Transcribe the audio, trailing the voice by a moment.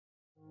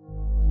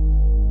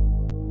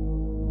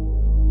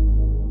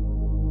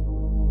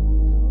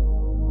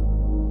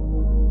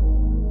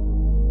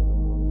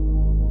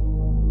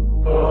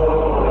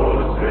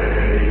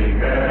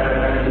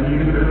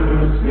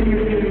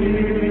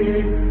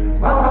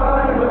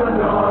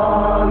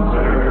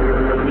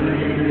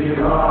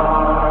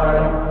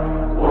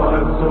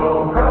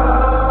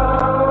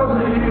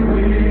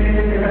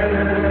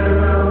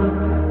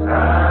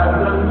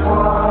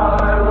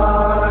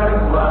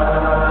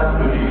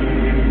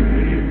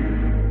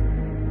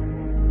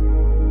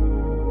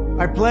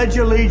I pledge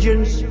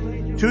allegiance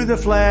to the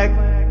flag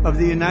of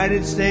the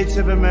United States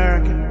of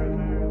America.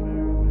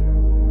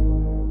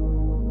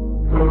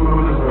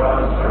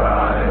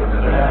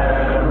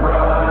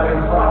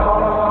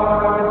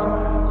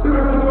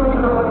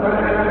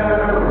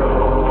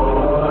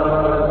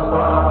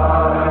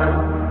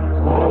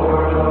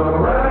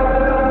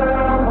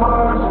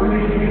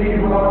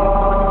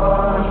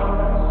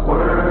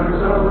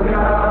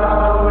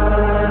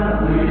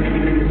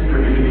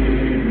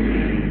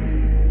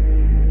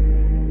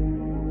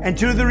 And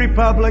to the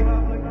republic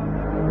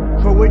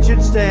for which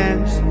it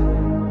stands,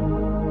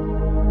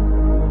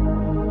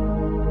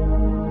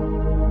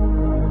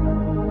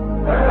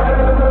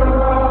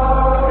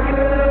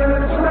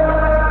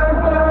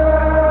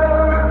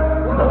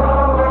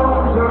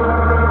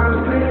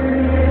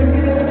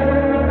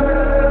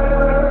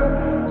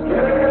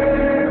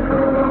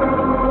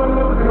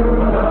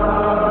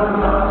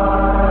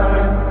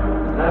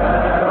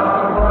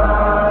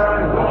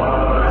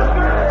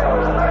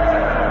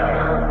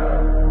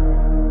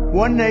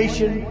 one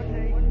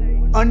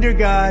nation, under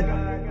God,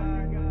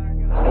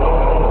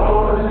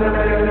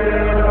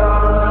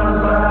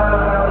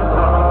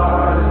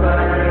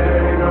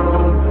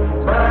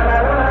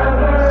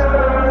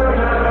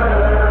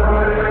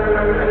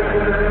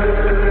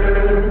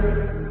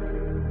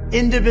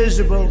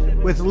 indivisible,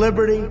 with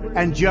liberty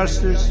and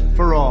justice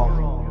for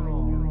all.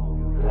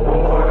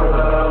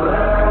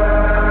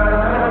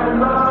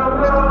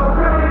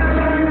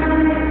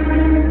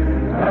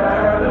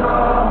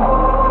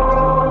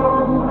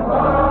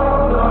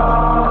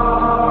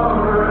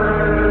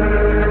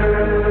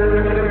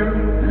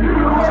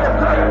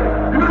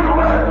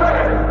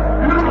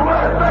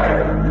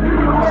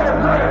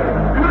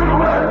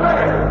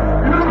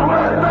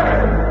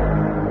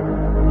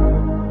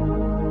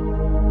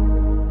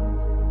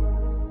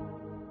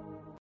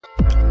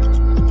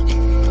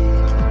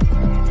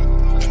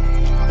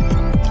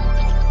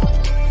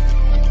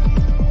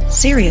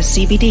 Sirius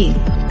CBD.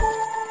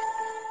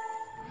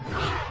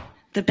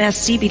 The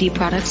best CBD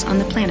products on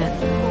the planet.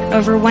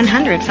 Over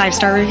 100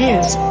 5-star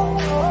reviews.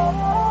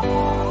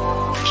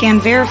 Can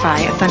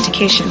verify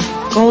authentication.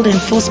 Gold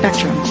and full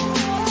spectrum.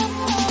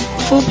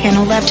 Full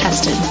panel lab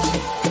tested.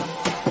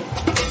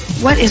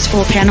 What is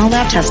full panel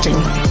lab testing?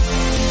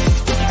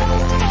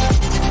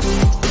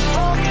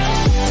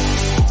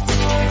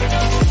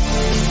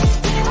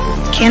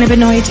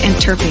 Cannabinoids and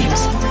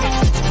terpenes.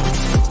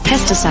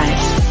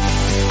 Pesticides.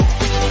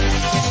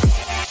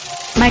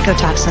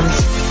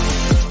 Mycotoxins,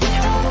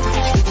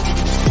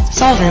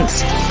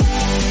 solvents,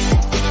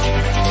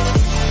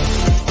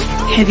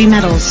 heavy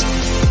metals,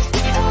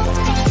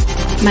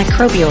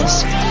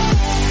 microbials,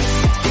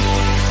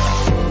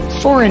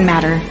 foreign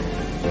matter.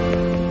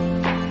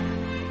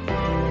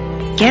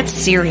 Get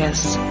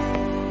serious.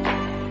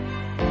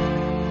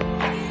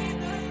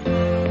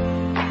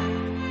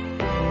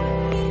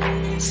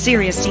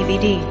 Sirius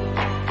CBD.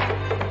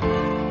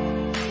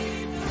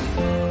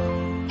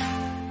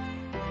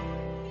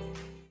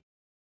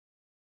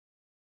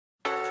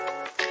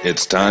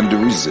 It's time to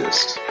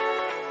resist.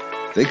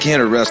 They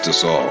can't arrest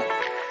us all.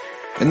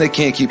 And they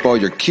can't keep all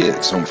your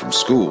kids home from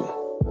school.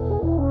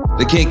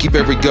 They can't keep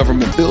every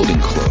government building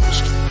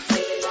closed.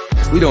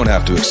 We don't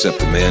have to accept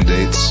the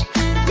mandates,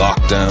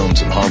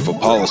 lockdowns, and harmful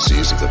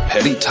policies of the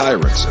petty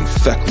tyrants and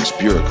feckless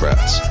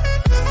bureaucrats.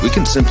 We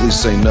can simply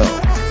say no,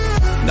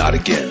 not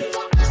again.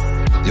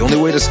 The only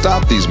way to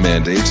stop these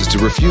mandates is to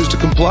refuse to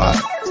comply.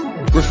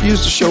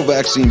 Refuse to show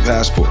vaccine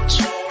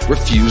passports.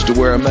 Refuse to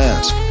wear a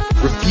mask.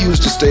 Refuse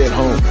to stay at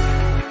home.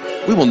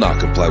 We will not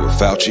comply with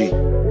Fauci.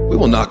 We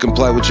will not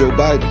comply with Joe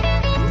Biden.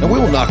 And we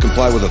will not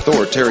comply with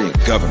authoritarian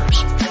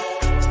governors.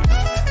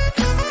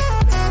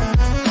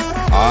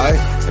 I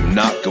am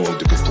not going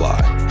to comply.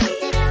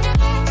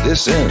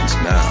 This ends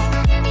now.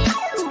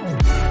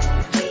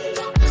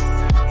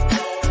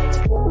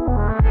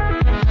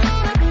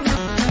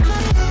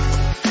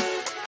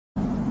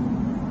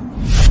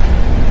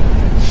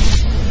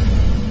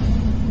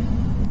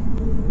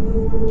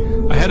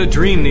 I had a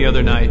dream the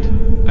other night.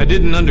 I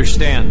didn't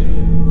understand.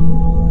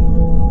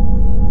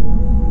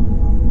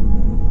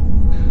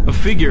 A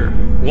figure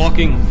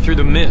walking through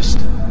the mist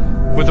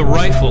with a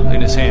rifle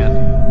in his hand.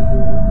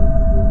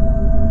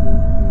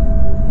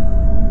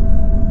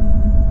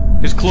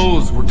 His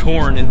clothes were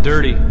torn and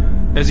dirty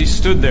as he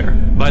stood there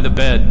by the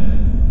bed.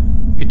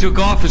 He took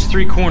off his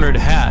three-cornered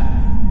hat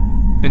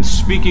and,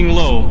 speaking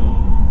low,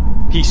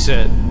 he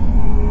said,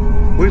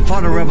 "We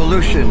fought a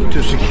revolution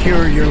to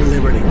secure your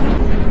liberty.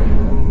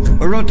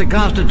 We wrote the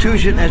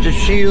Constitution as a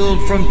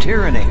shield from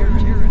tyranny.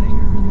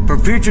 For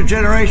future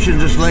generations,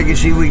 this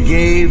legacy we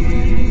gave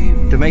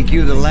to make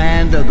you the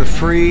land of the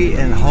free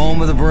and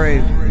home of the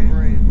brave.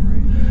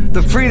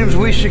 The freedoms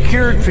we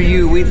secured for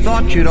you, we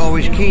thought you'd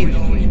always keep.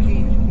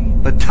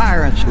 But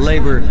tyrants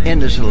labor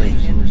endlessly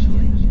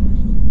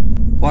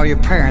while your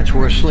parents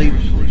were asleep.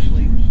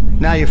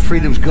 Now your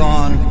freedom's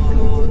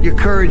gone. Your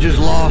courage is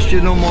lost.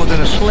 You're no more than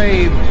a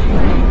slave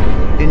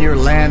in your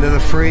land of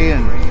the free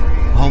and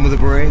home of the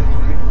brave.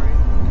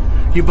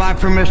 You buy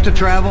permits to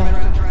travel,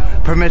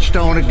 permits to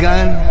own a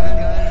gun,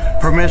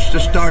 Permits to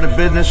start a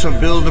business or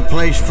build a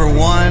place for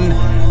one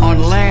on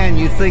land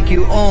you think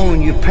you own.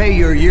 You pay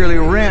your yearly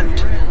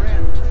rent,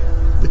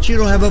 but you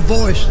don't have a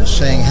voice in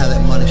saying how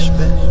that money's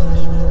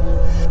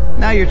spent.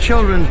 Now your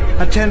children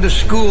attend a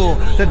school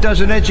that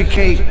doesn't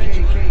educate,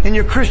 and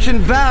your Christian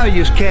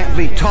values can't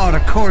be taught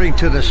according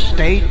to the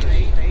state.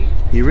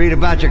 You read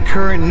about your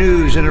current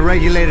news in a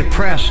regulated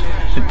press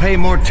and pay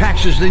more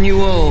taxes than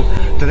you owe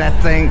to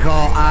that thing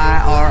called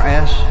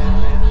IRS.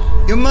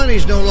 Your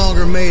money's no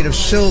longer made of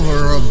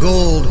silver or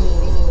gold.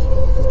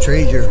 You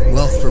trade your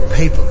wealth for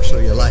paper so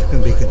your life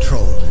can be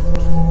controlled.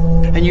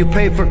 And you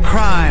pay for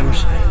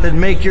crimes that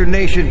make your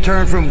nation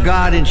turn from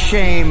God in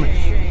shame.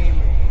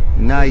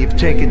 And now you've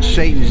taken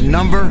Satan's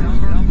number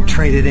and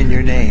traded in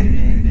your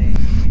name.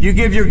 You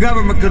give your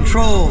government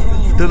control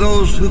to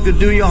those who could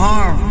do you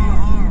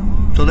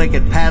harm, so they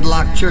could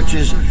padlock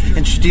churches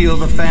and steal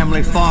the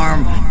family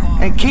farm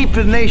and keep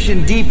the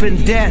nation deep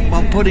in debt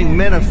while putting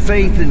men of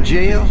faith in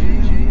jail,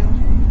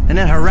 and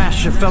then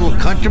harass your fellow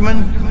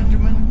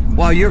countrymen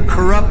while your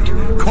corrupt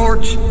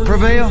courts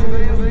prevail.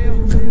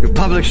 Your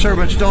public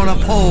servants don't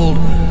uphold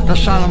the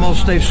solemn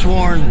oaths they've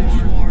sworn,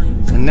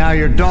 and now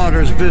your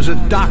daughters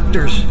visit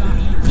doctors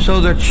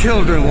so their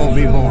children won't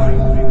be born.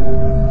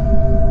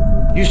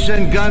 You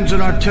send guns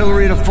and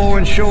artillery to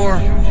foreign shore,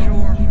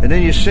 and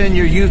then you send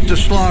your youth to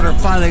slaughter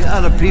fighting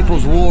other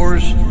people's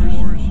wars.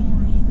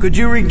 Could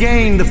you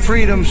regain the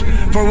freedoms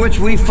for which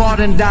we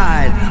fought and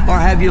died? Or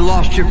have you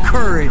lost your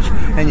courage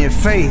and your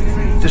faith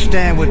to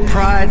stand with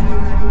pride?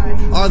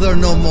 Are there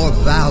no more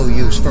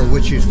values for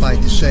which you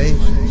fight to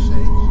save?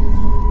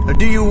 Or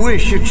do you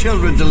wish your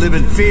children to live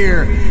in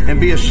fear and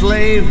be a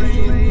slave?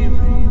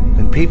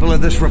 Then, people of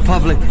this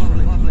republic,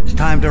 it's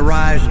time to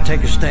rise and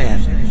take a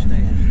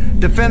stand.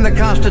 Defend the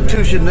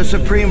Constitution, the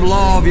supreme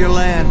law of your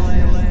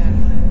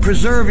land.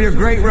 Preserve your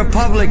great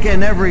republic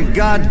and every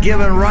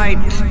God-given right.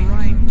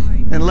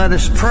 And let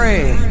us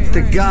pray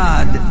to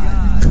God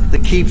to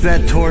keep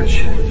that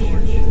torch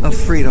of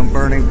freedom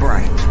burning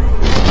bright.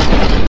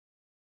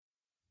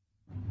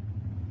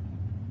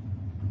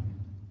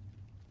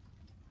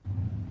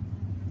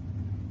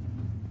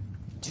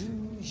 Do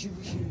you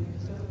hear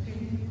the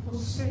people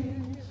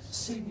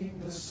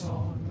singing the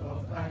song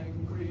of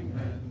angry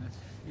men?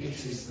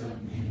 It is the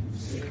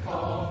music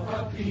of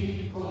a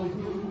people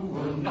who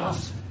will not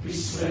be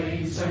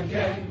slaves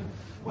again.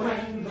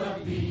 When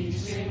the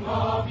beating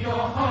of your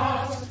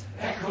heart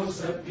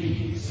echoes the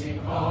beating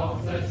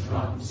of the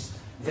drums,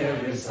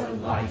 there is a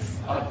life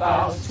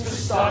about to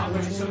start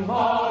when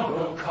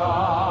tomorrow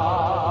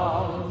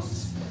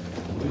comes.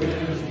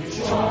 Will you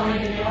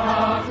join in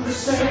our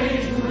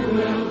crusade? Who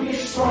will be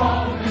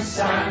strong and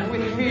stand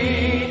with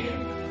me?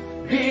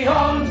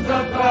 Beyond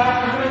the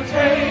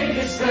barricade,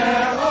 is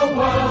there a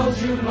world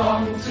you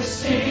long to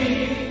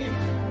see?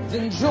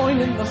 Then join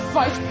in the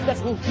fight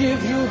that will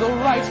give you the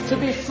right to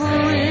be free.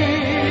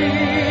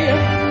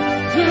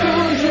 Do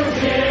you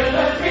hear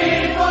the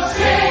people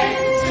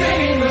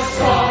singing the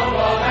song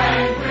of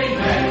angry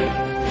men?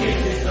 It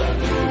is the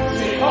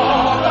music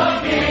of the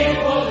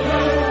people who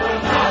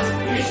will not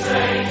be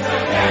slaves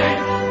again.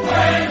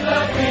 When the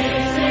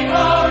beating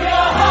of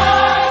your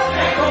heart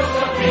echoes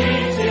the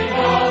beating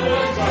of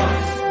the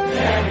drums,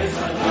 there is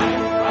a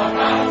life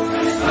about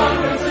to start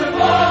when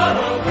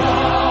tomorrow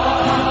comes.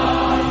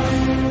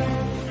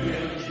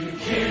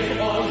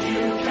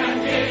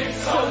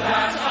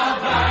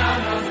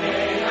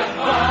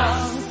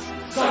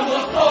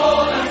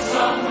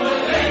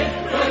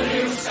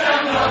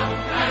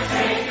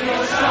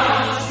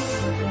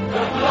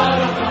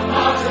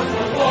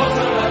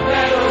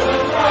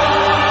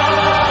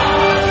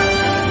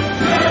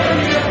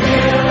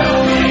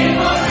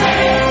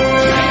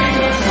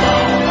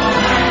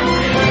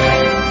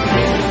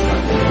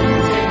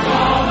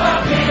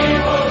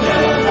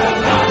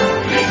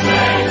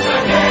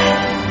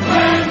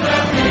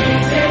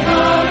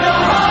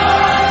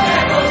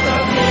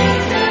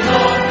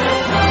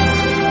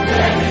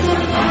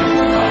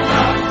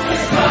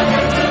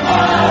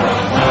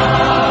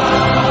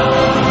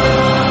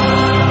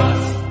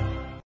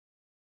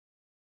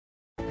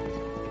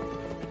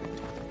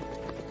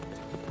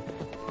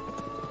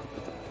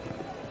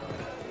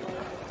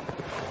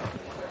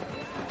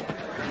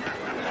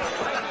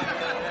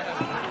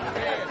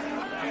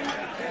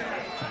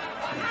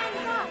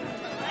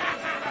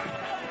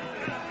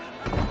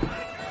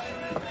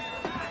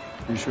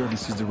 Are you sure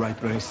this is the right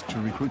place to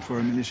recruit for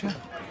a militia?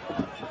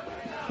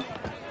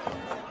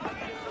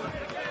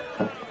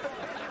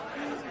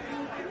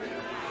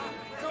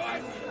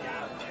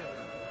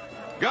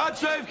 God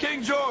save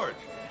King George!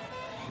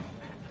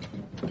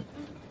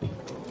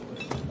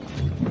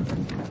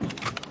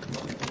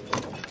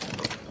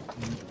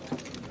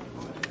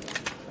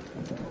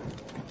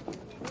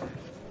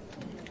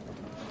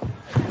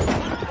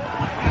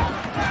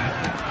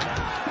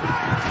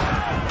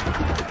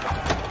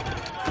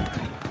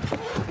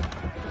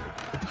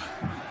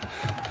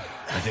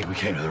 I think we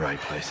came to the right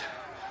place.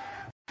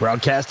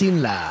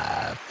 Broadcasting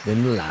live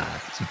from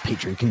live to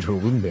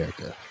Patriot-controlled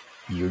America.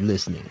 You're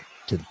listening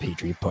to the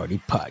Patriot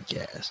Party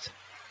Podcast.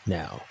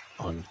 Now,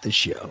 on the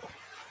show.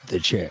 The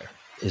chair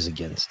is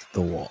against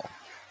the wall.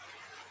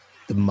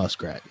 The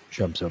muskrat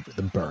jumps over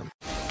the berm.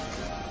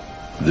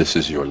 This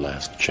is your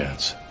last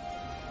chance.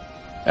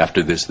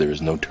 After this, there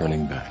is no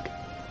turning back.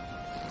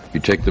 You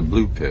take the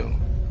blue pill.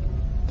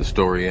 The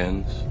story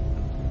ends.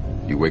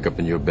 You wake up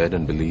in your bed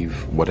and believe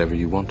whatever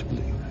you want to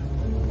believe.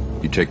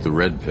 You take the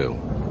red pill.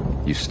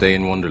 You stay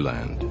in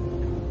Wonderland.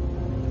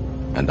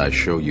 And I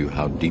show you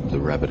how deep the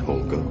rabbit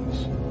hole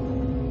goes.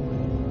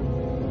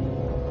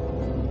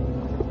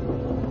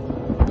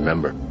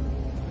 Remember,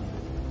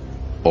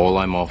 all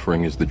I'm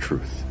offering is the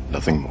truth,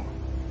 nothing more.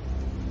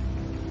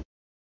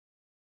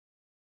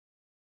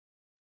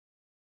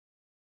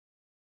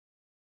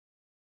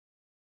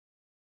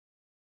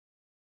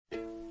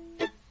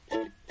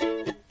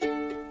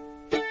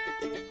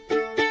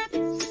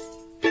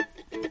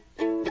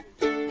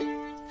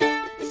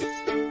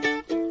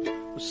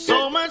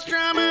 So much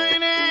drama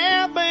in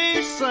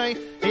LBC,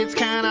 it's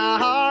kinda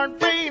hard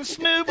being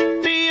Snoop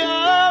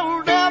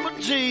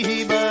D-O-double-G,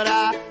 but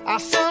I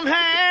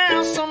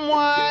somehow,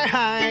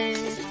 someway,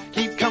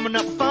 keep coming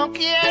up with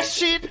funky ass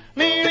shit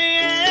nearly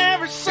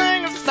every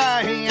single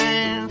day.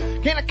 And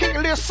can I kick a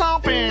little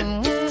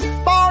something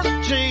for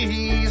the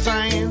G's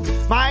and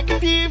make a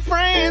few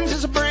friends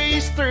as I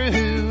breeze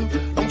through?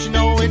 Don't you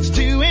know it's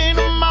 2 in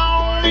the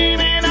morning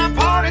and our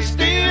party's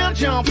still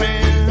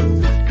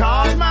jumping?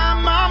 Cause my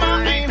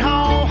mama ain't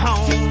home.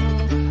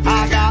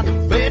 I got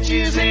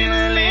bitches in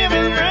the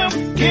living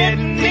room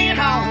getting it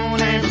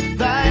on, and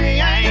they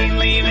ain't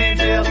leaving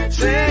till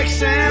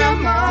 6 in the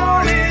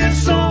morning.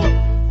 So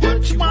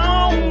what you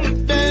wanna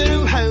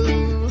do, ho?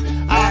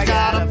 I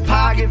got a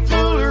pocket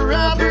full of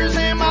rubbers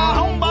and my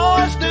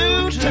homeboys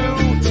do too.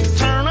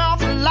 Turn off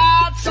the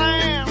lights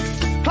and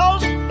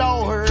close the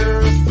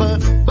doors, but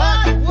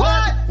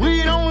what?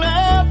 We don't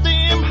love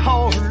them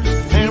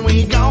whores, and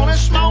we gonna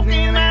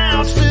smoking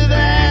out to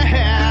that.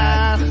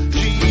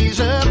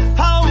 Jesus,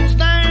 hose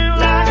down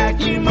like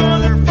you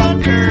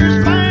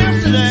motherfuckers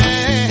bounce to that.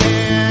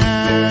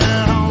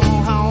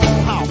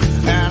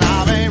 And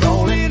I've been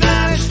rolling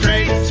down the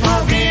street,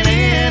 smoking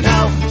in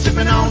dope,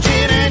 sipping on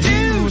gin and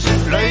juice,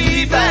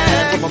 laid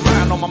back with my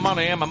mind on my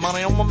money and my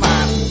money on my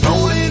mind.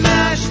 Rolling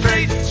down the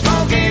street,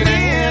 smoking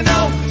in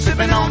dope,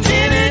 sipping on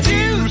gin and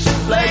juice,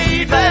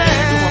 laid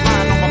back with my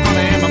mind on my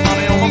money and my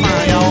money on my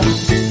mind, y'all.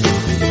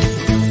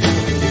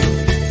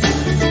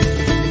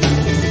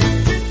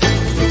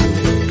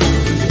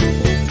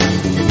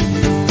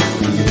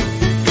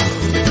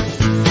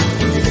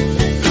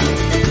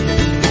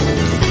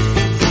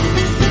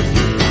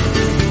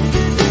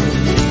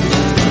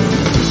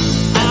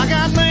 I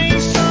got me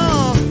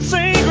some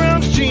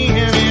Seagram's gin.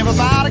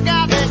 Everybody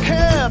got their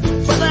cup,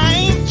 but they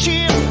ain't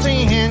chipped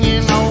in,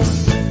 you know.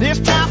 This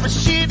type of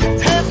shit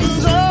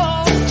happens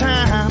all the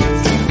time.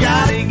 You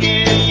gotta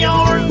get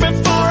yours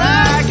before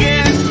I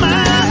get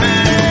mine.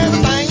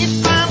 Everything is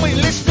fine, we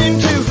listening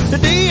to the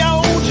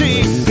D.O.G.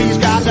 He's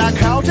got that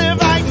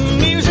cultivating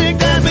music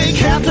that be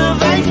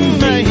captivating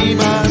me,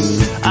 but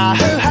I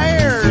who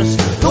hears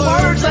the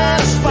words that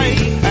I speak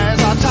as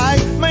I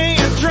take me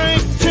a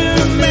drink to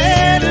the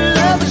middle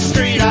of the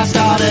street. I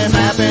started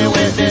mapping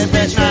with this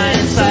bitch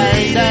named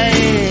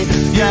Sadie.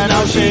 You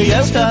know she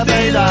used to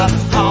be the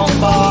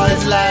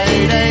homeboy's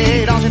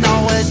lady. Don't you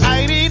know it's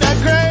 80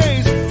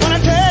 degrees when I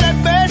tell that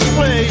bitch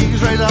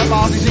please raise up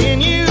all these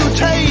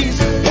NUTs,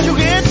 but you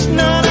get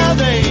none of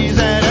these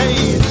at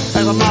ease.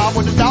 As I'm off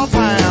with the dog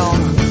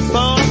pound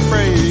full of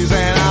breeze,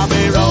 and I'll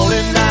be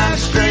rolling down the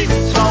street,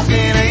 smoking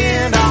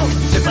in dope,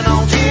 sipping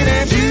on gin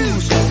and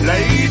juice,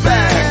 laid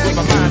back with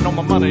my mind on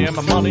my money and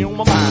my money on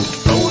my mind.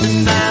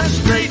 Rolling down the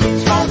street,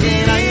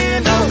 smoking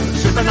in dope,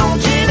 sipping on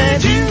gin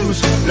and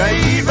juice,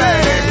 laid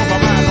back with my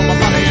mind on my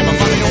money and my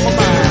money on my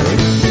mind.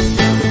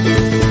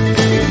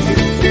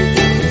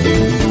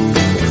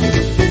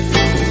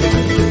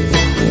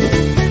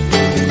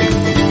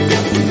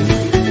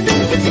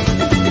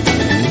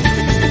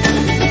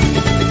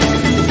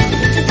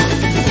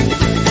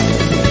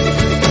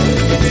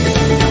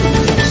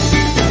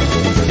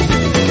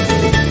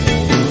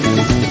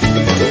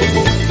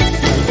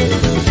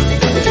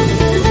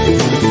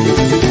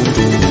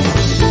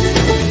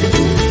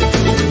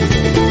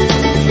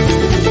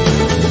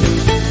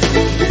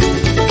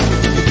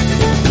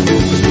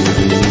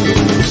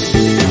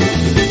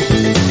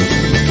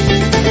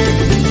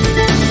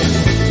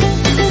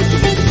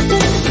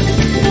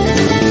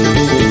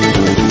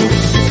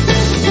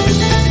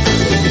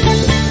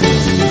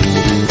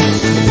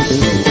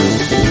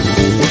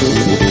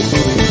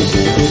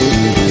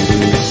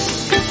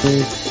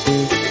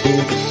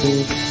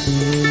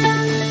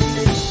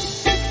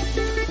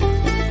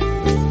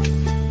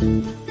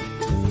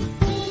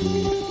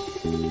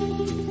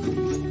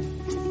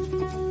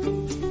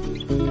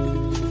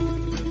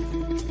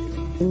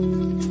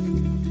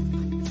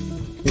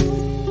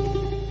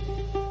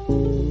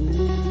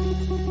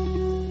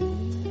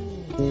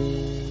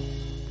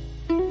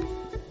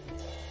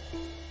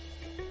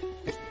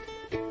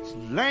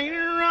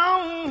 Later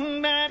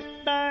on that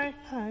day,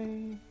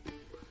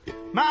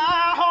 my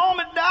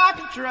homie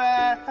Dr.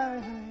 Dre,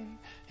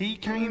 He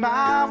came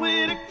by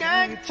with a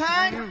gang of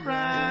tangerine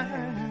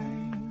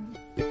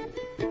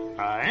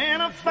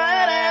and a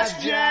fat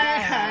ass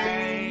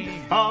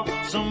J. Oh,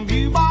 some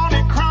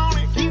bubonic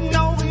chronic, you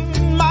know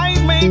it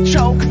made me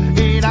choke.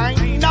 It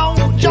ain't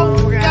no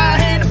joke. I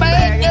had to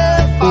back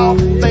up off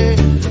the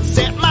bed,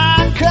 set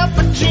my cup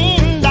of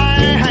gin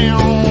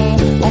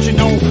down. Don't you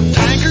know,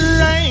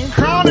 tanker ain't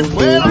chronic?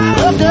 Well, I'm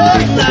hooked up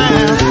now.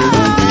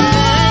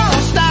 Ain't no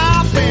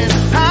stopping,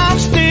 I'm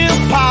still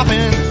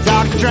popping.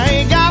 Dr.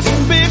 Dre got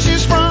some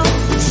bitches from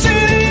the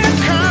city of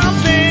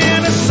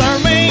Compton to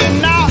serve me a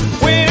knot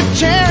with a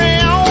cherry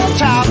on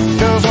top.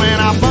 Cause when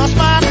I bust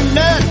my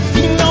nut,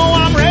 you know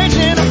I'm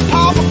raging a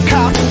pauper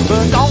cop.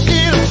 But don't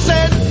get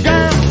upset,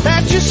 girl,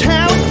 that's just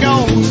how it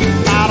goes.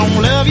 I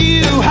don't love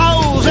you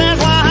hoes,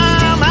 that's why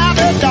I'm out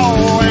the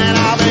door. And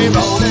I'll be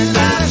rolling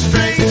down the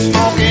street,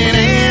 smoking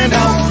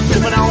endo,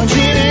 sipping on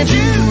gin and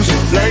juice,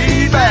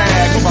 laid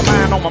back with my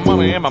mind on my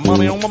money and my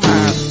money on my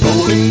mind.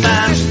 Rolling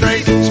down the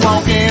street,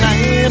 smoking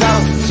endo,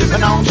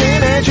 sipping on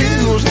gin and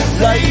juice,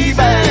 laid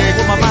back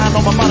with my mind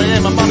on my money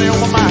and my money on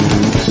my mind.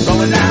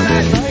 Rolling down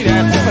that street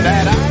and moving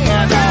that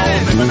endo,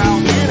 sipping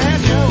on gin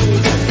and juice,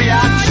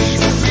 biatch,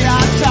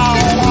 biatch, oh,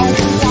 oh,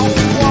 oh,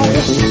 oh.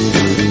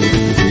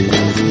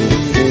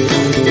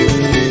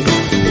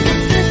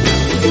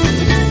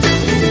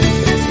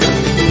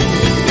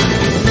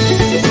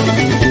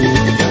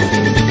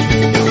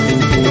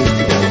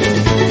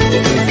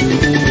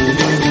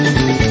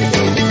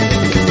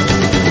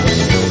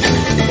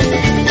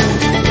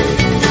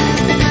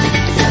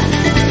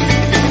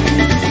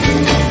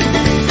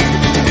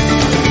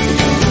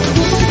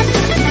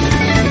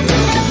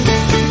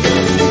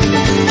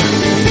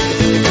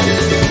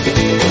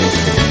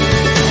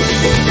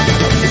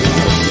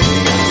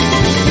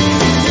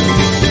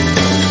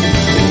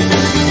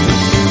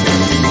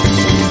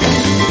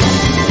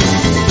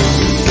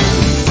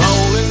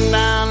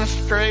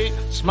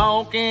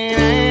 Smoking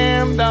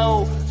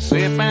endo,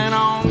 sipping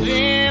on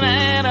gin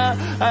and a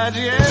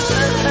just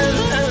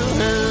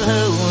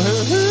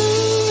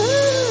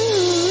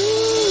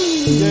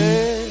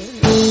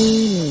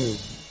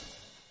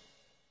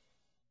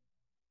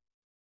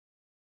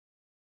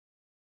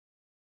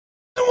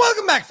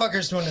Welcome back,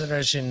 fuckers, to another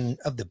edition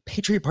of the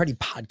Patriot Party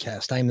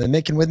Podcast. I am the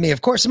Mick, and with me,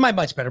 of course, my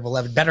much better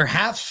beloved better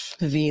half,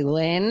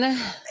 V-Lynn.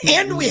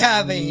 And we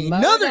have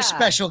another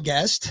special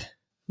guest,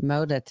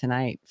 Moda,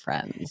 tonight,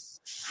 friends.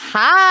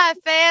 Hi,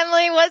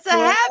 family. What's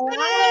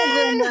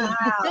happening?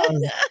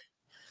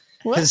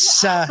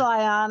 What's up,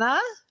 Diana?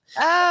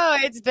 Oh,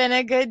 it's been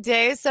a good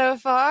day so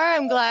far.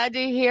 I'm glad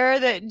to hear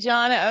that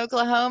John at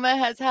Oklahoma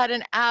has had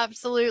an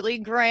absolutely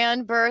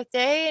grand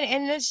birthday,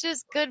 and it's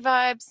just good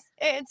vibes.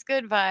 It's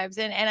good vibes,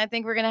 and I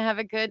think we're going to have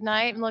a good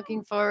night. I'm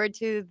looking forward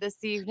to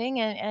this evening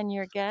and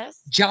your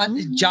guests. John,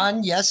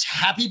 yes,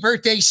 happy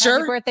birthday, sir.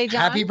 Happy birthday,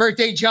 John. Happy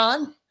birthday,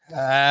 John.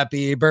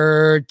 Happy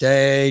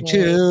birthday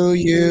to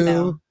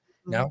you.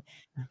 No.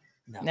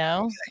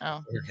 No. Okay.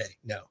 Oh. Okay.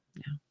 No.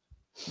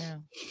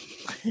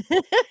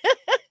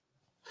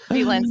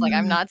 V-Lynn's like,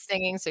 I'm not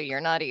singing, so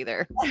you're not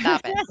either.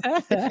 Stop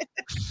it.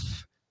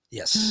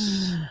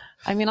 Yes.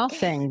 I mean, I'll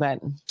sing, but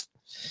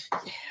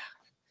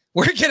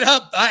work it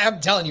up.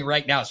 I'm telling you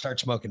right now, start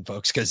smoking,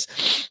 folks, because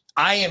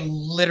I am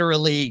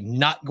literally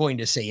not going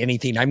to say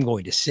anything. I'm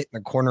going to sit in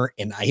the corner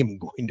and I am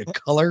going to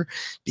color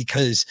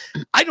because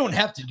I don't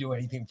have to do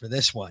anything for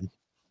this one.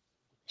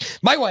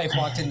 My wife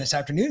walked in this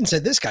afternoon and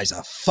said, this guy's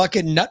a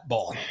fucking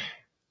nutball.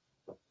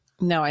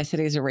 No, I said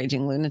he's a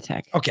raging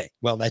lunatic. Okay,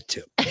 well, that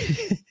too.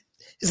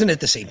 Isn't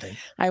it the same thing?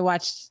 I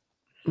watched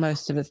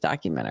most of his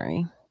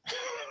documentary.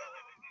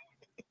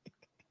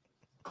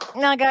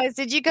 Now, guys,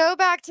 did you go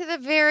back to the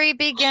very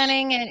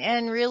beginning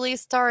and really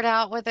start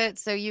out with it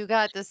so you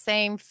got the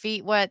same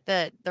feet wet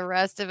that the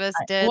rest of us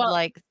did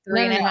like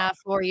 3.5,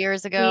 4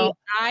 years ago?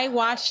 See, I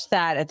watched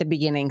that at the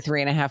beginning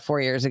 3.5,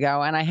 4 years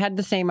ago, and I had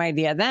the same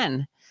idea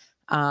then.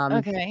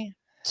 Okay.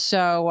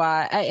 So,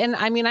 and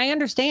I mean, I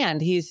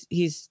understand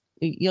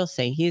you'll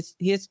see,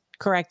 he's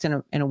correct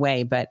in a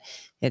way, but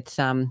it's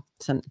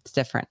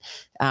different.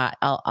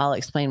 I'll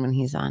explain when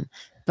he's on,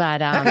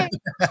 but, okay,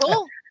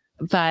 cool.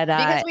 But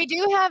because we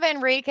do have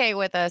Enrique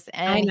with us,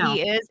 and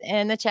he is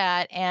in the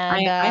chat.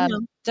 And I know.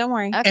 Don't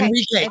worry, okay.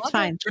 Enrique, it's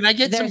fine. Can I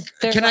get there's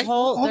a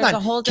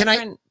whole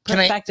different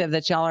perspective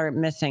that y'all are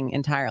missing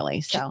entirely.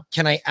 So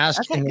can I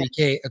ask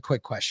Enrique a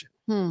quick question?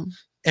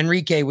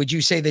 Enrique, would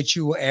you say that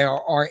you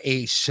are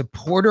a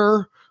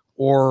supporter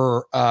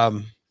or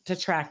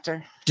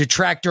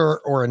detractor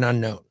or an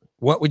unknown?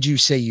 What would you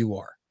say you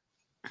are?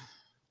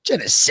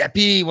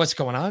 Giuseppe, what's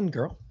going on,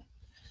 girl?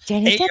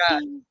 Hey,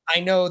 I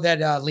know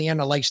that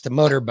Leanna likes to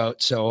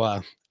motorboat,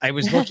 so I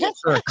was looking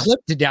for a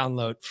clip to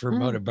download for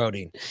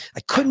motorboating.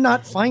 I could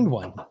not find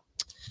one.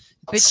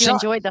 But you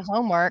enjoyed the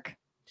homework.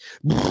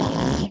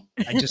 I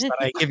just thought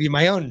I'd give you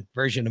my own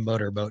version of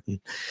motorboating.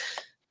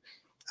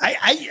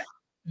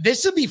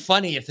 This would be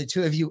funny if the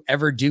two of you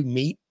ever do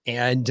meet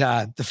and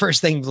the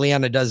first thing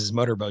Leanna does is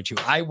motorboat you.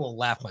 I will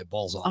laugh my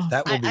balls off.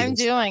 That will be I'm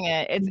doing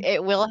it.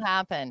 It will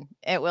happen.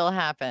 It will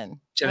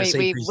happen.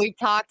 We've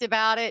talked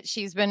about it.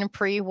 She's been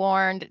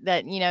pre-warned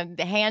that,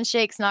 the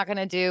handshake's not going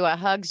to do. A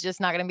hug's just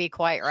not going to be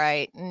quite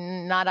right.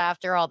 Not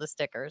after all the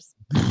stickers.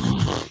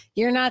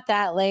 You're not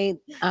that late,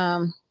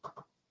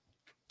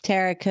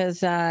 Tara,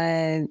 because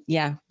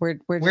we're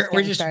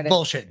just started.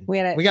 Bullshitting.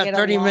 We got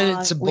 30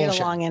 minutes of bullshit. We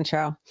had a long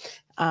intro.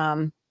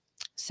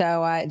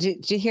 So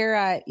did you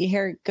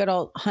hear good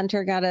old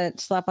Hunter got a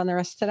slap on the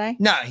wrist today?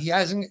 No, he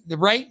hasn't.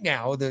 Right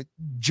now, the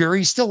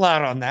jury's still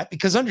out on that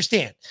because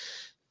understand,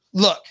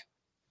 look,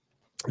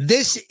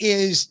 this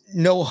is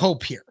no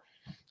hope here.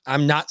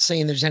 I'm not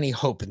saying there's any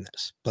hope in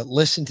this, but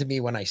listen to me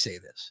when I say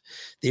this.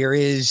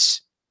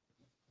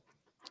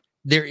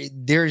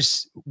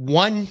 There's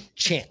one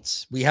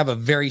chance. We have a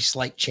very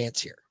slight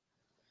chance here.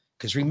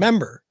 Because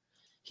remember,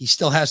 he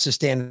still has to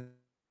stand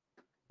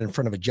in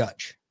front of a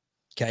judge.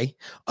 Okay.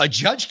 A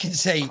judge can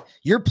say,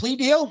 your plea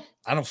deal,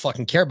 I don't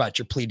fucking care about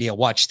your plea deal.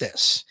 Watch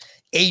this.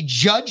 A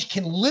judge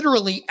can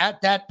literally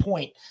at that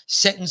point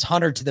sentence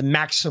Hunter to the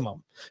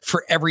maximum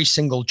for every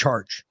single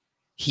charge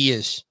he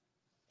is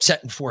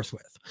setting forth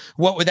with.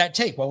 What would that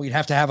take? Well, we'd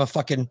have to have a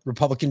fucking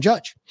Republican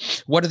judge.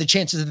 What are the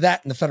chances of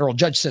that in the federal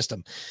judge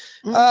system?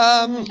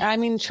 I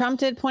mean, Trump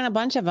did point a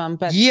bunch of them,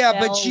 but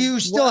but you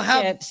still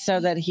have it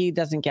so that he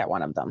doesn't get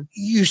one of them.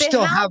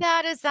 How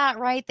bad is that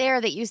right there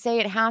that you say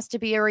it has to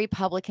be a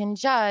Republican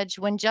judge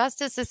when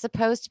justice is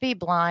supposed to be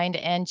blind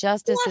and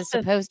justice is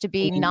supposed to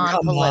be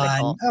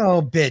non-political?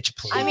 Oh, bitch,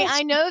 please. I mean,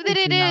 I know that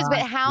it is, but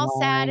how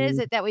sad is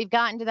it that we've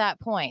gotten to that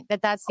point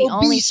that that's the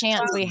only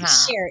chance we have?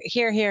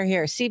 Here.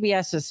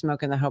 CBS is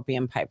smoking the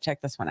hopium pipe.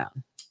 Check this one out.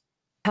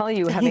 Tell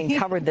you, having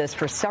covered this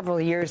for several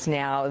years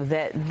now,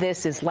 that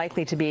this is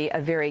likely to be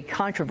a very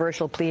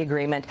controversial plea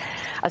agreement,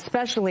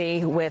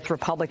 especially with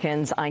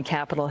Republicans on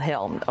Capitol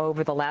Hill.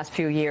 Over the last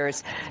few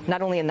years,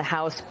 not only in the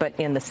House, but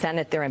in the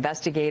Senate, their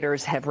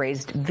investigators have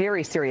raised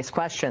very serious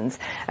questions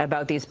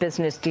about these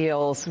business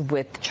deals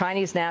with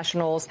Chinese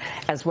nationals,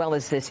 as well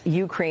as this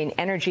Ukraine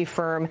energy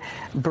firm,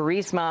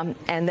 Burisma.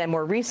 And then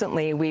more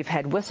recently, we've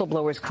had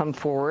whistleblowers come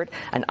forward.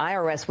 An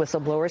IRS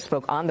whistleblower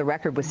spoke on the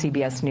record with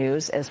CBS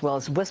News, as well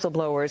as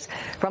whistleblowers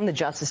from the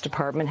Justice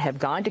Department have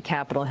gone to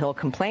Capitol Hill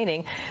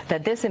complaining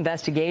that this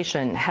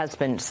investigation has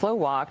been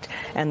slow-walked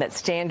and that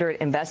standard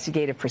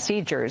investigative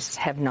procedures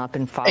have not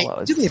been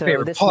followed. Hey,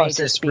 so this may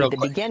just be the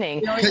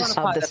beginning of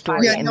the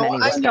story in many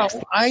respects.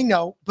 I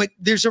know, but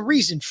there's a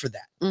reason for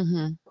that.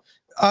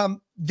 Mm-hmm.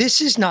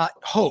 This is not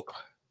hope.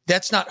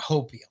 That's not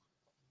hopium.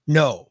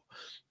 No,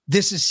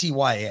 this is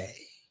CYA.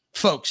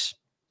 Folks,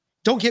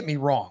 don't get me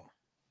wrong.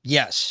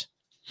 Yes,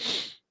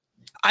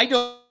 I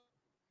don't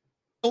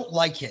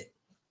like it.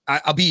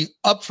 I'll be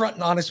upfront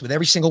and honest with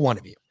every single one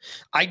of you.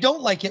 I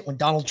don't like it when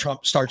Donald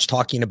Trump starts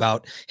talking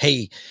about,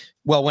 hey,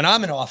 well, when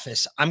I'm in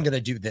office, I'm going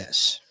to do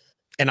this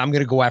and I'm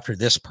going to go after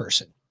this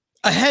person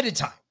ahead of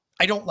time.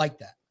 I don't like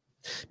that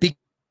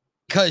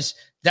because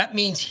that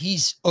means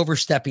he's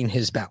overstepping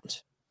his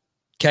bounds.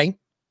 Okay.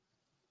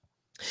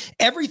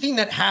 Everything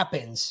that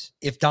happens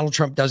if Donald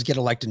Trump does get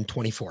elected in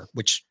 24,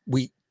 which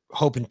we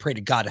hope and pray to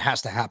God it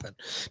has to happen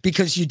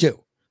because you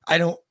do. I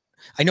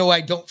know I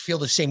don't feel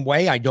the same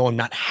way. I know I'm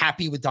not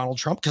happy with Donald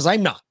Trump because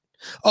I'm not.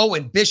 Oh,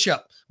 and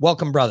Bishop,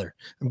 welcome, brother.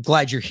 I'm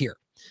glad you're here.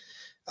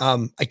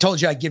 I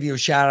told you I'd give you a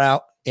shout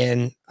out,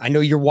 and I know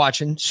you're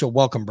watching, so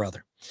welcome,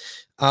 brother.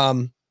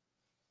 But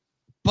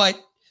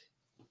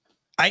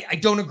I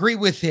don't agree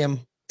with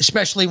him,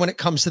 especially when it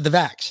comes to the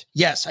vax.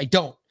 Yes, I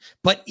don't.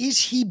 But is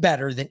he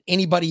better than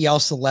anybody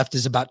else the left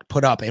is about to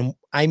put up? And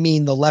I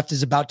mean, the left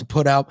is about to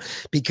put up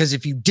because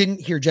if you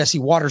didn't hear Jesse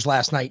Waters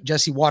last night,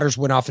 Jesse Waters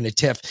went off in a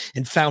tiff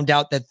and found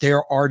out that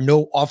there are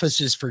no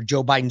offices for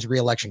Joe Biden's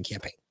reelection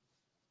campaign.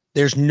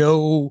 There's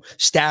no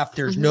staff.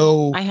 There's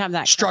no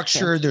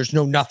structure. There's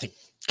no nothing.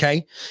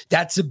 Okay.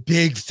 That's a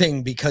big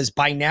thing because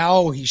by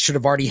now he should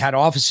have already had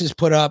offices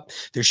put up.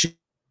 There should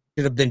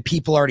have been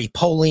people already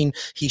polling.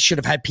 He should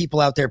have had people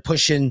out there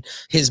pushing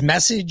his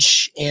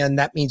message. And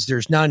that means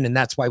there's none. And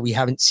that's why we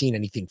haven't seen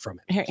anything from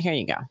it. Here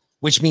you go.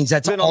 Which means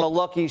that's been on a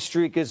lucky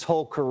streak his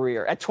whole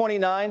career. At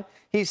 29,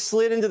 he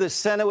slid into the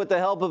Senate with the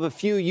help of a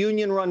few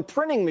union-run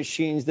printing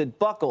machines that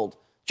buckled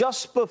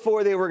just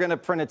before they were going to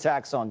print a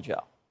tax on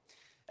Joe.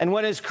 And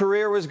when his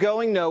career was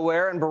going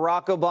nowhere and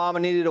Barack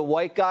Obama needed a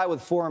white guy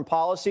with foreign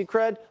policy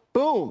cred,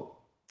 boom,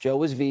 Joe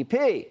was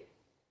VP.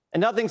 And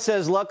nothing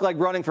says luck like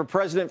running for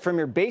president from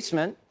your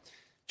basement.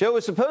 Joe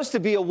was supposed to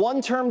be a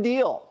one-term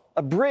deal,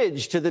 a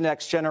bridge to the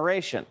next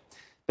generation.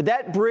 But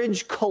that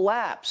bridge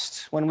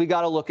collapsed when we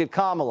got a look at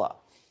Kamala.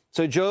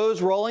 So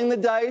Joe's rolling the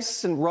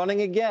dice and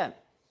running again.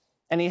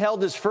 And he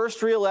held his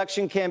first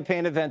re-election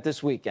campaign event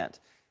this weekend.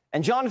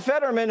 And John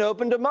Fetterman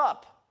opened him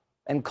up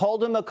and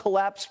called him a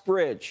collapsed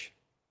bridge.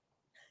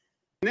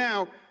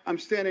 Now I'm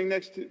standing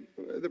next to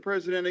the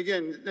president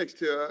again, next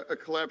to a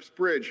collapsed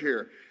bridge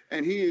here.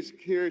 And he is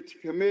here to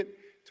commit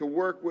to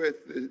work with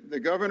the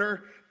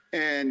governor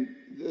and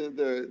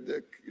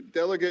the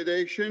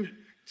delegation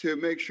to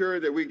make sure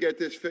that we get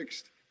this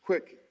fixed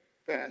quick,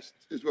 fast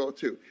as well,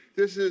 too.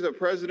 This is a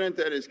president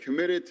that is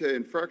committed to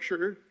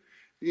infrastructure.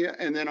 Yeah,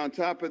 and then on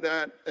top of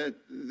that,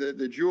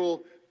 the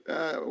jewel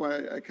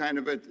kind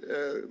of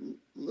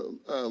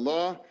a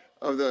law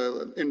of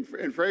the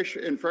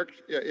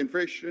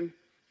inflation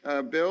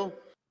bill.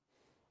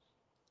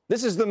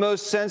 This is the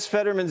most sense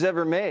Fetterman's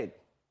ever made.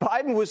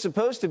 Biden was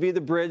supposed to be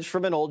the bridge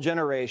from an old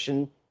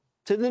generation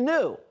to the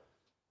new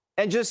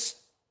and just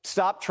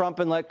stop Trump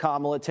and let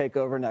Kamala take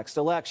over next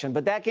election.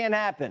 But that can't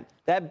happen.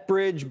 That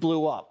bridge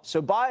blew up.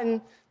 So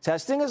Biden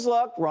testing his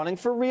luck, running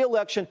for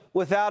re-election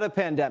without a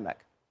pandemic.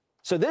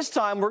 So this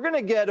time we're going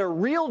to get a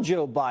real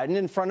Joe Biden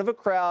in front of a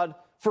crowd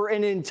for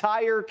an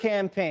entire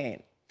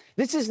campaign.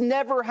 This has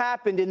never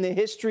happened in the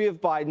history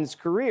of Biden's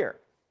career.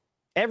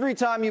 Every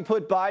time you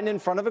put Biden in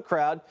front of a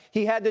crowd,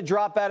 he had to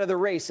drop out of the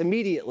race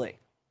immediately.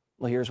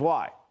 Well, here's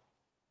why.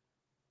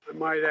 I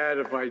might add,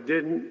 if I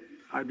didn't,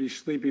 I'd be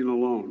sleeping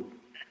alone.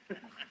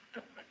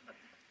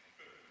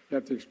 You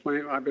have to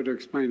explain, I better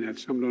explain that.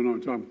 Some don't know what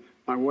I'm talking about.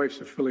 My wife's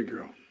a Philly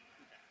girl.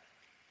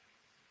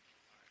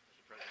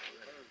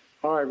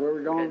 All right, where are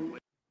we going?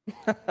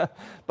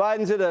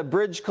 Biden's at a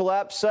bridge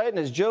collapse site and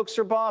his jokes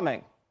are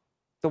bombing.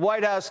 The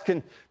White House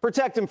can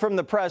protect him from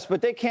the press,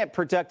 but they can't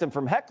protect him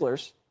from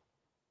hecklers.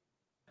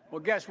 Well,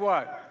 guess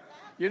what?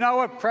 You know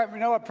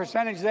what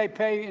percentage they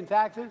pay in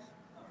taxes?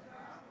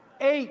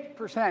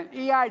 8%.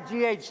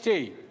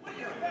 E-I-G-H-T.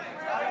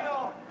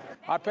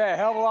 I pay a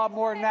hell of a lot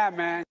more than that,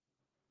 man.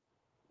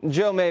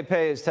 Joe may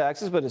pay his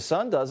taxes, but his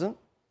son doesn't.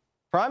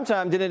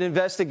 Primetime did an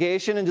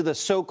investigation into the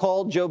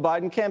so-called Joe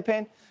Biden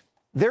campaign.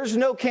 There's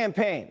no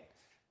campaign.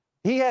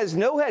 He has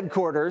no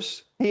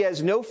headquarters. He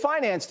has no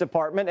finance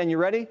department. And you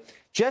ready?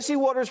 Jesse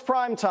Watters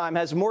Primetime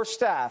has more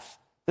staff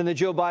than the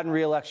Joe Biden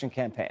re-election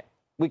campaign.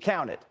 We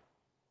counted.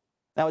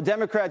 Now, a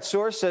Democrat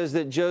source says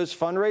that Joe's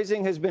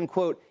fundraising has been,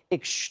 quote,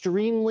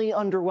 extremely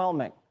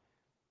underwhelming.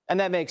 And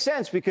that makes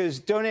sense because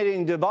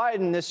donating to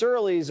Biden this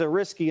early is a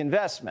risky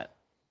investment.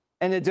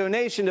 And the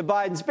donation to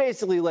Biden's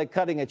basically like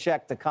cutting a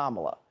check to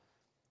Kamala.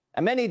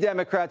 And many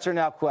Democrats are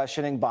now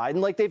questioning Biden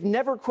like they've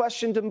never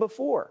questioned him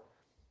before.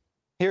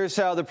 Here's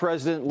how the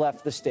president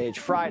left the stage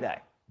Friday.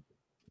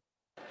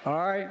 All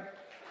right.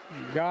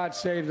 God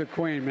save the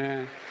Queen,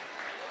 man.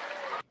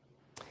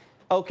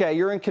 Okay,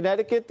 you're in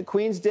Connecticut, the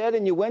Queen's dead,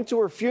 and you went to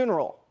her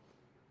funeral.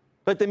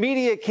 But the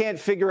media can't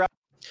figure out.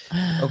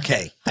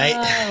 Okay.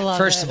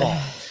 First of all,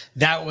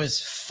 that was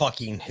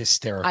fucking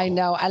hysterical. I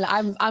know.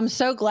 And I'm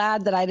so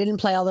glad that I didn't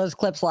play all those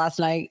clips last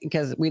night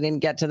because we didn't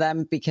get to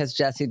them because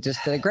Jesse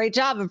just did a great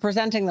job of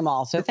presenting them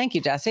all. So thank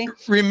you, Jesse.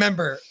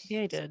 Remember.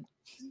 Yeah, he did.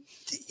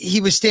 He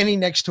was standing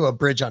next to a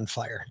bridge on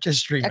fire.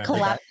 Just remember a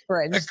collapsed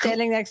bridge.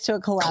 Standing next to a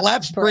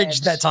collapsed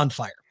bridge that's on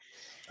fire.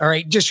 All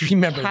right. Just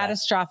remember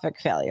catastrophic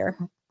failure.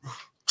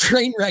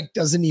 Train wreck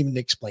doesn't even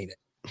explain it.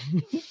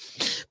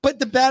 But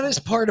the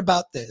baddest part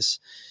about this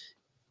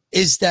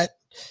is that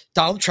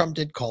Donald Trump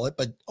did call it,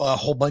 but a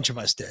whole bunch of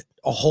us did.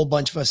 A whole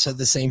bunch of us said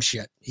the same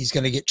shit. He's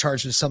going to get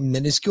charged with some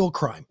minuscule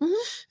crime.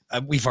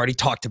 Mm-hmm. We've already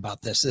talked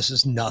about this. This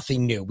is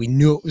nothing new. We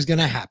knew it was going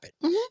to happen.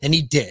 Mm-hmm. And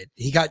he did.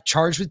 He got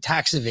charged with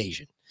tax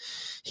evasion.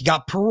 He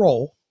got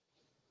parole,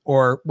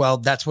 or, well,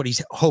 that's what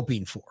he's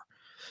hoping for.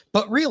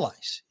 But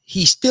realize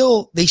they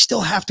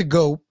still have to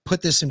go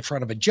put this in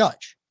front of a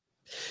judge.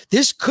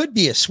 This could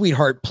be a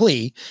sweetheart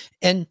plea.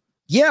 And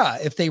yeah,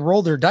 if they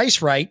roll their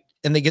dice right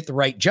and they get the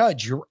right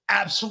judge, you're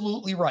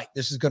absolutely right.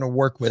 This is going to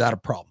work without a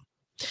problem.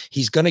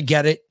 He's going to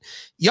get it.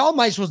 Y'all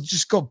might as well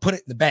just go put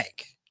it in the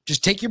bank.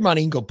 Just take your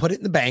money and go put it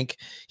in the bank.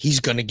 He's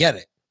going to get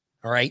it.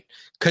 All right.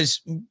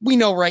 Because we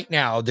know right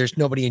now there's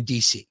nobody in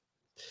DC.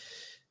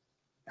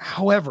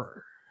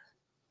 However,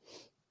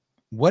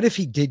 what if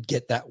he did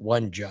get that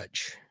one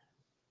judge?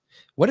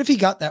 What if he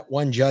got that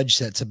one judge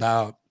that's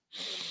about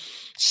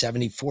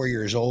 74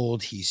 years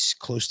old? He's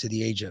close to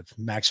the age of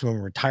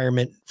maximum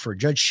retirement for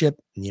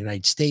judgeship in the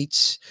United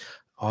States.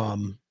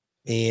 And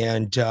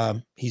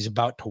he's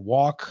about to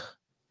walk.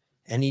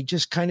 And he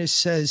just kind of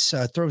says,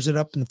 throws it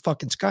up in the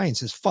fucking sky and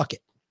says, fuck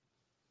it.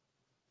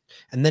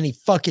 And then he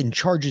fucking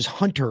charges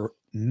Hunter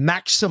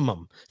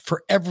maximum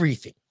for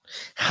everything.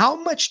 How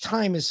much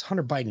time is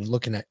Hunter Biden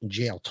looking at in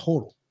jail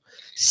total?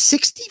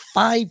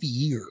 65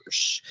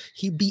 years.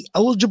 He'd be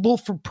eligible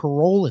for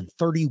parole in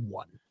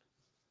 31.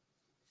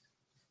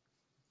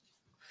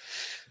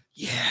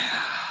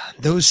 Yeah,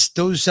 those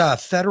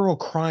federal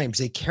crimes,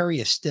 they carry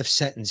a stiff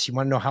sentence. You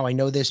want to know how I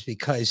know this?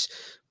 Because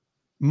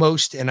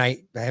most, and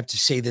I have to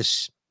say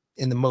this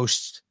in the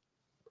most,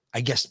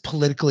 I guess,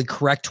 politically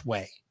correct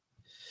way,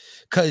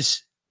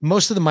 because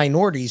most of the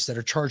minorities that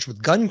are charged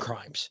with gun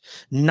crimes,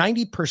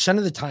 90%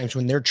 of the times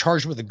when they're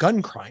charged with a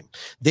gun crime,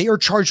 they are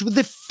charged with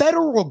a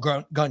federal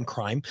gun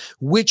crime,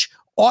 which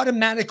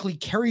automatically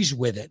carries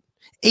with it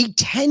a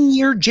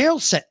 10-year jail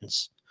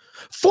sentence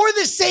for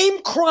the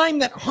same crime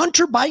that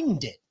Hunter Biden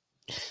did.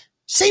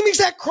 Same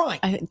exact crime.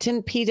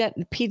 Didn't P.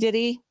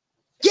 Diddy?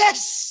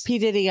 Yes. P.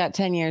 Diddy got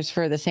 10 years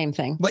for the same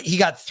thing. But he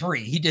got 3.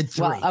 He did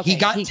 3. Well, okay. He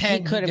got 10.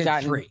 He could have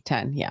gotten 3.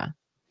 10. Yeah.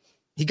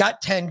 He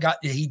got 10.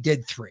 He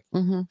did 3.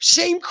 Mm-hmm.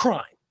 Same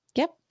crime.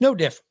 Yep. No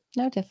different.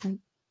 No different.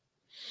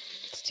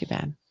 It's too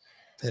bad.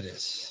 It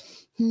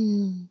is.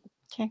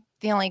 Okay. Okay.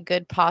 The only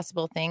good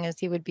possible thing is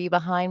he would be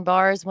behind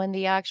bars when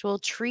the actual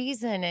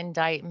treason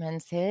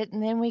indictments hit,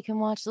 and then we can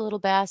watch the little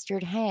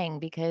bastard hang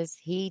because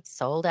he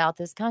sold out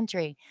this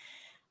country,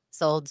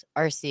 sold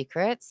our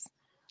secrets,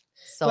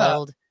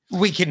 sold.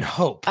 We can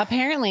hope.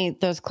 Apparently,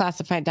 those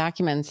classified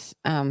documents,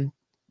 some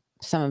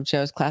of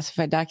Joe's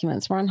classified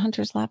documents were on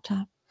Hunter's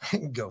laptop.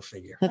 Go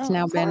figure. That's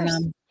now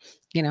been,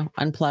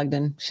 unplugged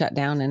and shut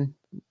down and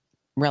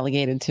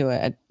relegated to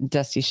a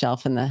dusty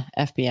shelf in the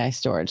FBI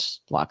storage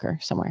locker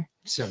somewhere.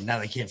 So now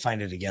they can't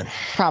find it again.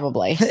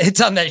 Probably. It's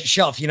on that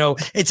shelf.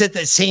 It's at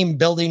the same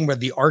building where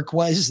the Ark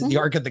was, the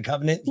Ark of the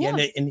Covenant,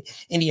 in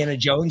Indiana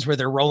Jones, where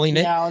they're rolling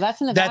it. No,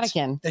 that's in the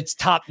Vatican. That's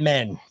top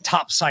men,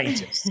 top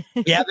scientists.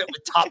 We have it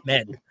with top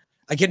men.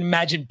 I can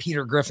imagine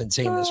Peter Griffin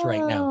saying this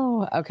right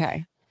now. Oh,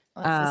 okay.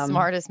 That's the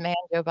smartest man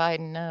Joe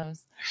Biden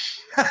knows.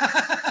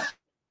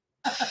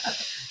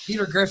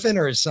 Peter Griffin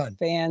or his son?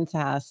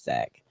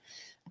 Fantastic.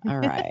 All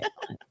right.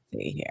 Let's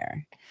see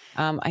here.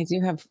 I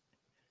do have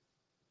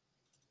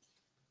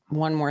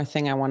one more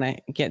thing I want to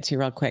get to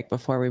real quick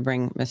before we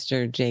bring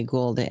Mr.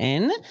 Jay-Gould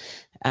in.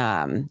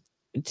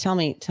 Tell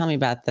me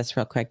about this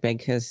real quick, Big,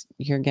 because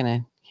you're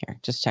gonna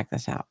just check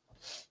this out.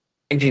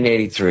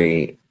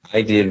 1983,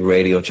 I did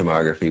radio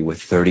tomography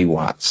with 30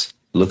 watts,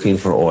 looking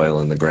for oil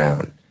in the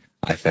ground.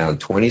 I found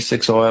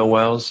 26 oil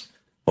wells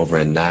over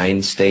a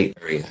 9-state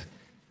area,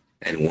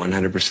 and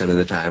 100% of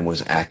the time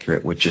was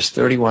accurate with just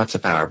 30 watts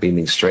of power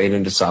beaming straight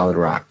into solid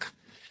rock.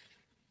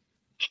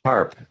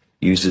 HARP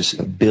uses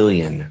 1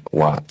 billion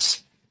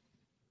watts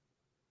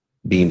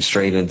beamed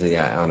straight into the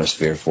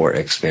ionosphere for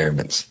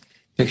experiments.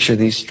 Picture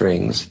these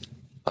strings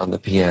on the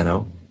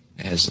piano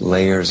as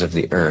layers of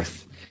the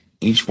earth.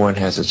 Each one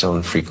has its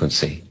own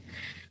frequency.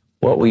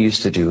 What we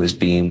used to do is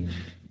beam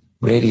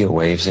radio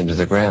waves into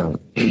the ground,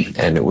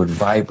 and it would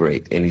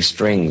vibrate any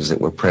strings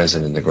that were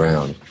present in the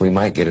ground. We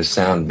might get a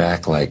sound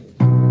back like,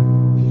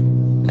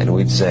 and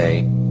we'd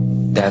say,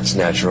 that's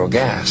natural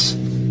gas.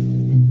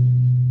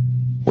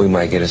 We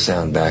might get a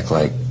sound back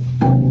like,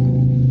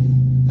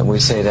 and we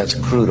say that's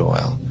crude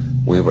oil.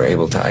 We were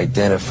able to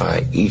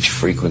identify each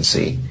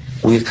frequency.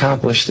 We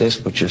accomplished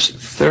this with just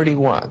 30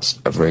 watts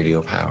of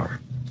radio power.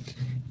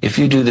 If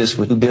you do this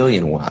with 2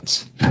 billion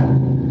watts,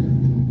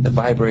 the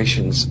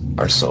vibrations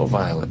are so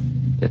violent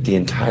that the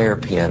entire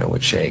piano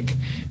would shake.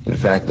 In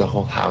fact, the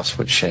whole house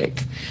would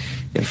shake.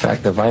 In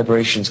fact, the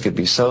vibrations could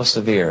be so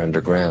severe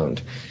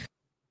underground.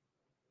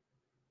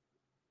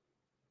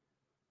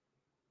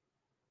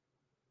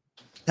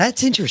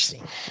 That's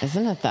interesting.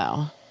 Isn't it,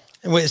 though?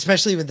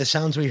 Especially with the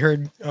sounds we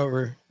heard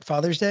over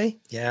Father's Day.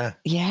 Yeah.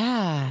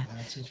 Yeah.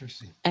 That's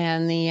interesting.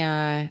 And the,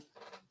 And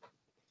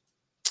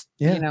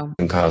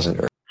cause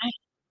an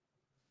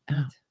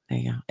oh, there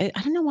you go.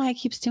 I don't know why it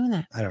keeps doing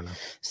that. I don't know.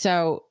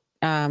 So,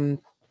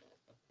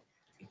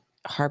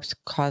 HARP's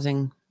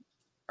causing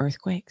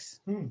earthquakes.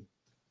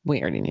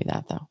 We already knew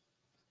that, though.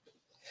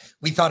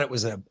 We thought it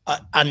was an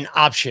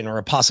option or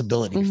a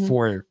possibility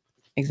for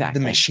the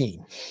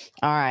machine.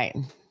 All right.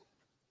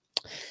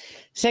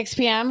 6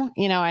 p.m.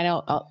 I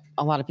know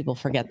a lot of people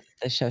forget that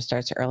the show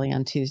starts early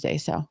on Tuesday,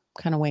 so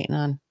kind of waiting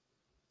on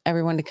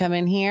everyone to come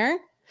in here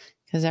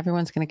because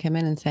everyone's going to come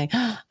in and say,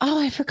 "Oh,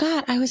 I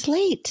forgot, I was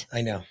late."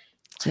 I know.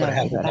 That's what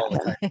happens all the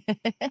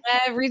time.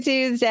 Every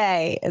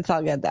Tuesday. It's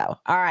all good though.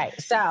 All right.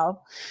 So,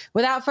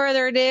 without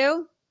further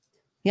ado,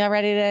 y'all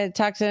ready to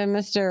talk to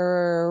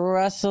Mr.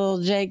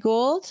 Russell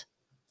Jay-Gould?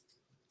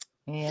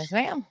 Yes,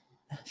 ma'am.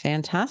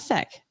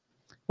 Fantastic.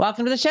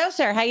 Welcome to the show,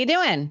 sir. How you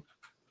doing?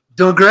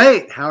 Doing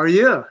great. How are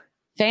you?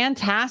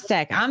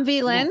 Fantastic. I'm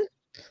V. Lynn,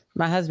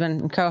 my husband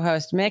and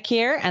co-host Mick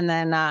here. And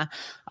then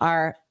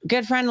our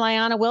good friend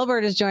Liana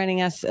Wilbert is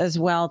joining us as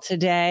well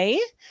today.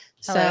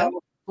 Hello.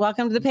 So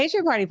welcome to the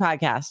Patriot Party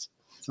podcast.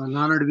 It's an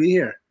honor to be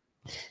here.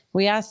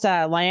 We asked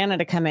Liana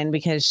to come in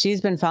because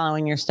she's been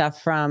following your stuff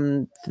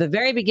from the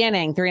very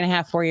beginning,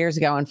 3.5, 4 years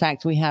ago. In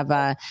fact, we have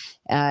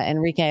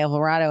Enrique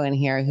Alvarado in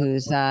here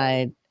who's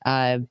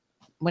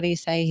what do you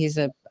say? He's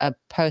a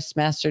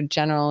Postmaster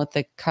General at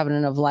the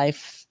Covenant of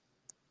Life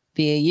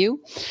VAU.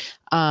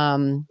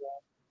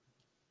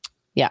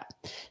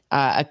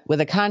 With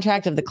a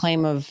contract of the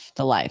claim of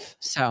the life.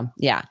 So,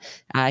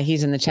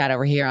 he's in the chat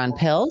over here on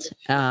Pilled.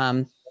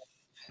 And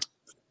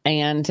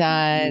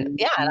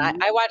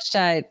I watched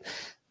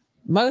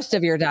most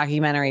of your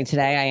documentary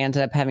today. I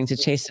ended up having to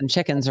chase some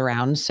chickens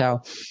around.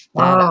 So,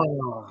 I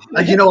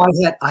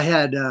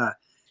had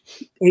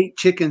 8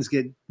 chickens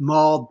get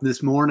mauled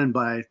this morning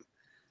by.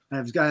 I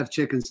have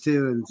chickens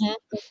too, and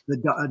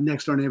the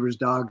next door neighbor's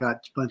dog got a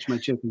bunch of my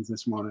chickens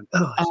this morning.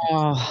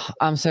 Oh,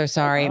 I'm so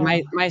sorry.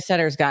 My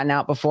setter's gotten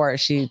out before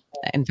she.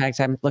 In fact,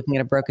 I'm looking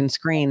at a broken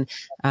screen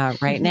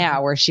right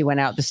now where she went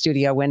out the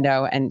studio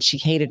window and she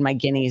hated my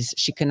guineas.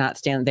 She could not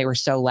stand. They were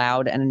so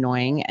loud and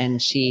annoying,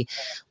 and she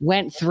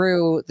went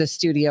through the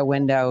studio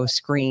window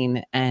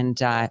screen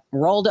and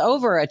rolled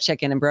over a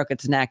chicken and broke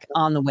its neck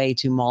on the way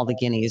to maul the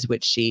guineas,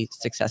 which she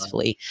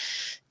successfully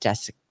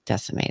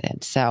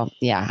decimated. So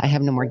I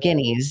have no more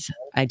guineas.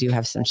 I do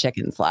have some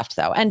chickens left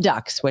though, and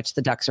ducks, which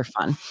the ducks are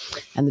fun,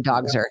 and the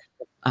dogs are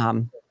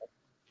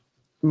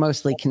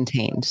mostly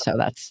contained, so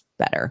that's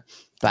better.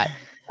 But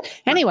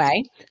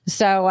anyway,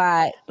 so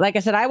like I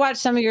said, I watched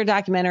some of your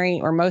documentary,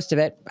 or most of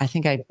it. I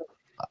think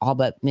all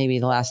but maybe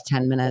the last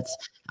 10 minutes.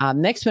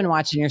 Nick's been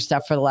watching your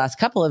stuff for the last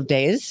couple of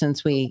days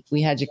since we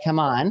had you come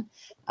on.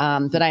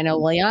 But I know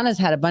Liana's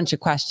had a bunch of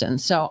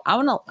questions, so I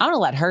want to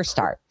let her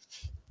start.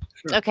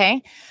 Sure.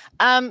 Okay.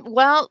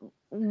 Well,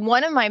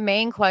 one of my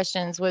main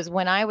questions was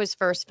when I was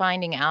first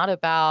finding out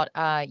about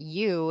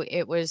you,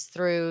 it was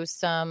through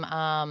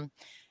some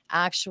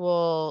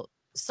actual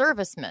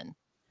servicemen.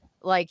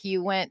 Like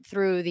you went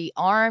through the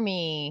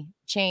Army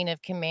chain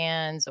of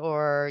commands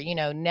or,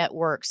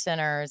 network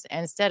centers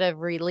instead of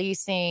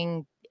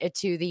releasing it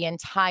to the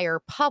entire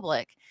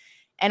public.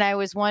 And I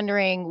was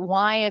wondering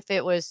why, if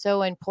it was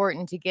so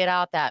important to get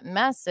out that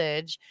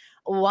message,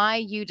 why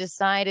you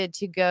decided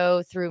to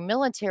go through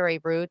military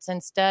routes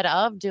instead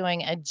of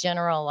doing a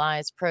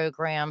generalized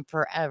program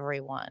for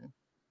everyone.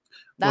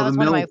 That was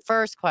one of my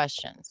first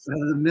questions.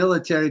 The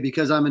military,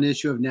 because I'm an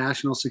issue of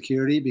national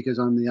security, because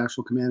I'm the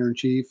actual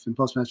commander-in-chief and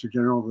postmaster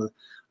general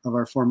of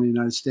our former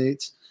United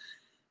States.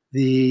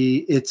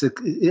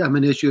 I'm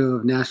an issue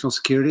of national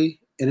security.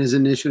 And as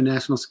an issue of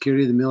national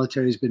security, the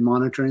military has been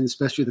monitoring,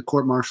 especially the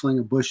court-martialing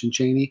of Bush and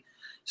Cheney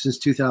since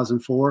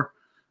 2004.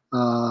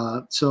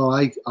 So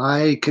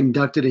I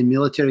conducted a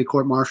military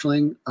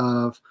court-martialing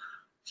of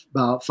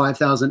about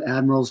 5,000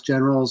 admirals,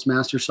 generals,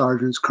 master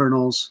sergeants,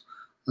 colonels,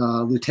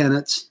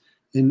 lieutenants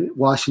in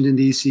Washington,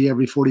 D.C.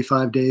 every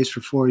 45 days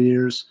for 4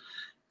 years.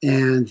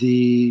 And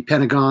the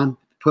Pentagon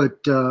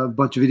put a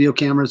bunch of video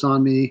cameras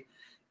on me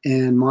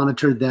and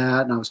monitored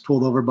that. And I was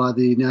pulled over by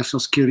the National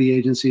Security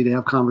Agency to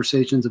have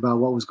conversations about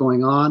what was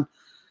going on.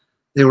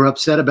 They were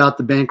upset about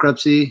the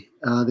bankruptcy.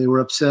 They were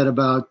upset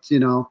about,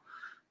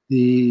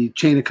 the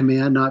chain of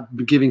command not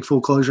giving full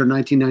closure in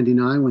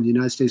 1999 when the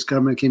United States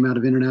government came out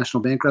of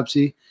international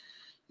bankruptcy.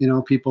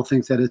 People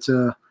think that it's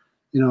a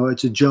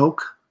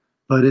joke,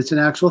 but it's an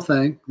actual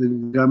thing. The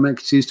government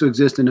ceased to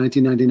exist in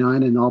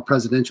 1999, and all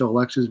presidential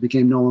elections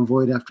became null and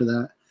void after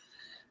that.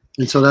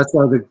 And so that's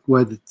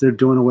why they're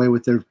doing away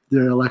with their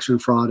election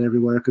fraud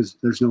everywhere, because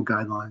there's no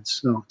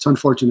guidelines. So it's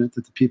unfortunate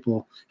that the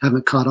people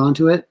haven't caught on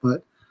to it,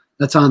 but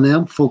that's on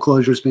them. Full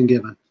closure has been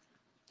given.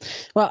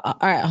 Well, all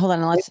right, hold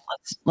on.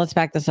 Let's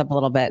back this up a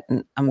little bit.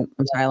 And I'm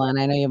sorry,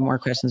 Lana, I know you have more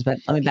questions, but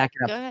let me back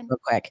it up real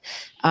quick.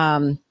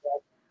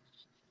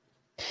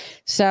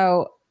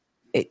 So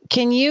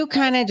can you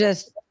kind of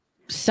just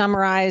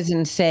summarize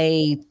and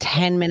say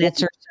 10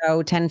 minutes or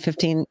so, 10,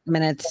 15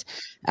 minutes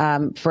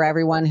for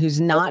everyone who's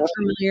not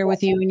familiar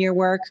with you and your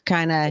work,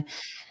 kind of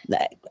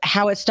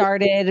how it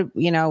started,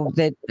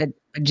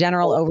 a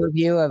general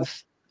overview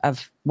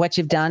of what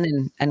you've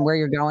done and where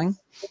you're going?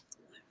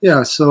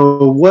 Yeah,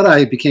 so what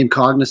I became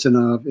cognizant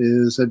of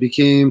is I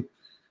became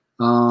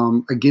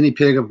a guinea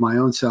pig of my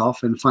own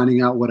self and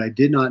finding out what I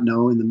did not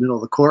know in the middle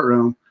of the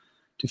courtroom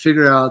to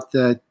figure out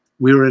that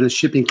we were in a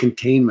shipping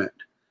containment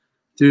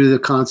through the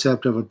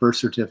concept of a birth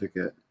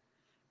certificate.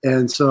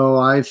 And so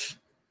I've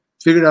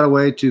figured out a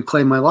way to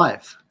claim my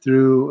life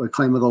through a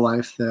claim of the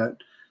life that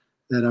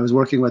I was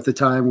working with at the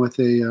time with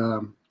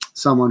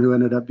someone who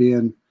ended up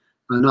being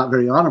not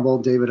very honorable,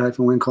 David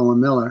Wincole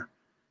Miller.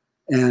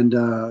 And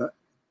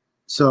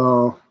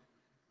so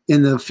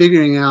in the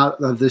figuring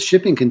out of the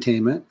shipping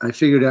containment, I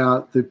figured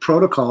out the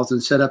protocols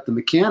and set up the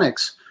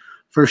mechanics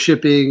for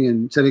shipping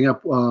and setting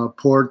up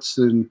ports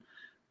and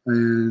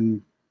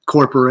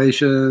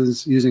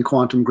corporations using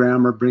quantum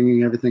grammar,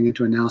 bringing everything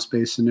into a now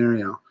space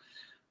scenario.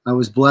 I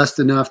was blessed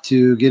enough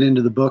to get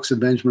into the books of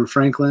Benjamin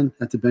Franklin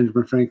at the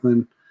Benjamin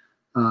Franklin,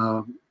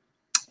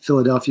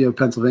 Philadelphia,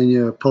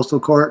 Pennsylvania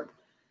Postal Court.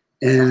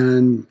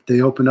 And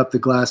they opened up the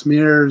glass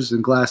mirrors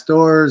and glass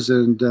doors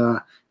and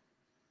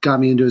got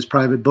me into his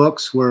private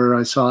books, where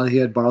I saw he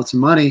had borrowed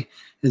some money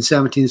in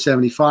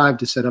 1775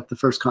 to set up the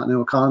First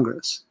Continental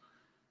Congress.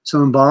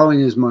 So in borrowing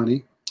his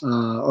money,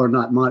 or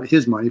not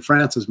his money,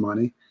 France's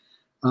money,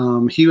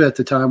 he at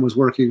the time was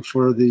working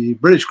for the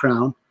British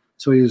Crown.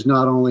 So he was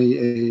not only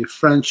a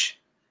French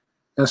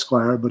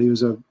esquire, but he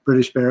was a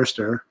British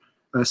barrister,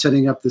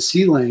 setting up the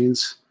sea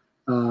lanes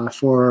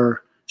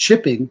for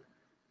shipping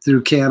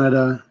through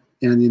Canada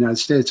and the United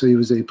States. So he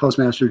was a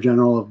postmaster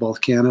general of both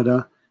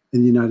Canada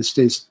and the United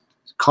States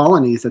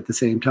colonies at the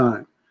same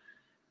time.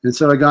 And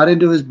so I got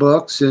into his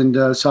books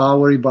and saw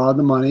where he borrowed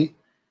the money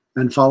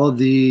and followed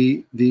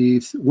the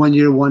 1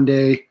 year, 1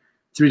 day,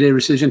 3 day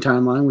rescission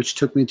timeline, which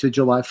took me to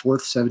July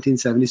 4th,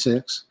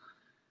 1776.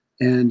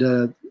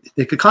 And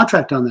they could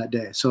contract on that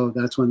day. So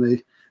that's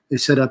when they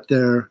set up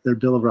their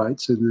Bill of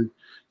Rights and then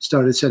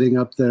started setting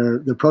up their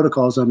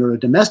protocols under a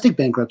domestic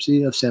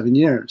bankruptcy of 7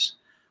 years,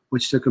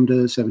 which took them to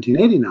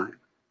 1789.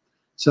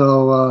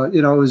 So,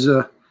 it was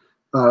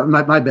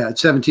my bad,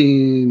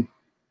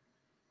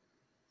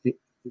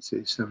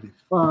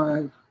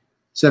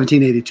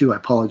 1782, I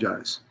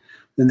apologize.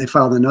 Then they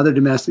filed another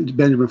domestic,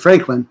 Benjamin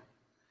Franklin.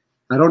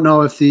 I don't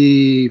know if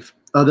the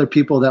other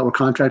people that were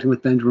contracting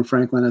with Benjamin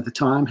Franklin at the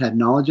time had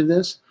knowledge of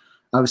this.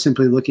 I was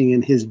simply looking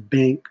in his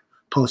bank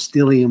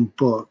postilion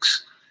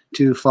books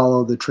to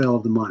follow the trail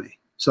of the money.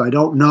 So I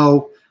don't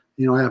know,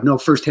 I have no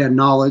firsthand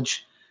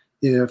knowledge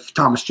if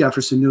Thomas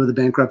Jefferson knew of the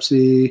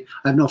bankruptcy.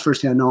 I have no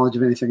firsthand knowledge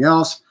of anything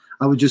else.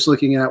 I was just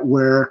looking at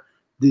where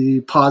the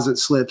deposit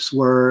slips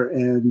were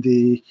and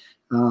the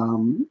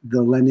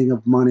lending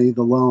of money,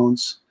 the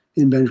loans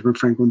in Benjamin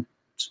Franklin's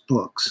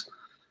books.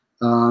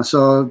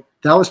 So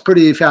that was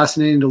pretty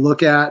fascinating to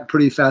look at,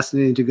 pretty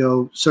fascinating to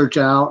go search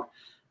out.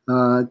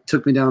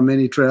 Took me down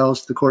many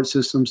trails the court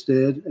systems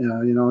did.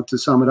 To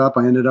sum it up,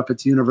 I ended up at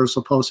the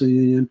Universal Postal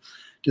Union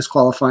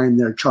disqualifying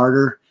their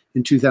charter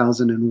in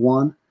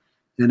 2001,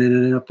 and then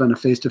ended up in a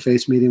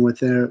face-to-face meeting with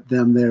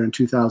them there in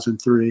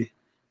 2003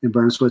 in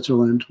Bern,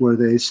 Switzerland, where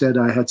they said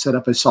I had set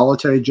up a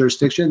solitary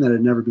jurisdiction that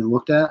had never been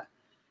looked at,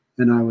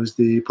 and I was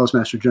the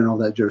Postmaster General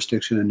of that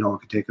jurisdiction, and no one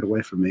could take it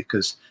away from me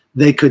because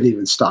they couldn't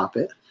even stop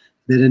it.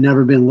 It had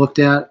never been looked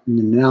at in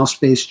the now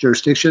space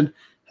jurisdiction,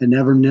 had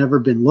never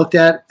been looked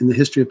at in the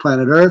history of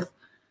planet Earth,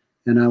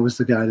 and I was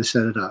the guy to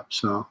set it up.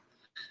 So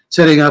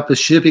setting up a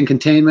shipping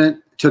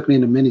containment took me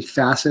into many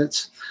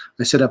facets.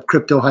 I set up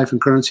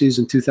crypto-currencies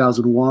in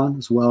 2001,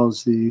 as well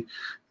as the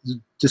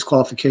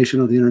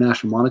disqualification of the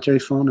International Monetary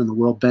Fund and the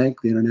World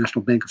Bank. The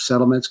International Bank of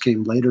Settlements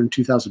came later in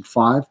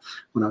 2005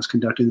 when I was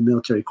conducting the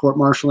military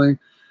court-martialing.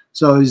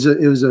 So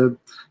it was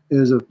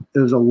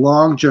a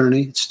long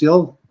journey. It's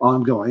still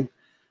ongoing,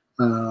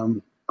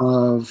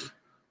 of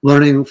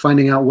learning,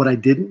 finding out what I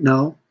didn't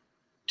know,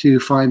 to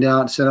find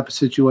out, set up a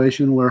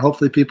situation where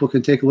hopefully people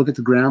can take a look at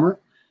the grammar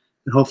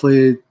and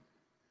hopefully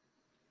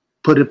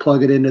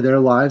plug it into their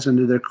lives,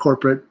 into their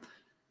corporate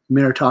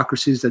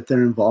meritocracies that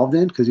they're involved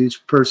in. Because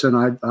each person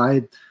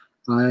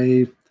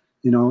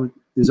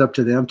is up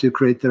to them to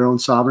create their own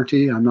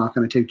sovereignty. I'm not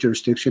going to take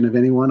jurisdiction of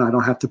anyone. I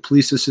don't have to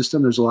police the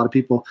system. There's a lot of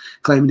people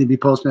claiming to be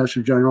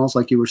Postmaster Generals,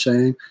 like you were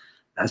saying.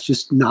 That's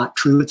just not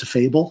true. It's a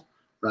fable,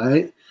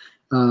 right?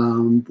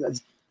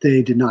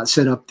 They did not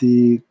set up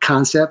the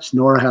concepts,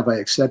 nor have I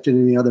accepted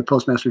any other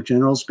Postmaster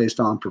Generals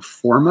based on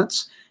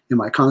performance in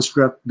my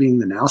construct being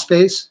the now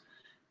space.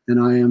 And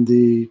I am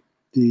the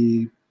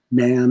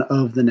man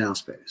of the now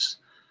space.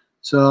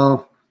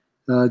 So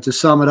to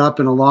sum it up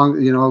in a long,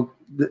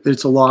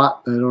 it's a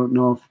lot. I don't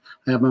know if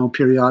I have my own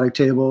periodic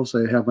tables.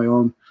 I have my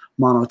own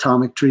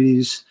monoatomic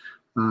treaties.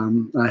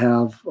 I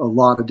have a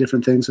lot of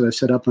different things that I've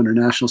set up under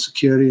national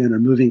security and are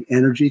moving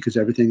energy, because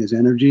everything is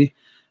energy.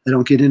 I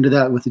don't get into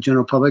that with the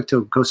general public.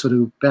 To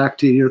go back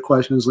to your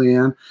questions,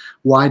 Leanne,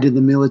 why did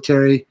the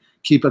military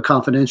keep it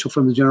confidential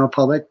from the general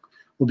public?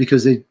 Well,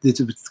 because it's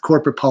a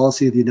corporate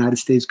policy of the United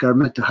States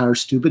government to hire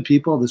stupid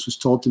people. This was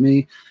told to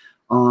me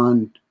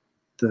on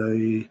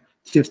the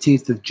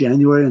 15th of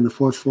January on the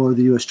 4th floor of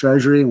the U.S.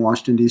 Treasury in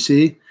Washington,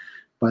 D.C.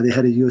 by the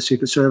head of U.S.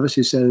 Secret Service.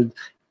 He said,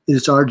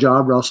 it's our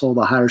job, Russell,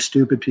 to hire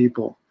stupid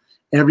people.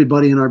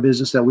 Everybody in our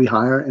business that we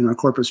hire in our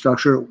corporate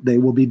structure, they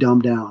will be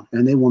dumbed down,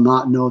 and they will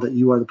not know that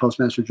you are the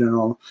Postmaster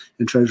General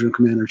and Treasurer and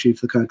Commander-in-Chief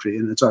of the country,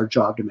 and it's our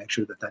job to make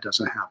sure that that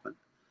doesn't happen.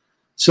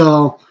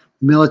 So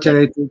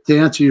military, to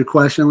answer your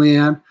question,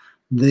 Leanne,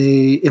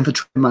 they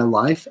infiltrated my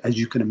life, as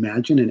you can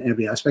imagine, in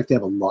every aspect. They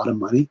have a lot of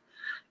money,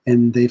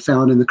 and they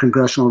found in the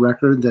congressional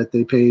record that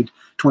they paid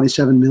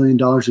 $27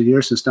 million a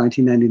year since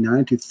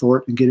 1999 to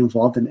thwart and get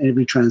involved in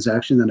every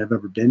transaction that I've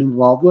ever been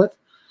involved with.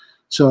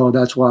 So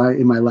that's why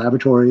in my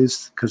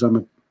laboratories, because I'm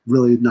a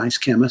really nice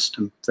chemist,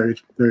 I'm very,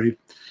 very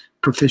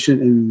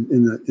proficient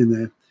in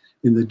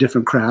the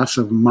different crafts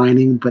of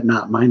mining, but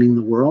not mining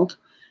the world,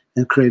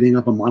 and creating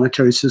up a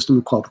monetary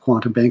system called the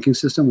quantum banking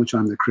system, which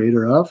I'm the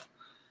creator of.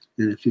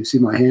 And if you see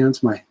my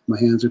hands, my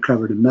hands are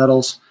covered in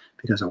metals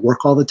because I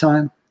work all the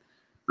time.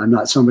 I'm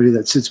not somebody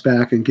that sits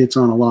back and gets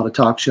on a lot of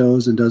talk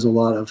shows and does a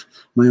lot of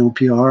my own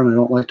PR, and I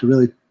don't like to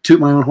really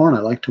toot my own horn. I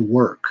like to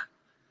work.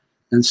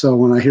 And so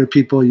when I hear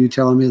people, you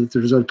telling me that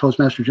there's other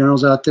Postmaster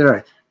Generals out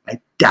there,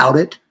 I doubt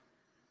it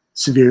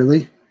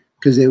severely,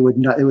 because it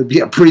would be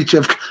a breach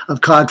of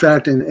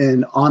contract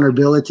and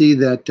honorability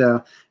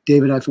that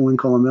David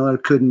Wincole Miller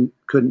couldn't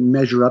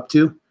measure up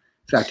to. In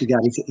fact, he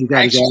got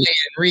actually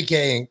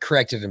Enrique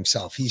corrected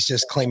himself. He's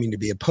just claiming to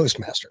be a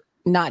postmaster,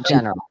 not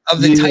general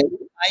of the type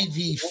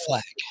IV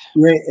flag.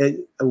 Right,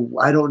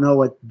 I don't know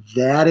what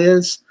that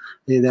is.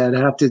 I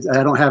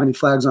don't have any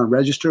flags on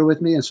register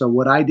with me, and so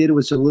what I did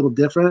was a little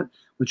different,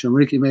 which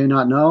Enrique may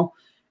not know,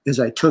 is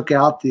I took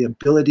out the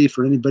ability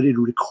for anybody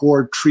to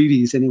record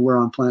treaties anywhere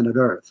on planet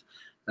Earth.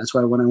 That's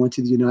why when I went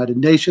to the United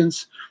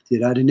Nations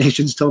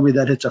told me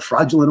that it's a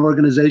fraudulent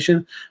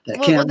organization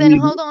that can't. Well, then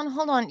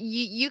hold on.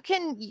 You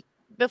can,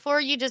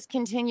 before you just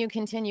continue.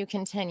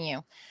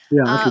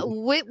 Yeah.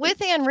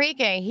 With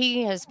Enrique,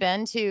 he has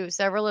been to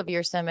several of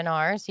your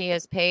seminars. He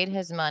has paid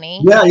his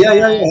money. Yeah.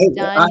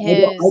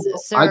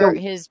 Done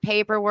his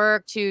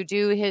paperwork to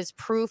do his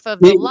proof of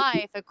the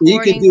life. He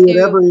could do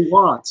whatever he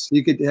wants.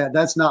 He could.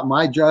 That's not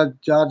my judge.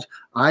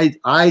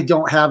 I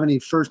don't have any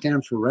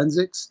firsthand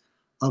forensics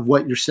of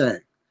what you're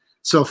saying.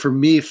 So for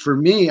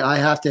me, I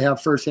have to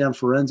have firsthand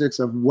forensics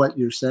of what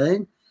you're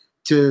saying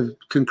to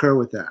concur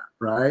with that,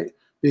 right?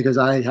 Because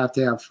I have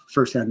to have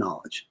firsthand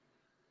knowledge.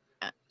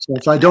 So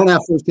if I don't have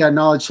firsthand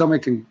knowledge,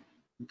 somebody can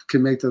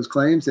can make those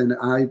claims, and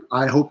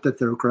I hope that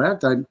they're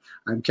correct. I'm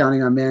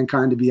counting on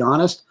mankind to be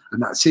honest. I'm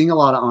not seeing a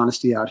lot of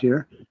honesty out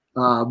here,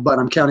 but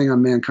I'm counting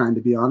on mankind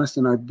to be honest,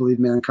 and I believe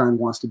mankind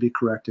wants to be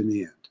correct in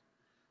the end,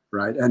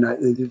 right? And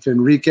if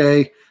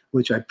Enrique,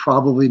 which I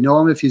probably know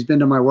him if he's been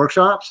to my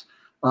workshops,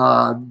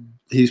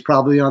 he's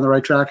probably on the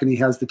right track, and he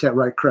has the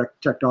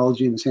correct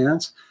technology in his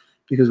hands,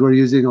 because we're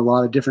using a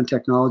lot of different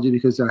technology,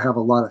 because I have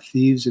a lot of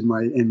thieves in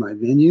my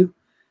venue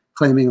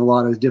claiming a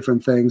lot of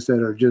different things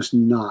that are just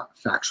not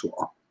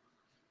factual.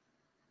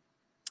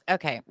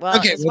 Okay. Well,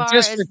 as far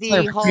as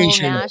the whole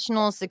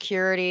national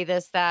security,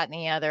 this, that, and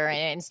the other,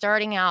 and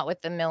starting out with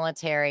the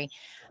military,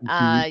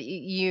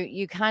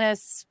 you kind of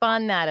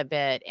spun that a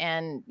bit,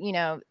 and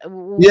yeah.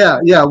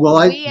 Well,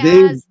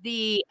 as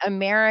the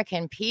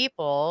American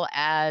people,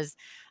 as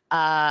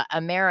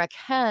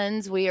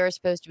Americans, we are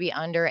supposed to be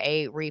under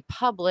a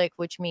republic,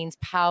 which means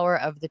power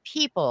of the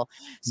people.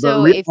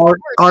 So if you were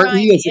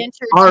trying to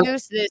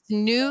introduce this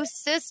new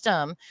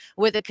system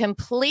with a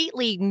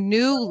completely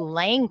new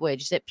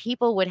language that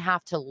people would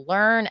have to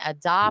learn,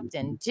 adopt,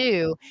 and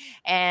do,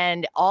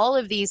 and all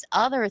of these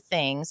other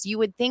things, you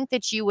would think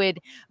that you would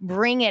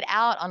bring it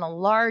out on a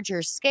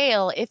larger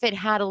scale if it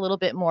had a little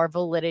bit more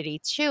validity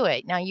to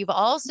it. Now, you've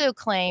also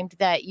claimed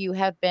that you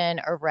have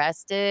been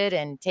arrested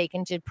and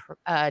taken to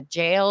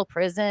jail,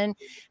 prison,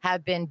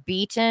 have been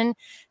beaten,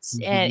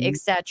 and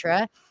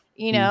etc.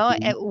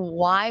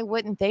 Why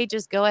wouldn't they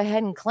just go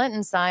ahead and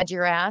Clinton side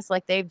your ass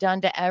like they've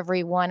done to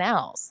everyone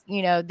else?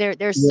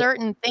 There's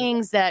certain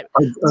things that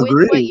with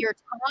what you're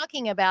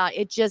talking about,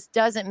 it just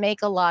doesn't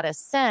make a lot of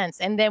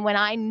sense. And then when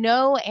I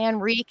know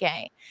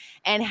Enrique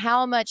and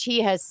how much he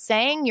has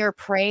sang your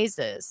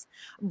praises,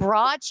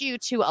 brought you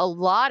to a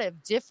lot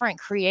of different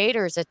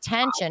creators'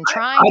 attention,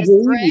 trying to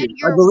spread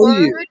your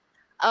word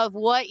of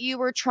what you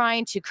were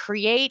trying to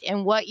create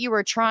and what you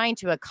were trying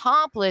to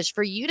accomplish,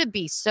 for you to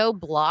be so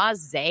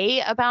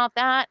blasé about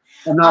that.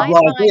 I'm not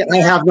blasé. I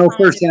have no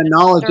firsthand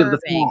knowledge of the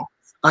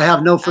facts. I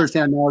have no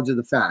firsthand knowledge of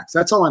the facts.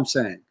 That's all I'm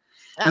saying.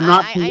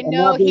 I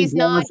know he's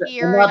not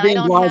here, and I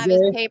don't have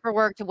his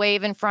paperwork to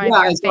wave in front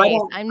of your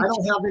face. I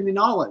don't have any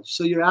knowledge.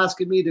 So you're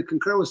asking me to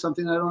concur with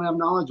something I don't have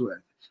knowledge with.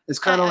 It's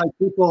kind of like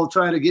people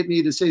trying to get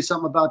me to say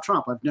something about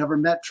Trump. I've never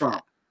met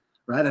Trump,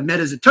 right? I've met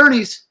his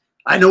attorneys.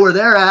 I know where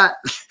they're at.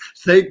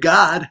 Thank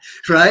God,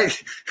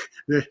 right?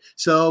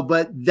 So,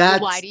 but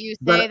that's why do you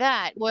say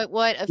that?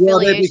 What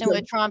affiliation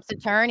with Trump's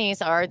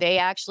attorneys? Are they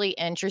actually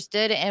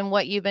interested in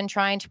what you've been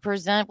trying to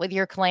present with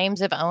your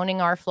claims of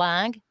owning our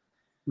flag?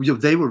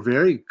 They were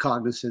very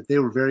cognizant. They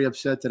were very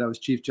upset that I was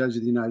Chief Judge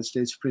of the United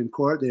States Supreme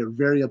Court. They were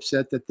very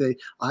upset that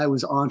I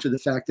was onto the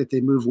fact that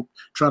they moved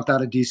Trump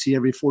out of D.C.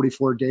 every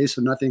 44 days,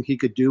 so nothing he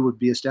could do would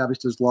be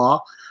established as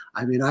law.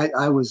 I mean,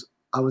 I was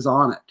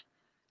on it.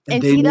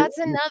 And see, that's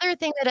another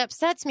thing that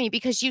upsets me,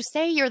 because you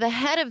say you're the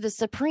head of the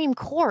Supreme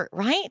Court,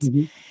 right?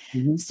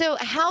 So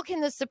how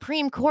can the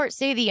Supreme Court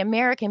say the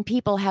American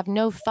people have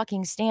no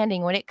fucking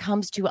standing when it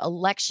comes to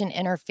election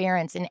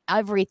interference and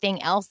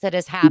everything else that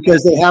has happened?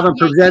 Because they haven't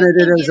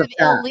presented it as a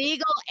fact.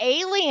 Illegal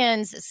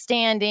aliens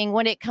standing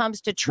when it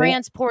comes to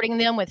transporting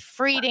them with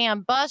free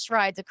damn bus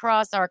rides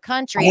across our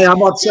country. Hey,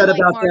 I'm upset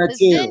about that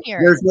too.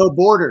 There's no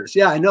borders.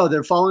 Yeah, I know.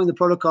 They're following the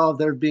protocol of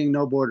there being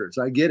no borders.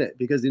 I get it,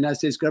 because the United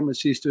States government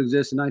ceased to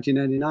exist in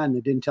 1999.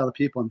 They didn't tell the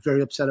people. I'm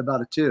very upset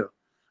about it too.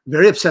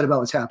 Very upset about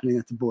what's happening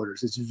at the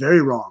borders. It's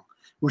very wrong.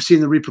 We're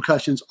seeing the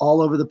repercussions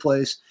all over the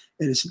place,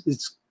 and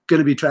it's going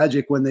to be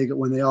tragic when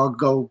they all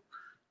go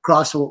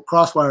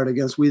crosswired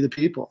against we the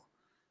people.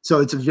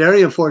 So it's a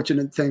very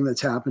unfortunate thing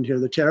that's happened here.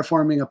 The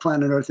terraforming of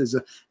planet Earth is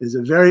a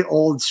very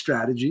old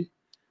strategy.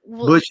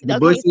 Well, so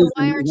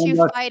why aren't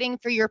you fighting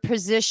for your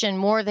position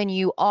more than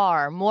you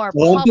are, more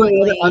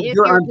publicly, if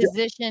your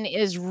position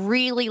is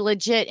really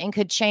legit and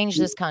could change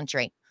this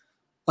country?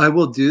 I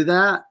will do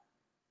that.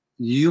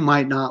 You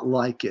might not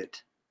like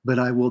it, but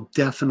I will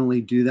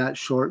definitely do that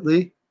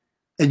shortly,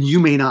 and you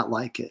may not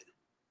like it.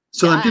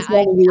 So I'm just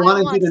wanting you to know that.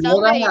 I want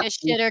somebody to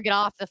shit or get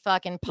off the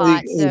fucking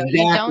pot. So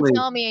you don't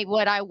tell me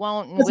what I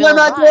won't and will. That's why I'm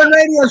not doing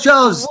radio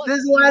shows. This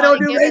is why I don't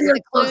do radio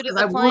shows.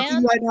 I'm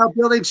working right now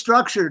building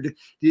structure.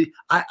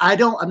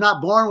 I'm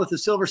not born with a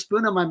silver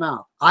spoon in my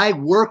mouth. I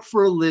work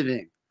for a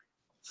living,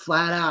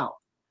 flat out.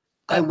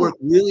 I work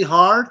really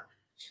hard,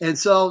 and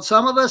so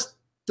some of us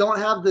don't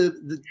have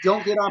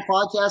don't get on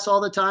podcasts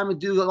all the time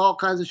and do all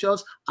kinds of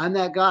shows. I'm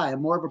that guy.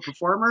 I'm more of a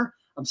performer.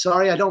 I'm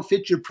sorry I don't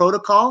fit your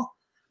protocol.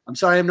 I'm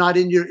sorry I'm not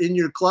in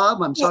your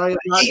club. I'm sorry I'm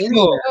not in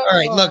there. All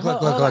right, look.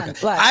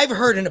 I've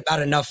heard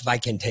about enough if I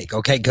can take,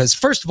 okay? Because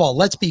first of all,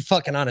 let's be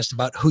fucking honest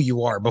about who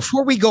you are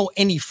before we go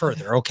any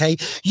further, okay?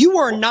 You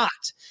are not,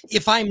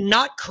 if I'm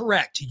not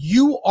correct,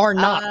 you are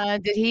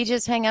not. Did he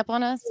just hang up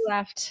on us? He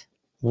left.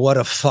 What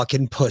a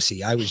fucking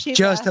pussy. I was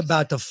just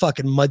about to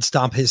fucking mud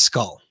stomp his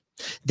skull.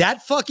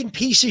 That fucking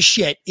piece of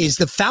shit is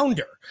the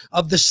founder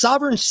of the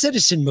sovereign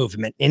citizen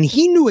movement, and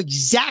he knew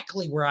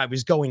exactly where I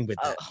was going with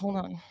this. Hold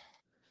on.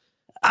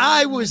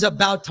 I was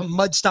about to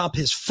mud stomp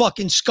his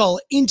fucking skull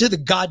into the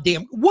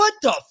goddamn... What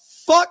the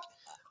fuck?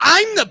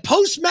 I'm the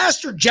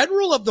Postmaster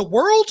General of the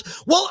world?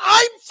 Well,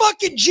 I'm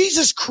fucking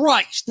Jesus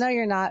Christ. No,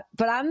 you're not.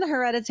 But I'm the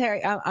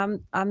hereditary.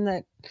 I'm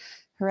the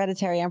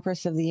hereditary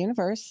empress of the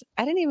universe.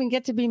 I didn't even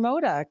get to be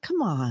Moda.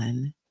 Come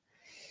on.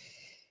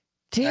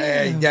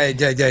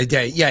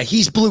 Yeah,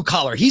 he's blue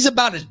collar. He's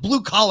about as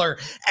blue collar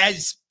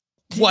as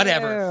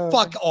whatever. Dude.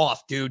 Fuck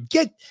off, dude.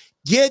 Get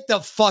the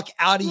fuck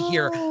out of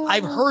here.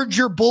 I've heard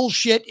your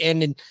bullshit,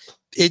 and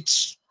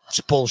it's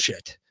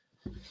bullshit.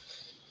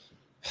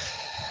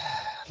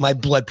 My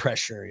blood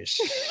pressure is,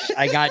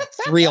 I got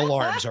 3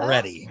 alarms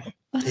already.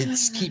 It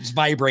keeps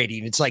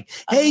vibrating. It's like,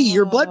 hey,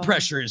 your blood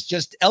pressure is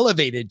just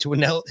elevated to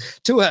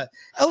a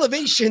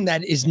elevation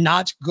that is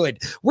not good.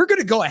 We're going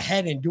to go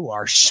ahead and do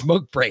our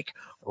smoke break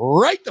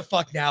right the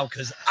fuck now,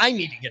 because I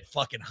need to get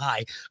fucking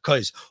high,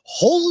 because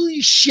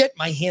holy shit,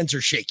 my hands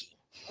are shaky.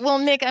 Well,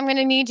 Nick, I'm going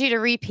to need you to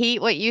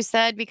repeat what you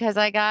said, because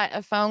I got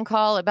a phone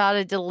call about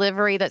a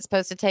delivery that's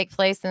supposed to take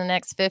place in the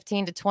next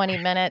 15 to 20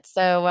 minutes.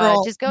 So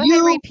Girl, just go ahead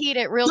and repeat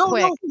it real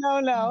quick.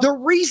 No. The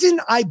reason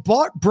I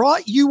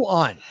brought you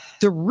on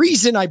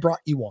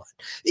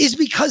is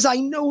because I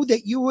know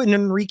that you and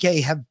Enrique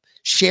have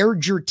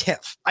shared your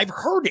tiff. I've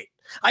heard it.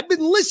 I've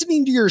been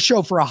listening to your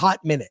show for a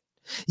hot minute.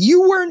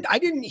 I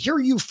didn't hear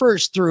you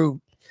first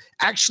through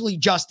actually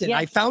Justin.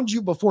 Yes. I found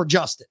you before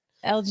Justin.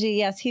 LG,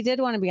 yes, he did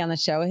want to be on the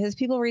show. His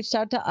people reached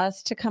out to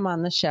us to come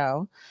on the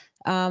show.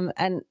 And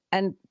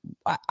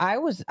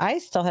I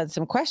still had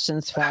some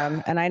questions for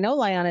him, and I know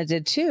Liana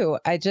did too.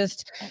 I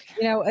just,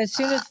 as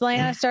soon as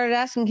Liana started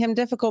asking him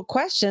difficult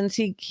questions,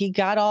 he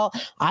got all,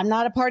 I'm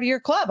not a part of your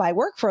club. I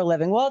work for a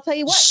living. Well, I'll tell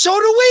you what. So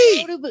do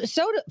we.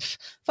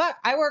 Fuck,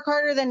 I work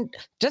harder than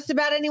just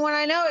about anyone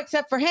I know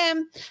except for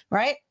him,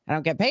 right? I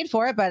don't get paid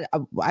for it, but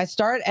I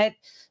start at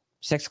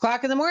 6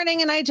 o'clock in the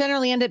morning and I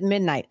generally end at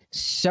midnight.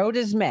 So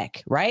does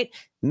Mick, right?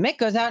 Mick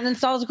goes out and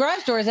installs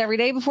garage doors every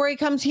day before he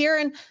comes here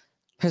and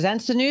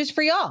presents the news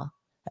for y'all.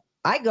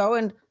 I go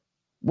and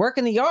work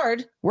in the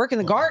yard, work in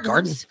the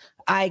garden.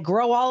 I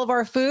grow all of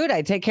our food.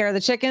 I take care of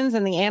the chickens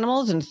and the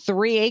animals in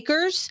 3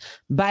 acres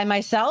by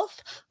myself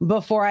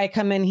before I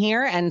come in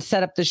here and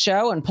set up the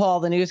show and pull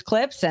all the news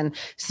clips and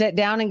sit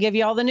down and give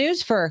you all the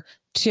news for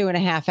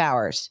 2.5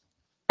 hours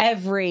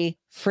every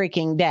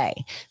freaking day.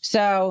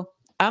 So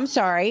I'm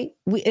sorry.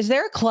 Is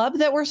there a club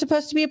that we're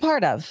supposed to be a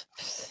part of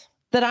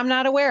that I'm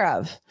not aware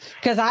of?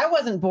 Because I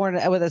wasn't born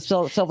with a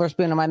silver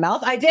spoon in my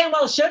mouth. I damn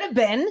well should have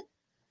been.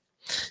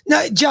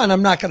 No, John,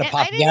 I'm not going to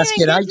pop the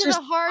gasket. I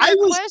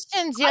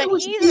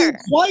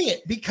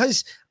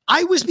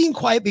was being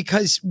quiet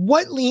because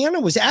what Leanna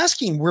was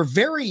asking were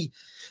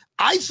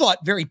I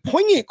thought very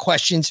poignant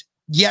questions.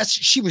 Yes,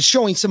 she was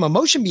showing some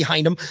emotion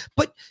behind them,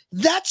 but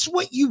that's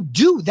what you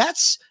do.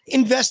 That's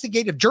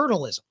investigative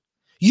journalism.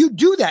 You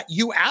do that.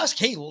 You ask,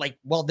 hey,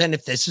 well, then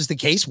if this is the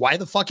case, why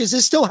the fuck is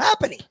this still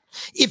happening?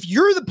 If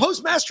you're the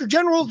Postmaster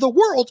General of the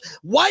world,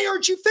 why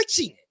aren't you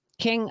fixing it?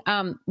 King,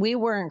 we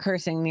weren't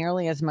cursing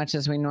nearly as much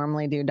as we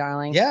normally do,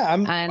 darling. Yeah,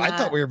 I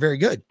thought we were very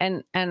good.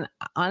 And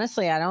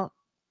honestly,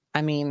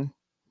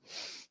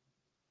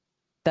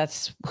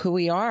 that's who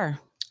we are.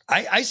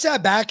 I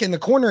sat back in the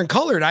corner and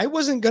colored. I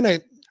wasn't gonna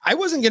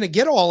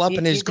get all up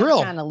in his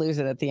grill. Kind of lose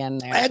it at the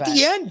end there.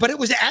 But it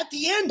was at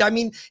the end. I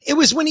mean, it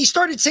was when he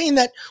started saying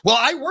that, well,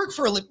 I work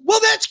for a living. Well,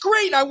 that's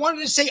great. I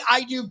wanted to say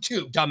I do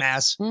too,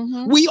 dumbass.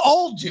 Mm-hmm. We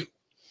all do.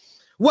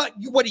 What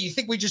do you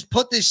think we just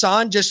put this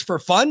on just for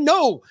fun?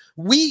 No,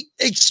 we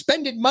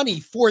expended money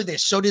for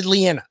this. So did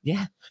Leanna.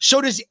 Yeah.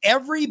 So does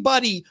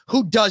everybody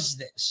who does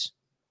this.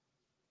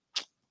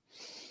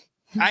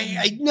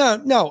 I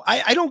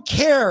don't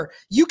care.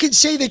 You can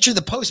say that you're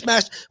the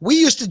Postmaster. We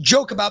used to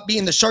joke about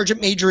being the Sergeant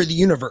Major of the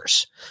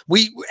universe.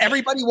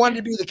 Everybody wanted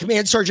to be the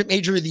Command Sergeant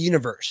Major of the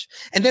universe.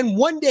 And then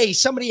one day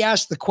somebody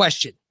asked the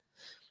question,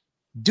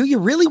 do you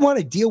really want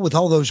to deal with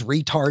all those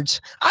retards?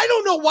 I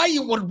don't know why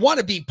you would want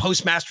to be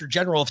Postmaster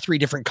General of 3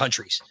 different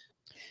countries.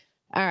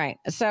 All right.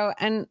 So,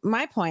 and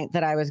my point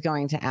that I was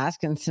going to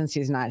ask, and since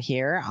he's not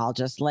here, I'll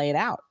just lay it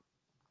out.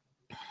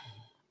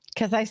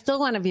 Because I still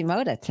want to be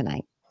Moda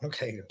tonight.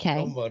 Okay.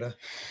 Moda.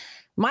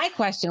 My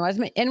question was,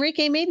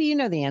 Enrique, maybe you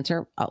know the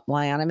answer.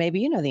 Liana, maybe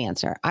you know the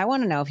answer. I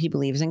want to know if he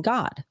believes in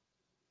God.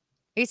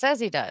 He says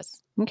he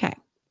does. Okay.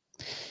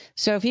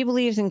 So if he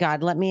believes in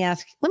God, let me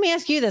ask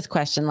you this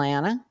question,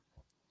 Liana.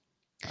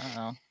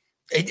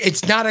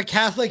 It's not a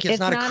Catholic. It's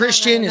not a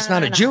Christian. It's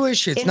not a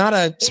Jewish. It's not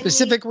a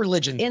specific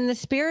religion. In the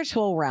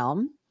spiritual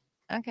realm.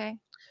 Okay.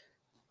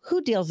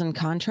 Who deals in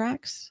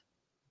contracts?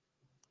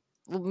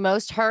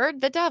 Most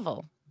heard, the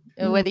devil.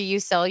 Whether you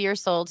sell your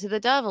soul to the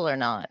devil or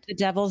not. The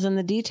devil's in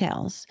the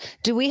details.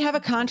 Do we have a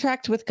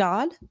contract with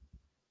God?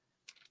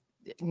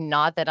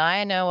 Not that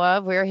I know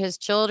of. We're his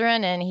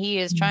children, and he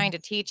is trying to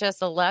teach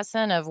us a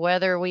lesson of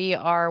whether we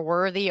are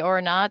worthy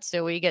or not.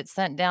 So we get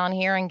sent down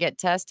here and get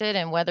tested,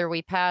 and whether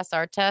we pass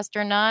our test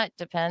or not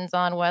depends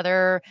on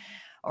whether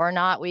or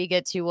not we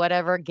get to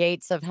whatever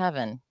gates of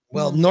heaven.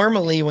 Well,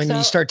 normally when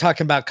you start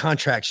talking about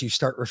contracts, you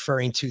start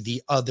referring to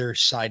the other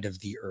side of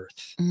the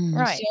earth.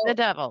 Right, so, the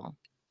devil.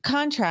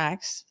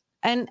 Contracts.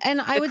 And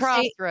I would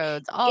say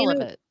crossroads, all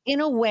of it. In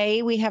a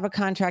way, we have a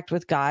contract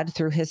with God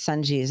through his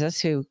son,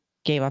 Jesus, who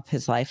gave up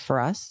his life for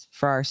us,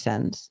 for our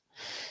sins.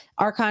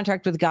 Our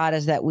contract with God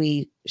is that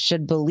we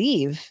should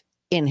believe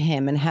in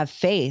him and have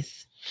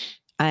faith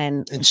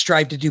and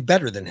strive to do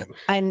better than him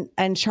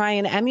and try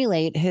and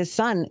emulate his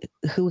son,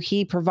 who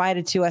he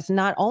provided to us,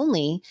 not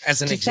only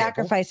as an to example.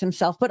 Sacrifice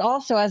himself, but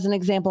also as an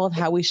example of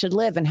how we should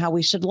live and how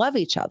we should love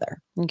each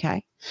other.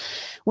 Okay.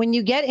 When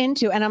you get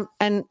into,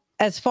 and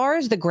as far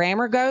as the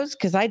grammar goes,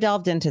 because I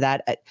delved into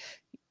that,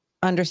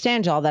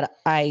 understand y'all that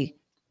I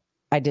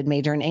did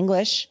major in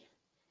English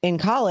in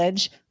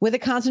college with a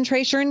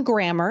concentration in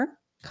grammar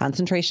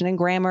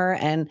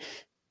and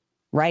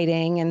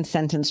writing and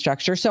sentence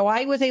structure. So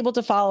I was able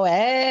to follow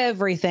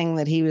everything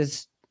that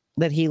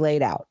he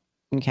laid out.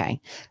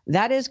 Okay.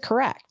 That is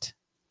correct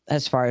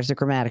as far as the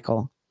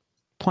grammatical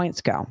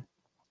points go.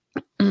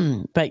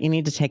 But you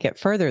need to take it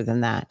further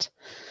than that.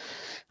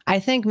 I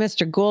think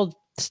Mr. Gould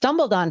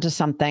stumbled onto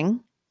something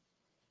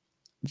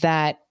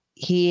that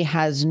he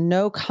has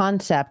no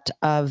concept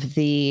of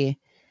the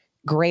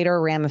greater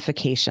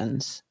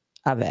ramifications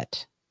of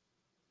it.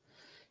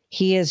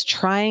 He is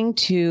trying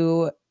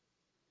to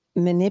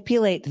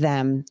manipulate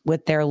them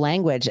with their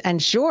language. And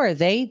sure,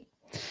 they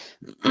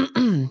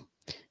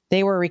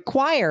were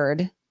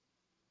required,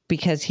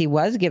 because he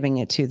was giving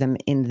it to them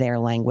in their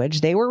language,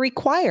 they were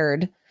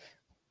required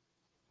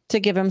to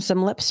give him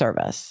some lip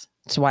service.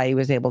 That's why he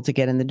was able to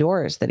get in the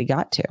doors that he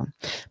got to.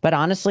 But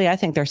honestly, I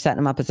think they're setting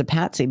him up as a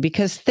patsy,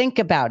 because think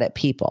about it,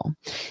 people.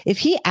 If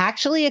he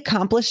actually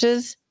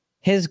accomplishes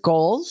his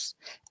goals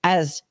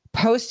as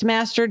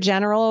Postmaster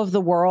General of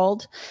the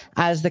world,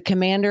 as the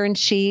Commander in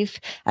Chief,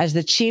 as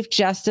the Chief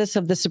Justice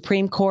of the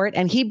Supreme Court,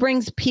 and he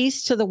brings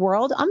peace to the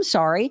world, I'm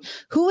sorry,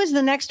 who is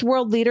the next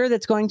world leader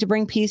that's going to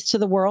bring peace to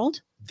the world?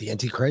 The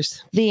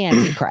Antichrist? The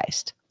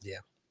Antichrist. Yeah.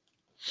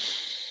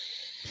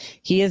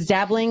 He is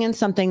dabbling in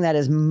something that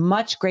is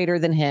much greater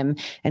than him,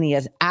 and he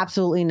has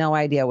absolutely no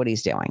idea what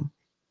he's doing.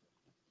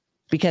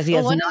 Because he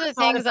has one not of the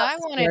thought things about I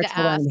the wanted to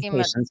spiritual ask him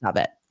ramifications of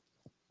it.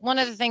 One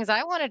of the things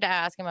I wanted to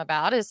ask him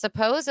about is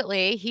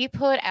supposedly he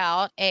put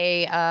out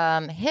a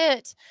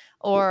hit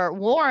or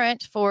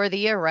warrant for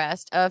the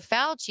arrest of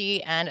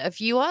Fauci and a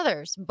few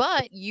others,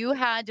 but you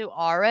had to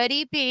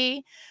already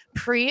be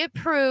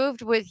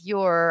pre-approved with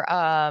your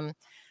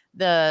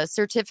the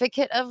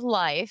certificate of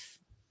life,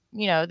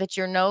 you know, that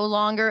you're no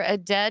longer a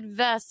dead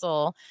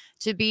vessel,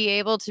 to be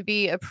able to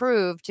be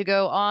approved to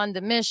go on the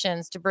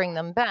missions to bring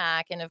them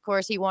back. And of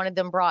course, he wanted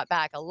them brought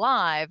back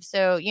alive.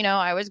 So, you know,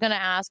 I was going to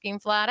ask him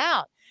flat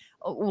out,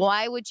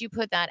 why would you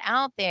put that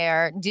out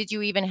there? Did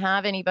you even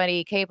have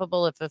anybody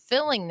capable of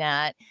fulfilling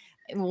that?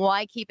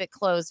 Why keep it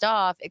closed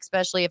off,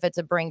 especially if it's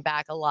a bring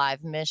back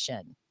alive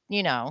mission?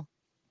 You know,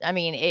 I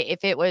mean,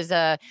 if it was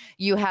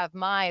you have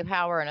my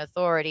power and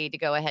authority to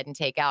go ahead and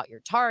take out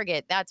your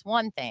target, that's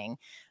one thing.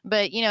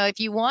 But, you know, if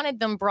you wanted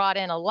them brought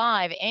in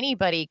alive,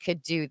 anybody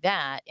could do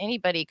that.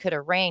 Anybody could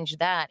arrange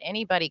that.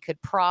 Anybody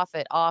could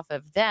profit off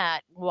of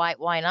that.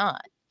 Why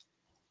not?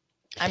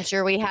 I'm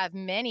sure we have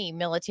many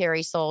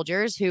military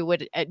soldiers who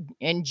would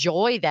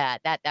enjoy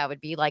that. That would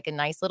be like a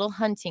nice little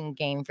hunting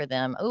game for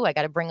them. Oh, I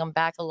got to bring them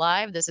back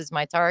alive. This is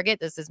my target.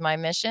 This is my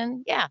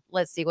mission. Yeah,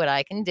 let's see what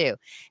I can do.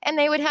 And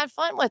they would have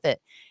fun with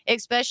it,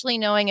 especially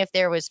knowing if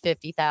there was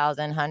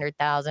 50,000,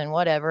 100,000,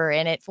 whatever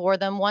in it for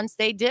them once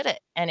they did it.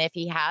 And if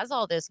he has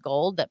all this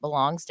gold that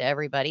belongs to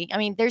everybody, I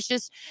mean, there's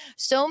just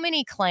so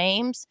many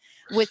claims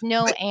with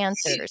no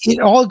answers. It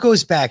all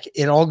goes back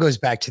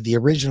to the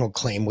original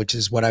claim, which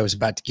is what I was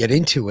about to get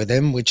into with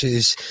him, which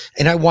is,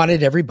 and I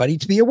wanted everybody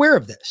to be aware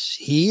of this.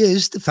 He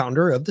is the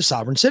founder of the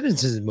sovereign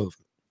citizens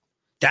movement.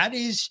 That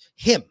is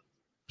him.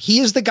 He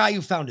is the guy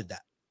who founded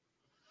that.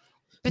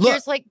 But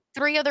there's like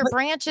 3 other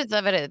branches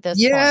of it at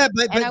this point.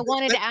 And I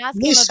wanted to ask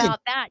him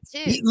about that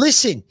too.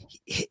 Listen,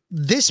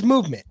 this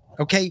movement,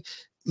 okay?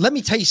 Let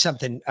me tell you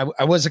something.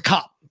 I was a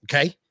cop,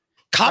 okay?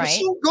 Cops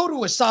don't go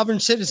to a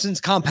sovereign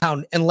citizens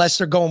compound unless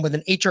they're going with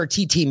an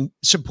HRT team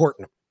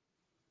supporting them.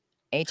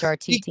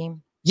 HRT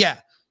team? Yeah.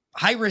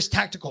 High risk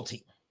tactical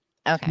team.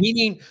 Okay.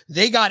 Meaning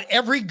they got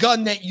every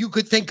gun that you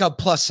could think of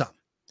plus some.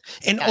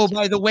 And oh,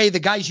 by the way, the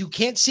guys you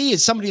can't see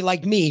is somebody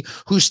like me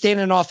who's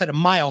standing off at a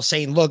mile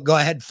saying, look, go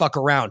ahead, fuck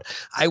around.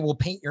 I will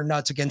paint your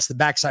nuts against the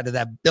backside of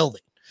that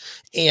building.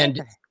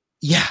 And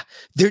yeah,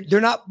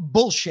 they're not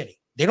bullshitting.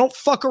 They don't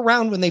fuck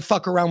around when they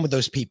fuck around with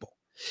those people.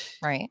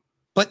 Right.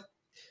 But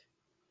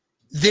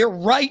they're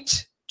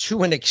right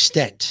to an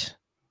extent.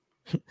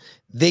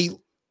 They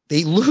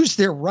lose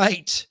their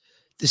right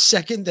the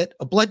second that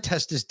a blood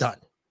test is done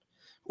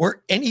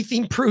or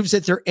anything proves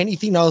that they're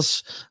anything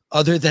else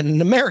other than an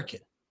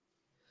American.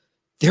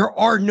 There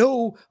are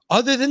no,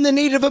 other than the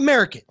Native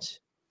Americans,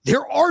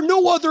 there are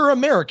no other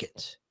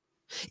Americans.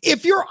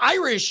 If you're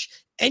Irish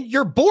and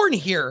you're born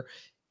here,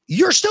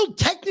 you're still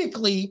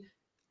technically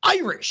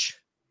Irish.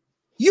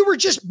 You were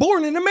just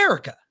born in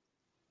America.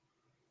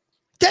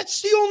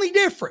 That's the only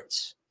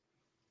difference.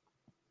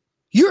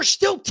 You're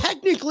still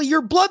technically,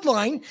 your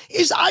bloodline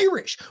is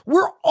Irish.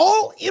 We're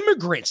all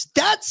immigrants.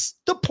 That's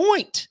the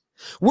point.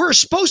 We're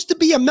supposed to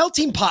be a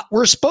melting pot.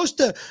 We're supposed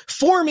to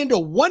form into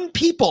one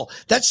people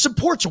that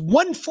supports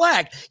one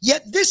flag.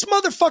 Yet this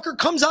motherfucker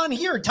comes on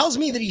here and tells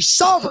me that he's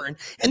sovereign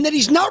and that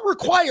he's not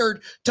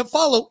required to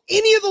follow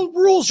any of the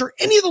rules or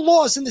any of the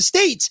laws in the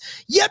states.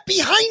 Yet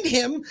behind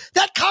him,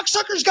 that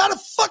cocksucker's got a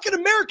fucking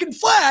American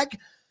flag.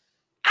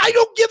 I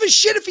don't give a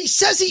shit if he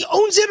says he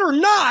owns it or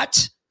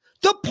not.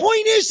 The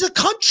point is the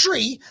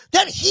country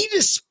that he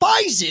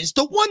despises,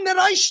 the one that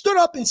I stood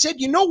up and said,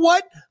 you know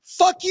what?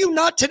 Fuck you,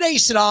 not today,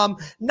 Saddam.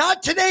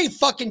 Not today,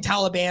 fucking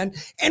Taliban.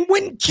 And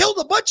went and killed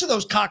a bunch of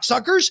those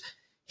cocksuckers.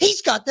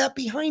 He's got that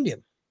behind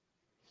him.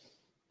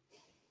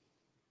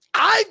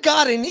 I've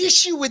got an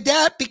issue with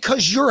that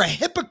because you're a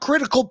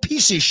hypocritical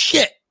piece of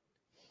shit.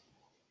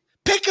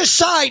 Pick a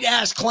side,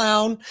 ass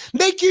clown.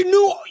 Make your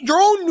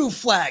own new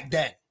flag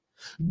then.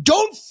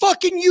 Don't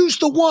fucking use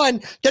the one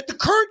that the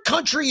current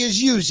country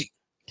is using.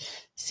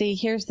 See,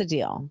 here's the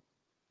deal.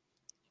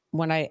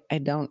 When I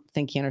don't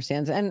think he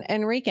understands. And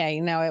Enrique,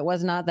 no, it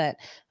was not that,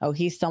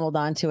 he stumbled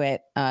onto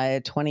it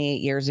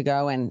 28 years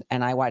ago and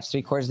I watched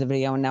 3/4 of the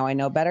video and now I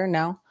know better.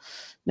 No,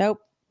 nope.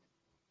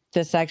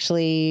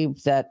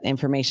 That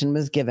information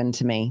was given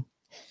to me.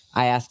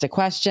 I asked a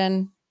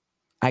question.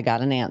 I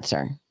got an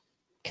answer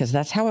because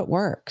that's how it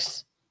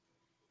works.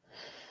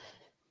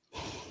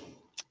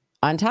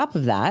 On top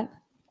of that,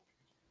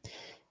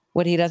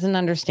 what he doesn't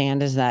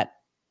understand is that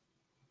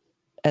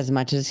as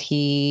much as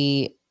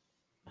he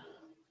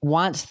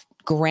wants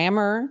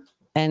grammar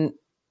and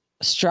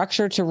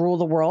structure to rule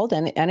the world,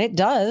 and it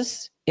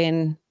does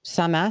in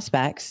some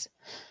aspects,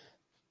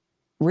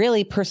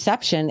 really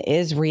perception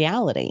is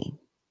reality.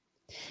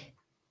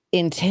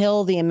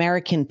 Until the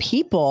American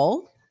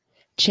people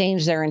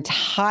change their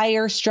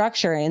entire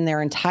structure and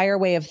their entire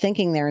way of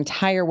thinking, their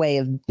entire way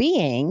of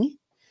being,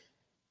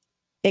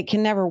 it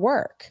can never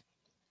work.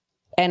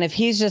 And if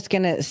he's just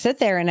going to sit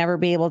there and never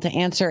be able to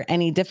answer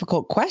any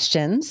difficult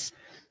questions,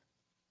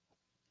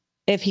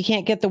 if he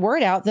can't get the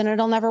word out, then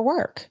it'll never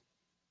work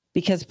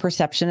because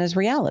perception is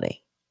reality.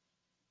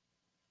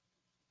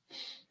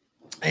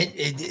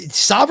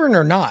 Sovereign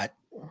or not,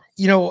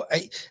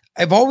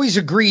 I've always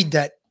agreed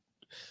that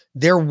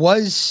there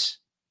was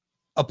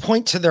a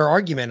point to their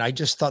argument. I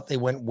just thought they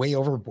went way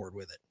overboard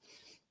with it.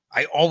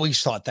 I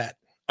always thought that.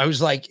 I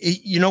was like,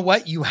 you know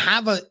what? You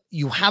have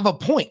a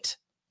point.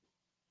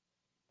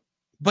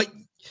 But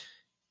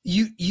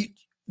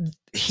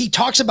he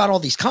talks about all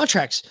these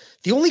contracts.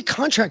 The only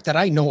contract that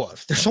I know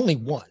of, there's only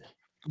one.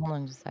 Hold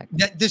on just a second.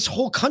 That this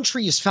whole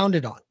country is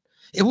founded on.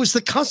 It was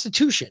the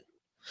Constitution.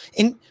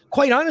 And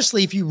quite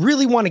honestly, if you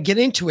really want to get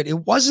into it,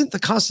 it wasn't the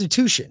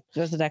Constitution.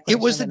 It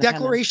was the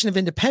Declaration of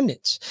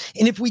Independence.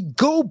 And if we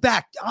go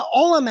back,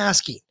 all I'm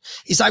asking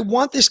is I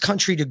want this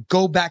country to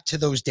go back to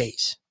those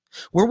days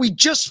where we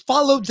just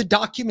followed the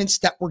documents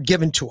that were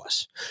given to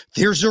us.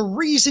 There's a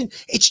reason.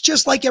 It's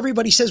just like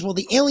everybody says, well,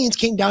 the aliens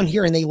came down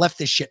here and they left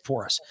this shit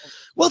for us.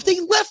 Well, if they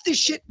left this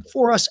shit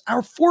for us,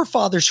 our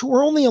forefathers who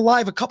were only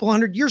alive a couple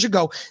hundred years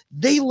ago,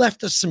 they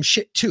left us some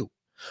shit too.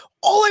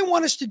 All I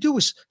want us to do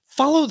is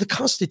follow the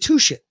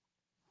Constitution.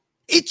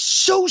 It's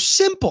so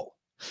simple.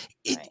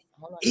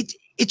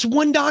 It's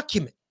one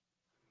document.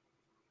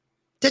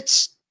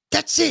 That's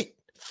it.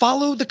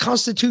 Follow the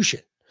Constitution.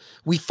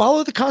 We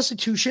follow the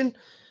Constitution.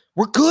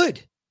 We're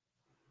good.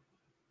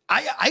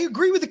 I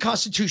agree with the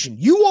Constitution.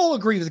 You all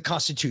agree with the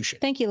Constitution.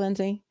 Thank you,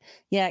 Lindsay.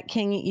 Yeah,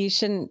 King, you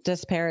shouldn't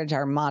disparage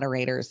our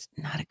moderators.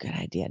 Not a good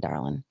idea,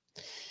 darling.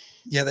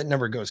 Yeah, that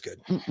never goes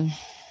good.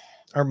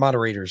 Our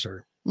moderators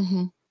are.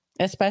 Mm-hmm.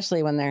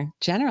 Especially when they're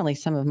generally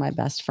some of my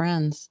best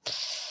friends.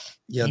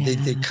 Yeah.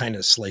 They kind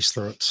of slice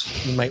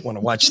throats. You might want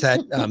to watch that.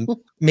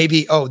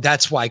 Maybe,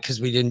 that's why,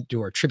 because we didn't do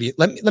our tribute.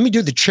 Let me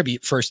do the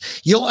tribute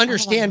first. You'll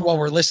understand while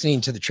we're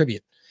listening to the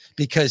tribute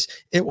because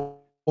it will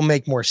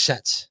make more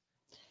sense.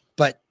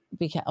 But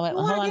hold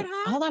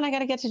on. I got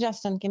to get to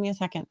Justin. Give me a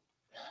second.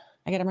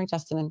 I got to bring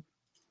Justin in.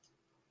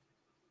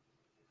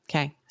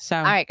 Okay. So,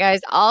 all right,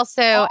 guys.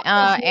 Also,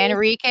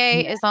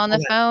 Enrique is on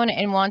the phone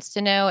and wants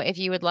to know if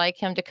you would like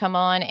him to come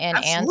on and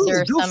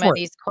answer some of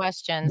these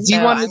questions. Do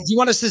you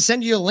want us to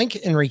send you a link,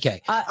 Enrique?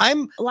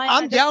 I'm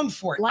down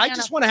for it. I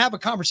just want to have a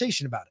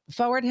conversation about it.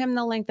 Forward him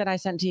the link that I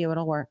sent to you.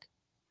 It'll work.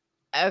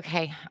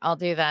 Okay, I'll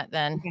do that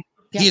then. Okay.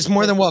 He is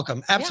more than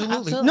welcome.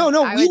 Absolutely. Yeah, No,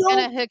 I was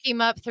gonna hook him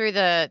up through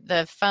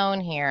the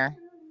phone here.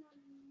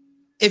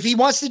 If he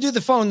wants to do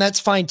the phone, that's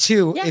fine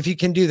too. Yeah. If you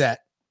can do that.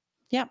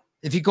 Yep.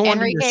 If you go on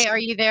Enrique, are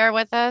you there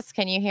with us?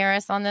 Can you hear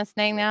us on this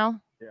thing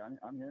now? Yeah,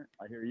 I'm here.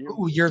 I hear you.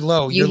 Ooh, you're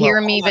low. You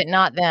hear me, but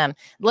not them.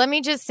 Let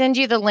me just send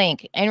you the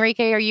link.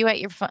 Enrique, are you at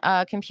your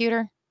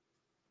computer?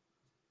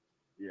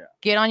 Yeah.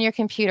 Get on your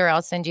computer.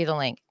 I'll send you the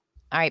link.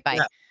 All right, bye.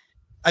 Yeah.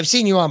 I've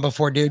seen you on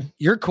before, dude.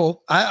 You're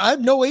cool. I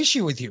have no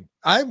issue with you.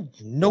 I have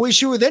no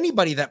issue with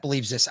anybody that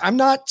believes this. I'm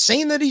not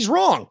saying that he's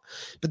wrong,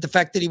 but the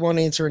fact that he won't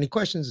answer any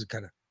questions is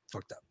kind of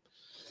fucked up.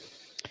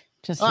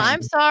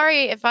 I'm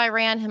sorry if I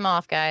ran him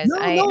off, guys.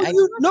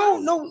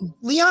 No,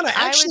 Liana.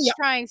 Actually, I was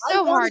trying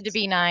so hard to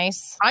be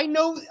nice. I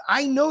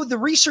know the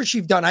research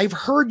you've done. I've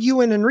heard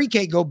you and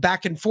Enrique go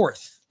back and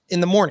forth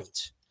in the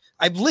mornings.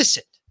 I've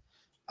listened.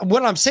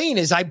 what I'm saying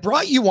is I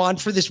brought you on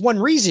for this one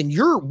reason.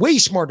 You're way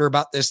smarter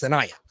about this than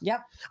I am.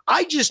 Yep.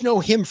 I just know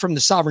him from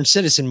the sovereign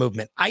citizen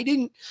movement.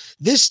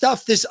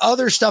 This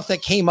other stuff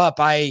that came up,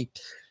 I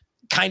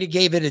kind of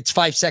gave it its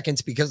 5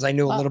 seconds because I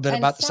knew a little bit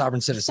about the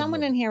sovereign citizen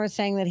Someone movement. in here was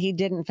saying that he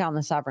didn't found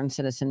the sovereign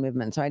citizen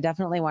movement. So I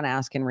definitely want to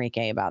ask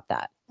Enrique about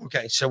that.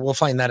 Okay. So we'll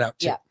find that out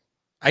too. Yeah.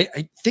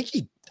 I think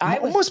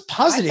I'm almost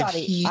positive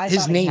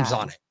his name's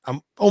on it.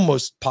 I'm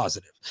almost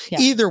positive. Yeah.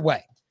 Either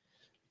way.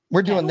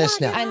 We're doing this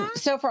now. And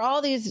so for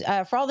all these,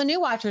 for all the new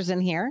watchers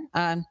in here,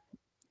 I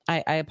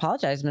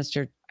apologize,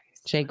 Mr.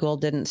 Jay-Gould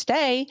didn't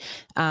stay,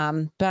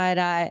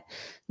 but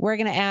we're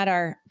going to add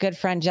our good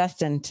friend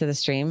Justin to the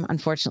stream.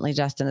 Unfortunately,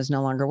 Justin is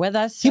no longer with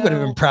us. He would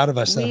have been proud of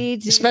us, though,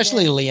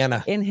 especially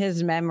Leanna. In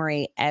his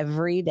memory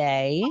every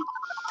day.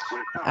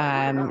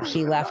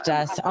 He left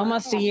us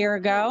almost a year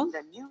ago,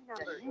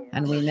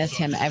 and we miss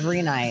him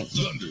every night,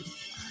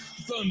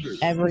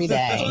 every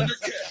day.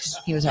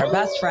 He was our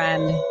best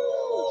friend.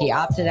 He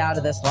opted out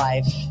of this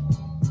life.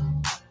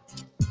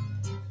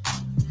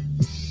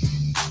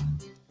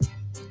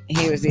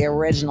 He was the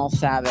original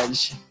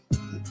Savage.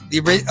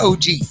 The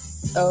OG.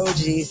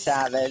 OG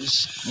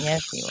Savage.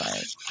 Yes, he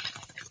was.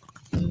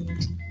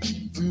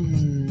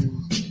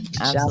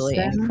 Absolutely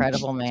Justin,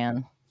 incredible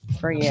man.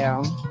 For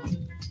you.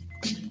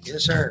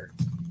 Yes, sir.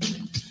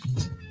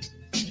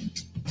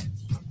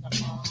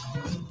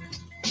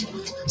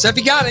 So if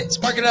you got it,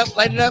 spark it up,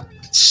 light it up,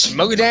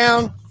 smoke it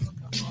down.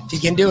 If you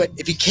can do it.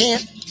 If you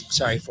can't,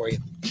 sorry for you.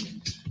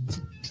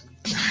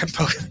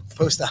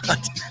 Post the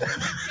hunt.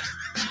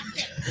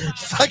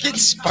 Fucking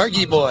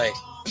Sparky boy.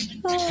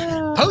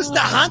 Post the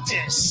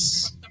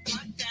hunters.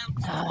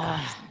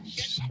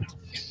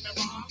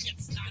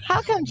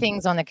 How come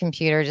things on the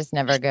computer just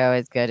never go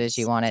as good as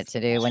you want it to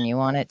do when you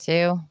want it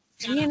to?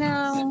 You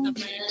know,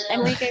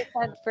 Enrique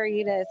said for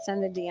you to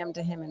send a DM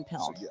to him and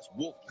Pilled.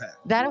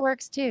 That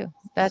works too.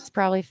 That's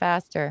probably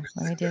faster.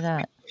 Let me do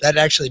that. That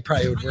actually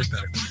probably would work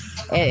better.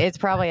 It's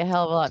probably a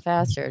hell of a lot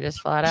faster,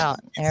 just flat out.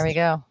 There we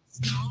go.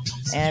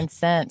 And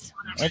sent.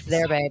 It's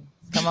there, babe.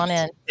 Come on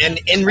in. And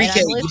Enrique,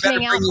 you better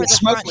bring your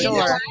smoke with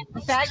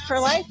you. Flag for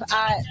life.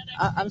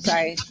 I'm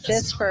sorry.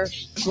 This for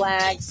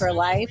flag for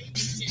life.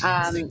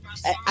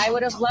 I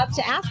would have loved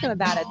to ask him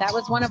about it. That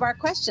was one of our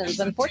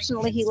questions.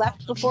 Unfortunately, he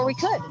left before we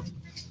could.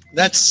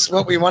 That's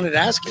what we wanted to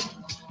ask him.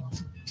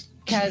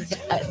 Because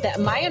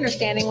my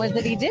understanding was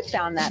that he did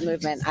found that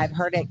movement. I've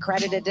heard it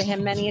credited to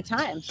him many a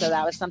time. So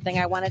that was something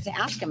I wanted to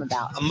ask him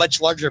about. A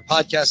much larger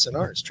podcast than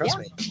ours. Trust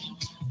me.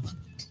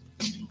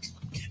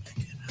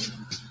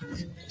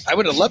 I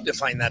would have loved to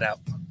find that out.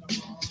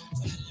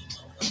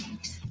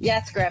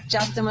 Yes, Griff.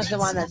 Justin was the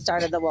one that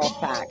started the wolf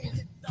pack.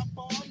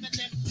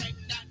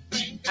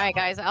 All right,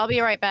 guys. I'll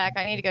be right back.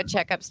 I need to go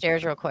check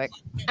upstairs real quick.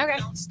 Okay.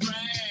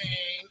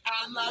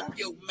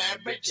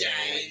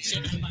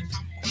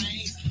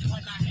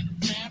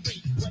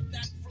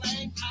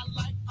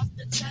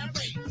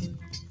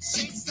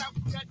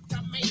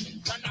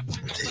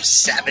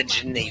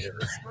 Savage-nator.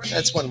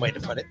 That's one way to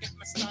put it.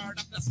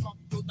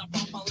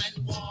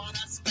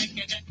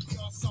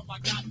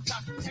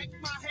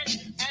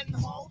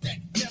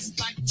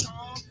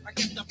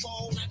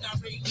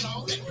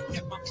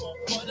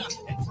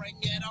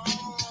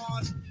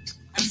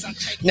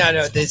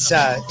 No, this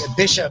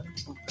Bishop,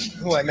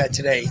 who I met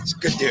today, is a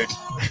good dude.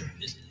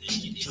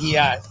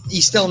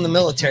 He's still in the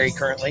military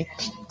currently.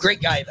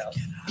 Great guy, though.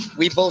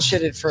 We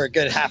bullshitted for a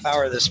good half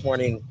hour this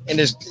morning, and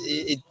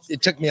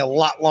it took me a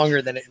lot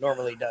longer than it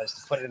normally does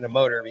to put it in a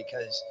motor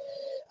because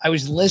I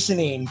was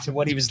listening to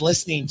what he was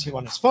listening to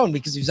on his phone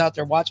because he was out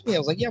there watching me. I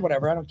was like, yeah,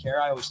 whatever. I don't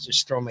care. I always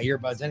just throw my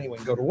earbuds anyway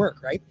and go to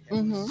work, right?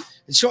 Mm-hmm.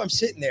 And so I'm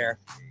sitting there,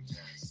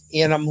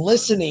 and I'm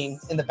listening.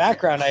 In the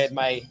background, I had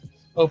my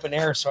open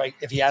air, so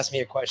if he asked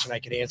me a question, I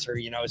could answer,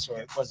 so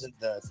it wasn't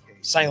the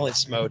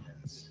silence mode.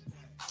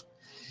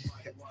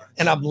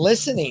 And I'm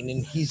listening,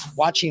 and he's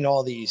watching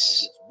all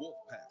these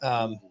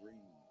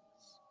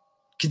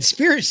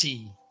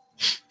conspiracy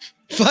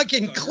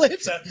fucking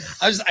clips.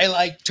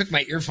 I took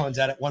my earphones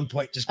out at one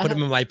point, just put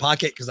them in my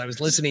pocket because I was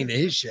listening to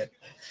his shit.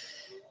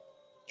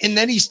 And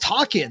then he's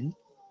talking,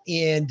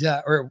 and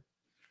hold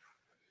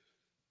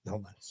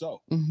on.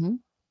 So when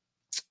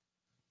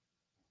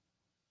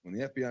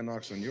the FBI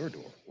knocks on your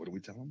door, what do we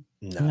tell them?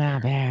 Nah,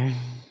 bear.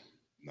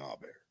 Nah,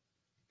 bear.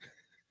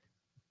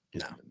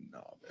 No.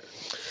 Nah, bear.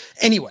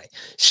 Anyway,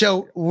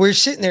 so we're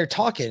sitting there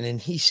talking, and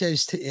he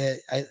says,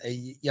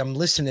 I'm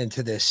listening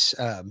to this.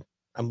 I'm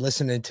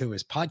listening to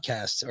his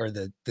podcasts or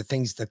the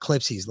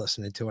clips he's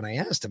listening to. And I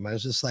asked him, I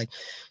was just like,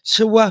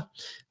 so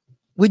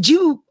would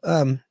you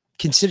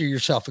consider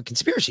yourself a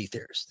conspiracy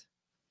theorist?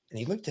 And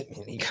he looked at me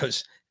and he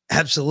goes,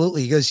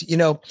 absolutely. He goes,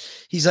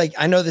 he's like,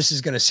 I know this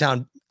is going to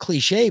sound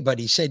cliche, but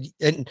he said,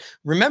 and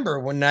remember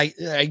when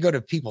I go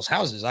to people's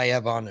houses, I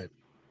have on a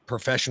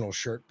professional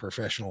shirt,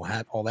 professional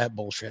hat, all that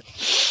bullshit.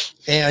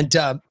 And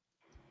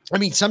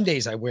some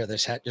days I wear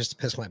this hat just to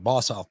piss my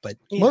boss off, but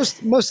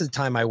most of the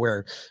time I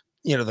wear,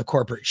 the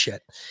corporate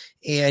shit.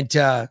 And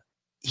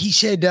he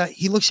said,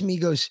 he looks at me, he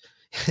goes,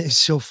 it's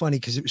so funny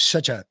because it was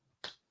such a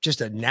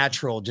just a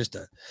natural, just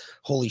a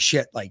holy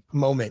shit like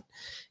moment.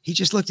 He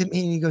just looked at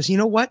me and he goes, you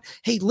know what?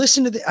 Hey,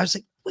 listen to this. I was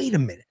like, wait a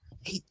minute.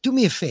 Hey, do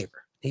me a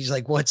favor. He's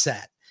like, what's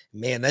that?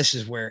 Man, this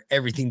is where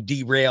everything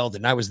derailed.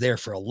 And I was there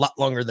for a lot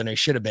longer than I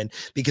should have been,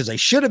 because I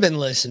should have been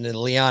listening to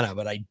Liana,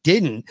 but I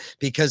didn't,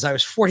 because I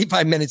was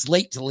 45 minutes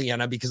late to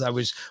Liana because I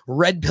was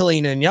red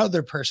pilling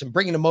another person,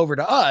 bringing them over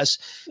to us.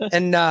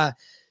 And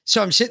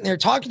so I'm sitting there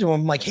talking to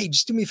him. I'm like, hey,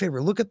 just do me a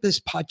favor. Look up this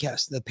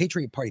podcast, the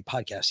Patriot Party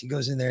podcast. He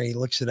goes in there, he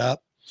looks it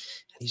up.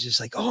 And he's just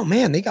like, oh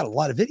man, they got a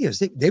lot of videos.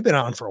 They've been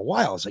on for a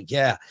while. I was like,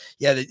 yeah,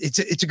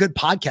 it's a good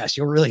podcast.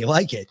 You'll really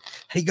like it.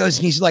 And he goes,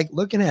 and he's like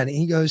looking at it. And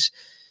he goes,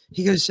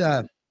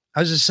 I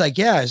was just like,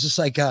 yeah, it's just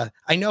like,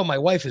 I know my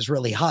wife is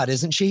really hot,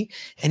 isn't she?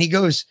 And he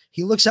goes,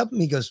 he looks up at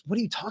me, he goes, what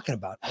are you talking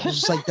about? I was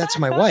just like, that's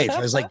my wife. I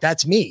was like,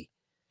 that's me.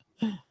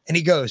 And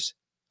he goes,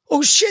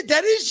 oh shit,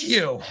 that is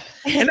you.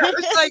 And I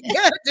was like,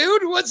 yeah,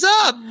 dude, what's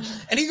up?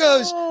 And he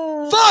goes,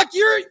 fuck,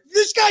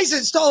 this guy's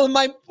installing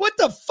what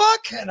the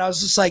fuck? And I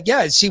was just like,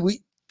 yeah, see, we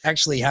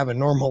actually have a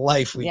normal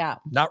life.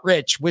 Not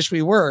rich, wish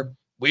we were,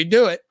 we'd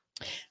do it.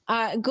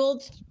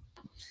 Gould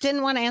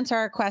didn't want to answer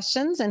our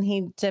questions, and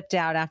he dipped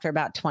out after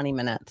about 20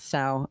 minutes.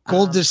 So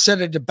Gould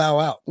decided to bow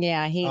out.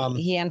 Yeah,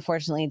 he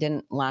unfortunately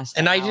didn't last.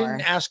 And I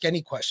didn't ask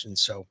any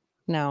questions. So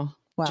no,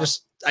 well,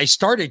 I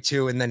started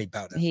to, and then he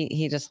bowed out.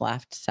 He just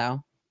left.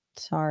 So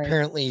sorry.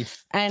 Apparently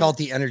felt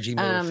the energy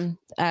move.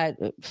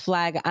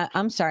 Flag.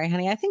 I'm sorry,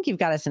 honey. I think you've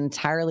got us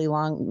entirely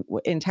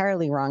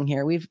wrong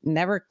here. We've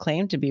never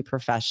claimed to be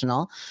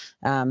professional.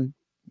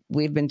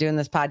 We've been doing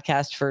this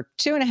podcast for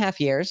 2.5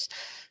 years.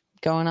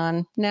 Going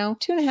on now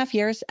 2.5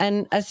 years.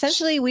 And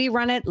essentially we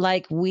run it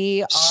like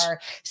we are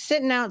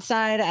sitting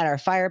outside at our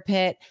fire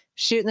pit,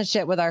 shooting the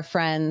shit with our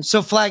friends.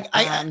 So Flag,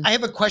 I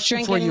have a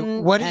question for you.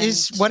 What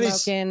is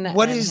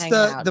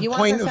the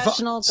point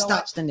of stop.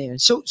 Watch the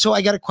news. So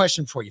I got a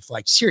question for you,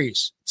 Flag.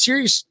 Serious.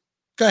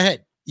 Go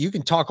ahead. You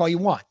can talk all you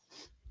want.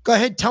 Go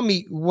ahead. Tell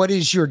me, what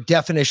is your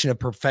definition of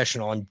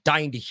professional? I'm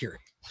dying to hear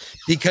it.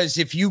 Because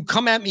if you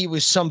come at me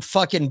with some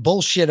fucking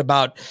bullshit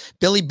about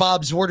Billy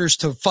Bob's orders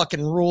to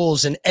fucking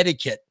rules and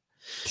etiquette,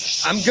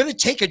 I'm going to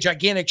take a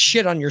gigantic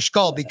shit on your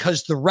skull,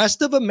 because the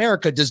rest of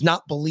America does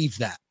not believe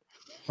that.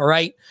 All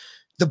right.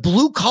 The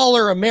blue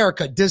collar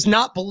America does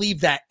not believe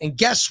that. And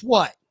guess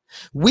what?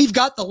 We've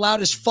got the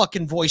loudest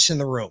fucking voice in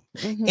the room.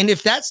 Mm-hmm. And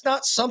if that's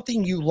not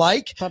something you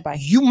like,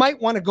 you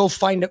might want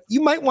to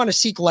you might want to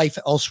seek life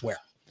elsewhere.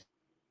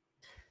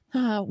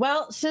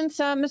 Well, since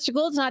Mr.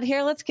 Gould's not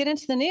here, let's get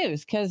into the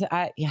news, because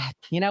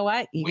you know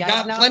what? We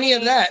got plenty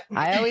of that.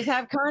 I always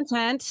have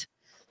content.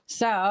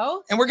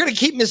 So, and we're going to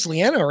keep Miss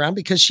Leanna around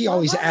because she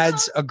always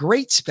adds a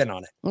great spin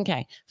on it.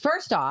 Okay.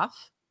 First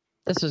off,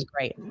 this was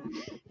great.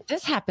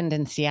 This happened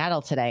in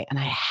Seattle today, and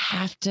I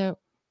have to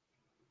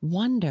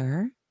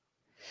wonder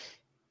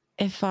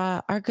if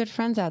our good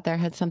friends out there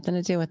had something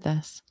to do with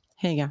this.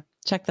 Here you go.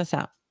 Check this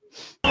out.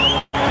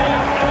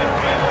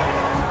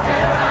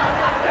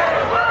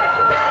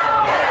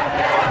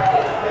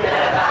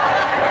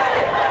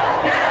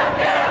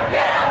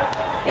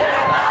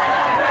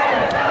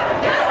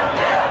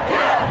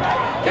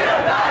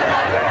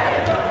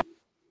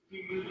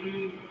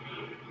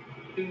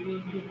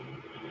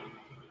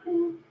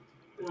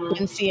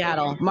 In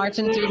Seattle,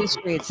 marching through the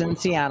streets in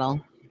Seattle.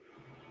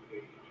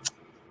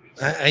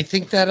 I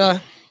think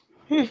that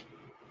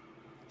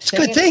it's a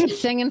good thing.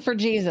 Singing for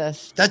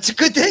Jesus. That's a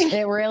good thing.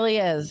 It really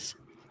is.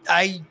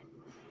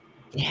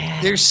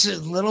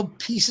 There's little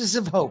pieces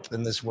of hope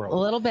in this world.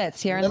 Little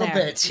bits here and there. Little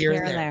bits here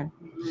and there.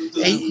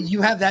 Hey,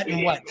 you have that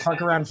in what?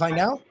 Fuck around, find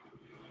out.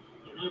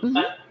 Mm-hmm.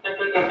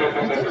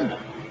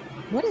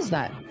 What is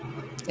that?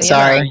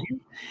 Sorry.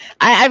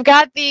 I've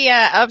got the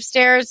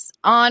upstairs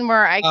on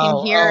where I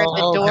can hear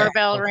the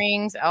doorbell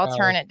rings. I'll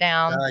turn it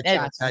down.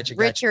 Gotcha,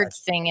 Richard's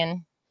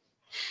singing.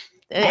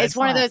 It's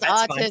one of those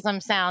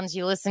autism sounds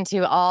you listen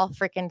to all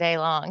freaking day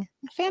long.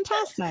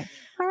 Fantastic.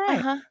 All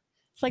right.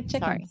 It's like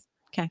chickens.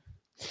 Okay.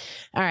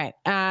 All right.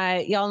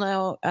 Y'all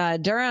know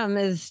Durham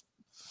is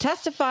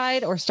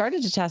testified or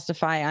started to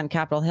testify on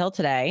Capitol Hill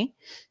today.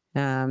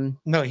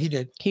 No, he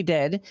did.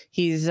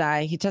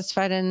 He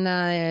testified in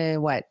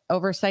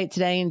oversight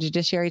today and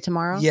judiciary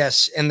tomorrow.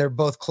 Yes, and they're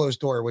both closed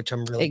door, which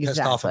I'm really pissed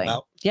off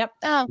about. Yep.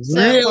 Oh, so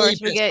really of course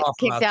we get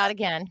kicked out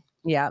again.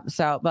 Yeah.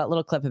 So, but a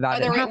little clip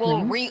about whether it will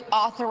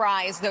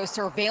reauthorize those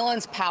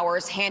surveillance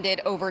powers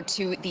handed over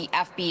to the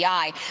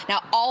FBI.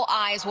 Now, all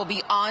eyes will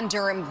be on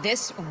Durham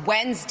this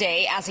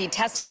Wednesday as he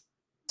testifies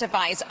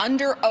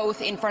under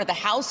oath in front of the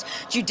House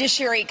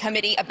Judiciary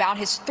Committee about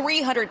his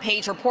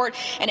 300-page report.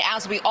 And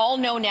as we all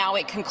know now,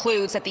 it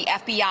concludes that the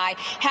FBI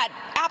had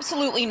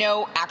absolutely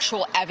no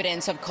actual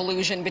evidence of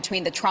collusion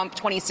between the Trump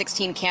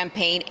 2016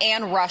 campaign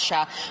and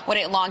Russia when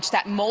it launched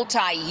that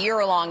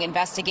multi-year-long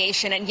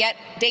investigation. And yet,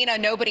 Dana,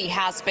 nobody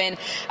has been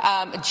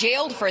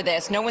jailed for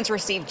this. No one's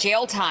received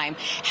jail time.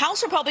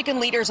 House Republican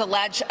leaders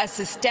allege a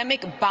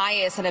systemic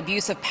bias and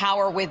abuse of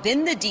power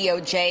within the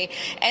DOJ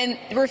and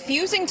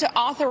refusing to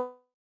authorize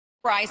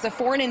the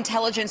Foreign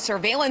Intelligence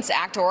Surveillance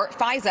Act, or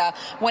FISA,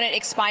 when it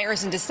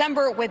expires in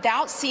December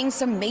without seeing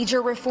some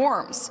major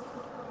reforms.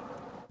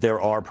 There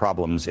are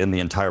problems in the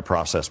entire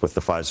process with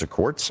the FISA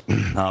courts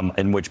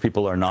in which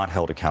people are not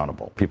held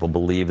accountable. People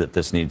believe that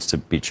this needs to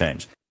be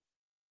changed.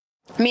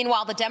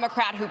 Meanwhile, the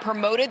Democrat who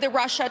promoted the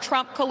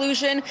Russia-Trump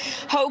collusion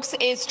hoax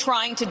is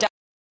trying to...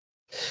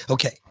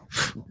 Okay,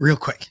 real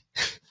quick.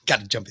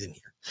 Got to jump in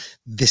here.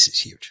 This is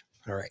huge.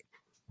 All right.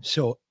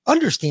 So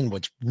understand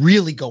what's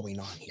really going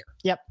on here.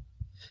 Yep.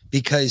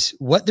 Because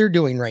what they're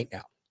doing right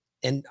now,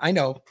 and I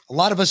know a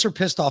lot of us are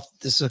pissed off.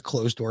 This is a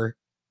closed door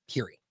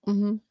hearing.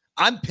 Mm-hmm.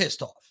 I'm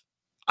pissed off.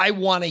 I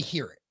want to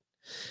hear it.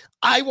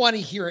 I want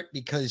to hear it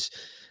because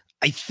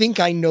I think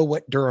I know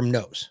what Durham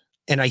knows.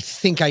 And I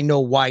think I know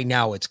why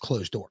now it's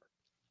closed door.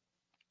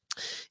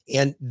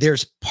 And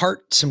there's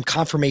some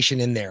confirmation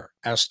in there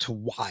as to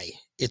why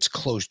it's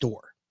closed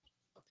door.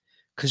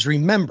 Because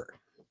remember,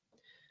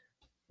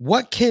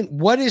 what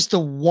is the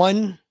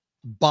one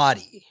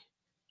body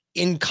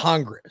in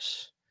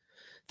Congress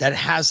that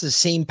has the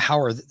same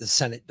power that the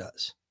Senate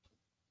does?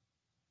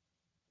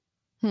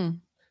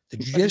 The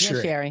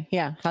judiciary.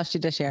 Yeah, House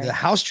Judiciary. The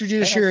House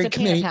Judiciary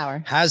Committee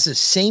has the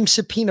same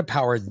subpoena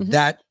power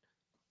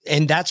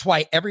and that's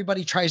why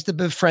everybody tries to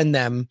befriend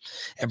them.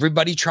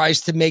 Everybody tries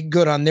to make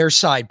good on their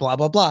side, blah,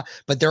 blah, blah.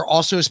 But they're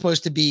also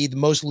supposed to be the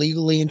most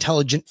legally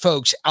intelligent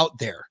folks out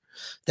there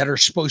that are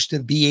supposed to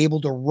be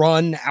able to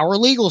run our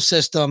legal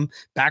system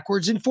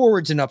backwards and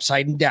forwards and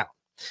upside and down.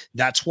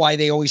 That's why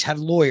they always had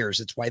lawyers.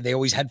 That's why they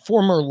always had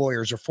former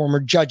lawyers or former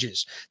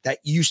judges that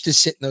used to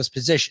sit in those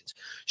positions.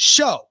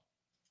 So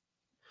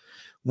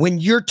when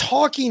you're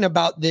talking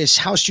about this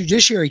House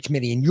Judiciary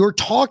Committee and you're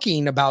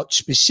talking about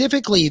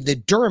specifically the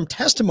Durham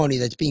testimony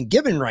that's being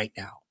given right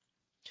now,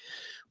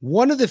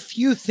 one of the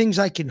few things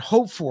I can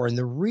hope for, and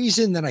the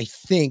reason that I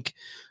think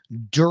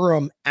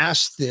Durham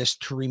asked this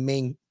to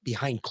remain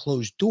behind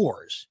closed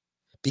doors,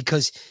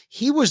 because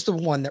he was the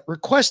one that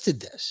requested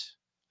this.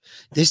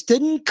 This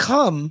didn't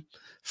come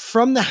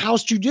from the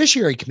House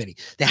Judiciary Committee.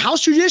 The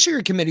House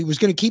Judiciary Committee was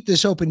going to keep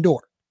this open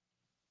door.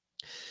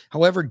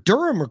 However,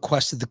 Durham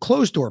requested the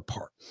closed door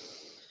part.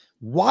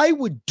 Why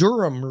would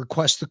Durham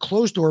request the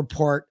closed door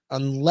part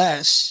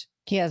unless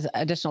he has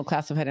additional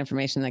classified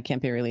information that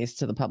can't be released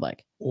to the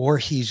public? Or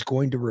he's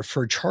going to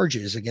refer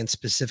charges against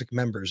specific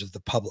members of the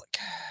public,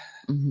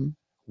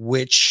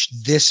 which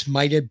this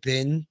might have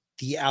been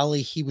the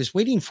alley he was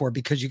waiting for,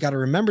 because you got to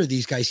remember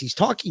these guys he's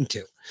talking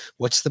to.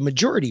 What's the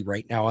majority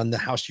right now on the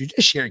House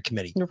Judiciary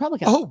Committee?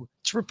 Republican. Oh,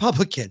 it's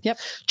Republican. Yep.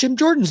 Jim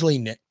Jordan's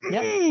leading it.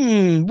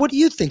 Yep. What do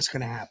you think's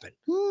going to happen?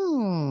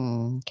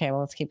 Okay,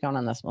 well, let's keep going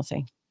on this. We'll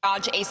see.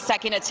 A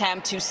second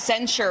attempt to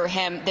censure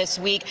him this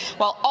week,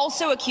 while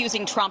also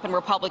accusing Trump and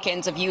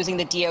Republicans of using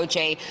the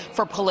DOJ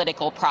for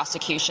political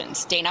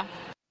prosecutions. Dana?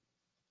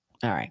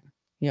 All right.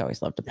 You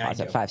always love to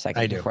pause at 5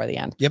 seconds before the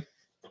end. Yep.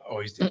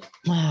 Always do.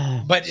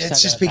 But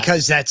it's just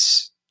because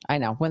that's... I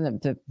know. When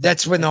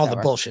that's when all the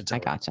over. bullshit's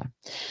over. I gotcha.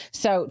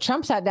 So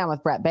Trump sat down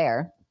with Brett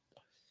Baer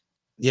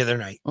the other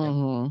night.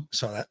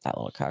 Saw that. That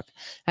little cock.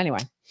 Anyway.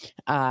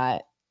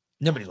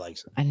 Nobody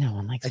likes him. No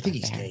one likes him. I think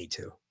he's gay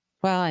too.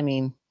 Well, I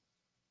mean,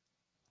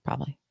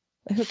 probably.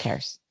 But who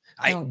cares?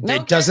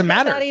 It doesn't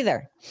matter. Not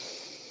either.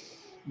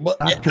 Well,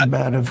 not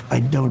combative,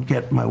 I don't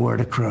get my word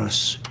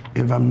across.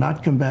 If I'm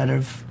not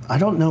combative, I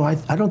don't know. I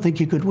don't think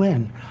you could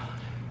win.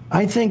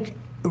 I think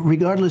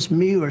regardless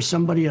me or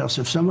somebody else,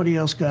 if somebody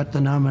else got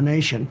the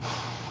nomination,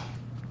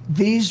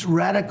 these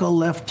radical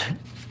left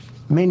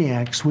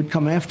maniacs would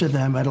come after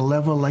them at a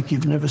level like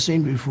you've never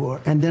seen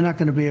before, and they're not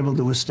going to be able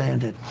to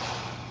withstand it.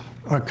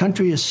 Our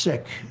country is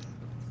sick.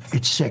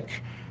 It's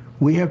sick.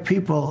 We have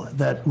people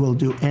that will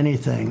do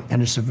anything,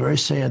 and it's a very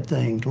sad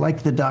thing,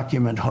 like the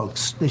document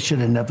hoax. They should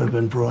have never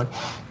been brought.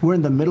 We're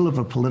in the middle of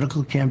a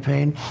political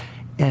campaign,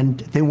 and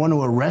they want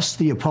to arrest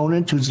the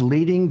opponent who's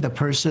leading the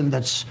person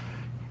that's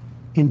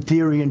in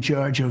theory in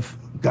charge of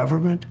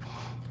government.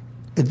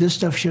 This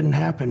stuff shouldn't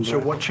happen. So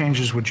what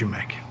changes would you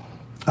make?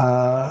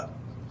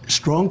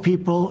 Strong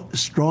people,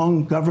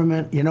 strong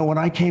government. You know, when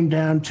I came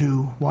down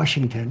to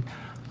Washington,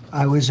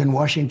 I was in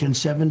Washington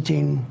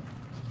 17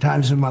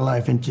 times in my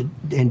life in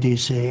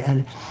D.C.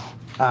 And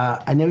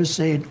I never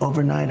stayed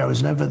overnight. I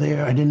was never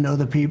there. I didn't know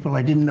the people.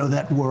 I didn't know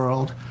that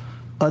world,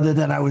 other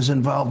than I was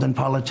involved in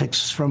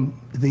politics from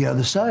the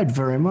other side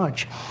very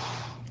much.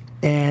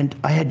 And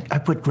I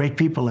put great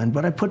people in,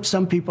 but I put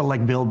some people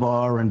like Bill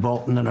Barr and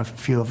Bolton and a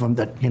few of them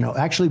that, you know,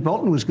 actually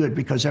Bolton was good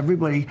because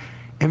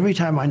every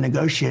time I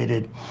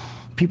negotiated,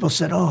 people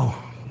said, oh,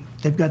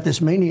 they've got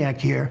this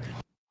maniac here.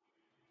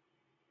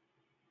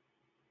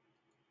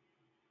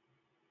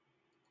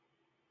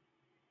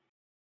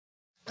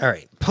 All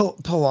right, pull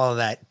all of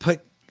that. Put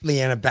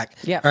Leanna back.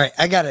 Yeah. All right,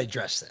 I got to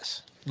address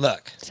this.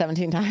 Look.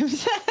 17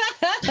 times.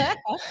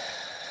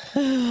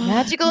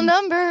 Magical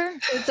number.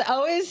 It's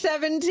always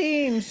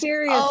 17.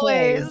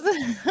 Seriously.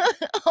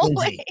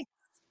 Always.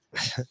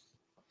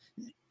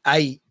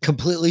 I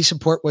completely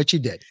support what you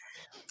did.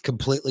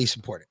 Completely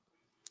support it.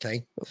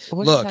 Okay.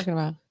 What are you talking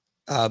about?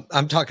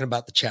 I'm talking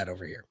about the chat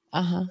over here.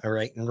 Uh-huh. All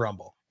right. And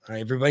Rumble. All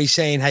right. Everybody's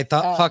saying I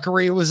thought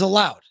fuckery was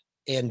allowed.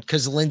 And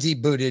because Lindsay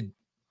booted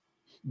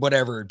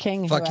whatever.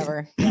 King, fucking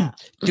whoever. Yeah.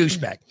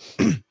 douchebag.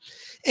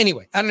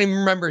 Anyway, I don't even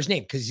remember his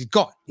name because he's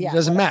gone. Yeah, It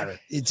doesn't whatever. matter.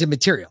 It's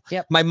immaterial.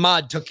 Yep. My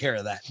mod took care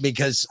of that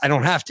because I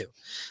don't have to.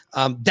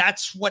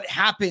 That's what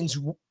happens.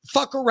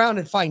 Fuck around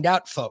and find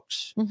out,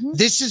 folks. Mhm.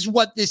 This is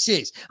what this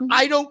is.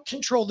 I don't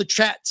control the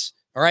chats.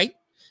 All right.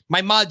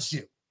 My mods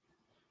do.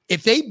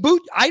 If they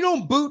boot, I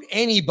don't boot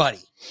anybody.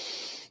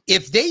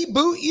 If they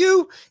boot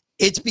you,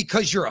 it's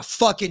because you're a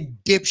fucking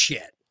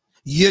dipshit.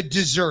 You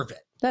deserve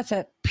it. That's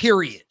it.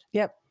 Period.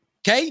 Yep.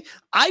 Okay.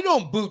 I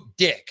don't boot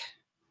dick.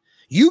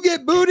 You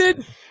get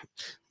booted.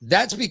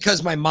 That's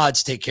because my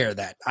mods take care of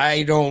that.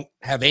 I don't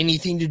have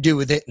anything to do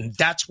with it. And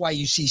that's why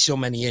you see so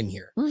many in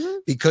here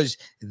because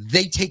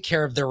they take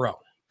care of their own.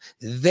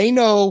 They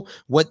know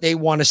what they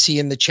want to see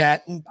in the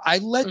chat. And I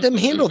let them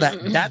handle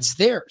that. That's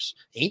theirs.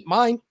 Ain't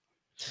mine.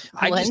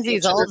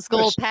 Lindsay's old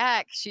school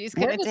pack. She's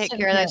going to take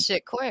care of that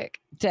shit quick.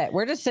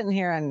 We're just sitting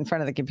here in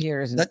front of the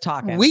computers and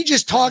talking. We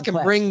just talk and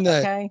clips, bring the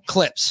okay?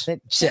 clips. The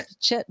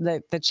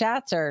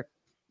chats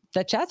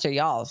are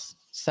y'all's.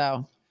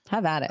 So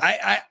have at it.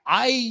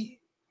 I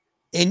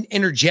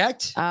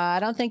interject. I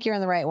don't think you're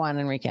in the right one,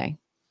 Enrique.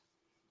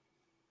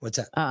 What's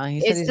that?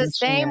 It's the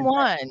same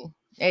one.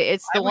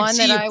 It's the one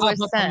that I was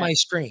sent on my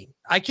screen.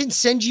 I can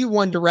send you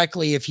one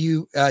directly if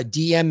you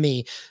DM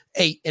me.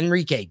 Hey,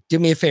 Enrique, do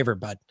me a favor,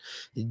 bud.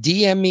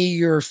 DM me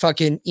your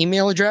fucking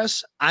email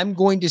address. I'm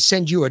going to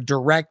send you a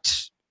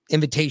direct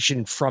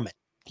invitation from it.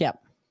 Yep.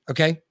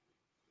 Okay.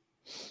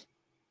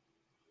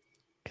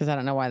 Because I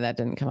don't know why that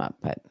didn't come up,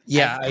 but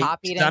yeah, I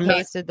copied and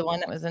pasted the one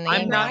that was in the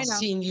I'm email. not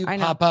seeing you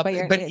pop up,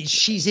 but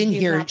she's in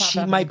here.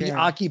 She might be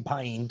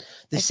occupying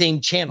the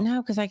same channel.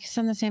 No, because I can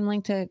send the same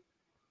link to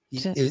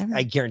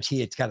I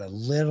guarantee it's got a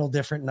little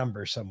different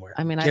number somewhere.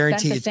 I mean,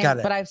 guarantee it's got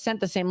it. but I've sent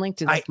the same link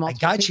to like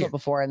multiple people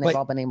before, and they've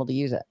all been able to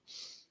use it.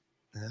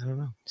 I don't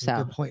know. So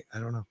good point. I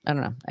don't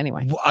know.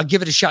 Anyway, well, I'll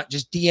give it a shot.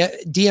 Just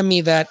DM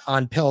me that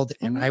on Pilled,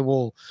 and I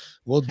will.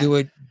 We'll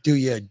do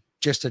you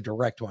just a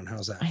direct one.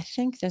 How's that? I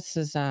think this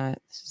is a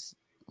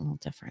little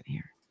different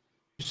here.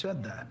 You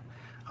said that.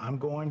 I'm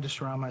going to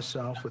surround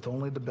myself with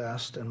only the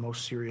best and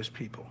most serious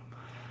people.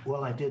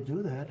 Well, I did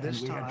do that. This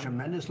And we time- had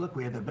tremendous. Look,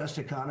 we had the best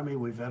economy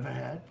we've ever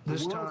had.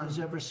 This The world time- has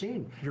ever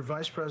seen. Your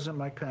Vice President,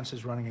 Mike Pence,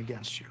 is running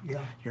against you. Yeah.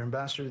 Your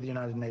Ambassador to the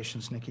United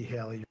Nations, Nikki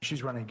Haley,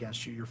 she's running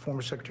against you. Your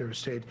former Secretary of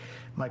State,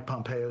 Mike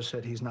Pompeo,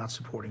 said he's not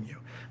supporting you.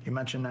 You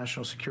mentioned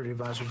National Security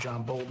Advisor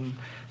John Bolton.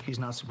 He's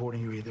not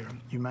supporting you either.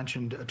 You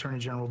mentioned Attorney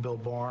General Bill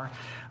Barr,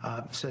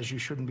 says you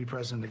shouldn't be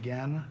president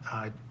again,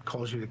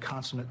 calls you the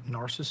consummate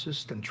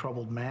narcissist and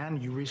troubled man.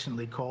 You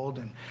recently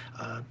called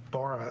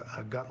Barr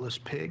a gutless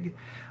pig.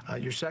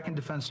 Your second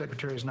defense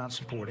secretary is not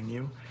supporting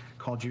you,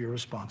 called you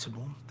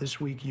irresponsible. This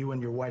week, you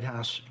and your White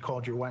House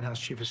called your White House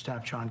Chief of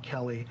Staff, John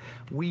Kelly,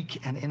 weak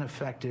and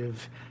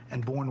ineffective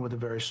and born with a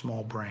very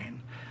small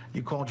brain.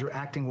 You called your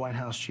acting White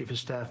House Chief of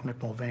Staff,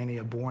 Mick Mulvaney,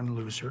 a born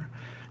loser.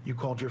 You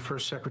called your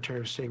first Secretary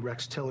of State,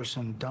 Rex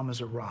Tillerson, dumb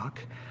as a rock,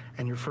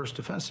 and your first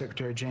Defense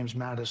Secretary, James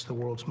Mattis, the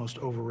world's most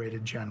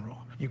overrated general.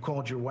 You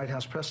called your White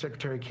House Press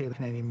Secretary, Kayleigh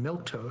Kennedy,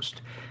 milquetoast,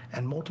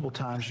 and multiple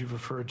times you've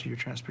referred to your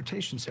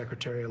Transportation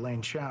Secretary,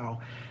 Elaine Chao,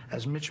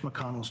 as Mitch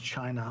McConnell's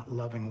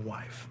China-loving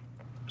wife.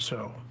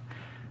 So,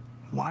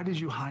 why did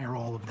you hire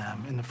all of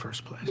them in the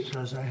first place?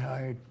 Because I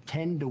hired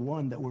 10 to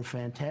 1 that were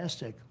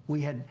fantastic.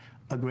 We had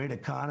a great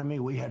economy.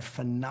 We had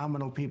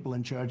phenomenal people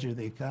in charge of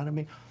the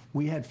economy.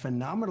 We had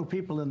phenomenal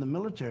people in the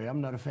military. I'm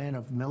not a fan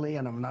of Milley,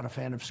 and I'm not a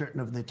fan of certain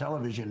of the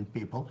television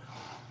people.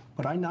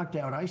 But I knocked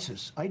out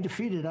ISIS. I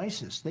defeated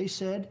ISIS. They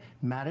said,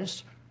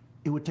 Mattis,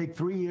 it would take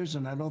 3 years,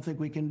 and I don't think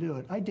we can do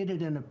it. I did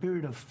it in a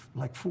period of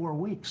like 4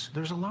 weeks.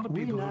 There's a lot of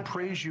people who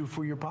praise you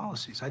for your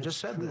policies. I just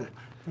said that.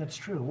 That's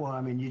true. Well,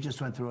 I mean, you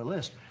just went through a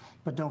list.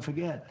 But don't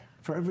forget,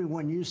 for every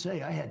one you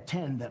say, I had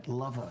 10 that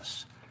love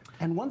us.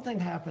 And one thing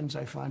happens,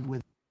 I find,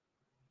 with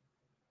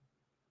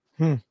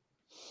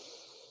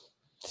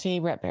See,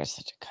 Brett Bear's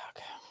such a cock.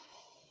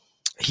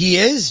 He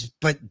is,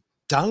 but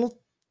Donald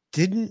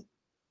didn't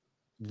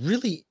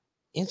really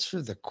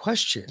answer the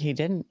question. He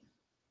didn't.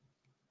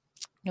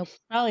 Nope.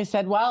 Well, he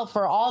said, well,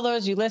 for all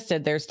those you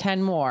listed, there's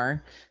 10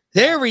 more.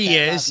 There he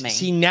that is. love me.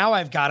 See, now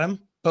I've got him.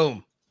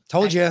 Boom.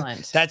 Told Excellent.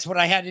 you. That's what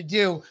I had to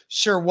do.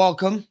 Sir,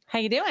 welcome. How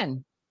you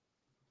doing?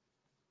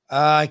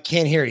 I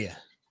can't hear you.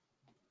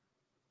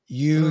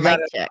 You got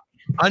to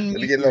unmute.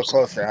 Let me get a little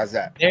closer. How's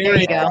that? There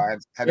you go. I had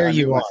to There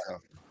you unmute are.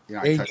 myself. You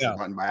know, There I you touched go. the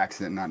button by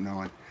accident, not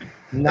knowing.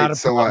 Not Hey, a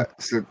so,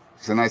 problem.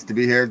 so nice to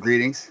be here.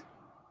 Greetings.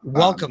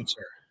 Welcome,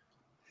 sir.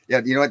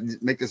 Yeah, you know what?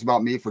 Make this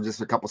about me for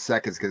just a couple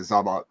seconds because it's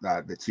all about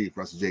the chief,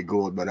 Russell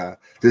Jay-Gould. But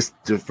just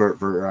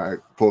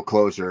for full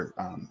closure,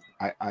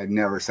 I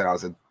never said I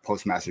was a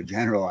Postmaster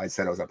General. I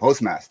said I was a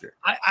Postmaster.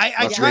 I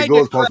Russell tried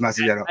Jay-Gould's to correct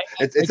Postmaster that. General.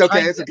 I It's tried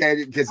okay. to- It's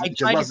okay because I tried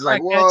to Russell's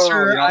like, correct that, whoa.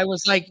 sir. You know? I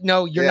was like,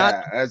 no, you're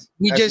not.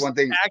 We that's just one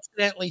thing.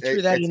 accidentally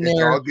threw that in It's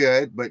there. all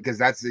good, but because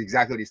that's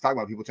exactly what he's talking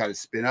about. People try to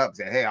spin up,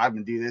 say, "Hey, I'm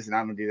gonna do this and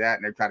I'm gonna do that,"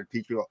 and they try to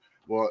teach you.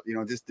 Well, you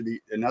know, just to be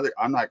another.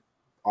 I'm not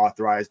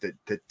authorized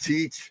to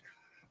teach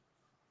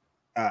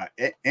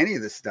any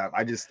of this stuff,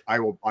 I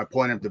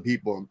point them to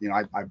people. You know,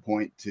 I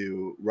point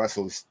to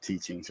Russell's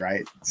teachings,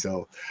 right?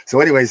 So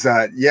anyways,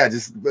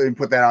 just let me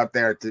put that out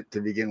there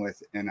to begin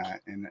with, and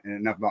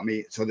enough about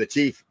me. So the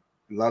chief,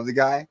 love the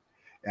guy,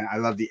 and I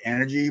love the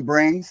energy he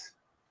brings.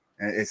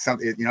 And it's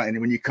something, you know, and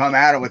when you come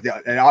at him with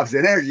the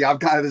opposite energy, I'm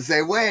kind of the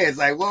same way. It's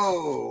like,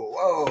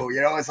 whoa,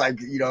 you know, it's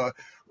like, you know,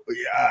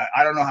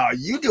 I don't know how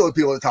you deal with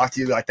people that talk to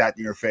you like that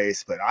in your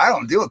face, but I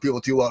don't deal with people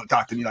too well that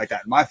talk to me like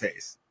that in my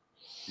face.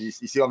 You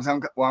see what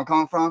I'm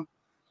coming from?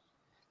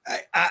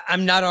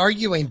 I'm not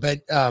arguing,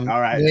 but all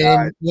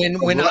right.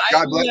 When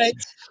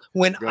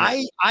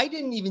I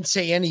didn't even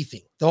say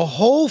anything. The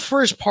whole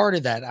first part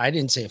of that, I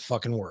didn't say a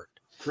fucking word.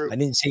 True. I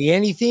didn't say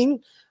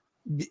anything.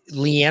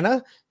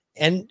 Leanna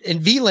and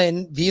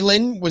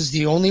Vlin was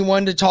the only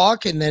one to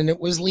talk, and then it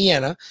was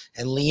Leanna.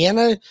 And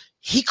Leanna,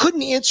 he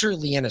couldn't answer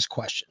Leanna's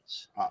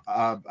questions.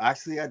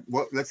 Actually,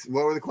 what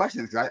were the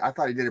questions? Because I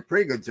thought he did a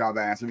pretty good job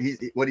of answering.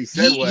 What he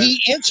said was he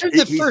answered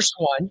the first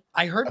one.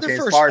 I heard the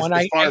first one.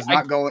 As far as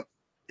not going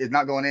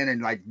in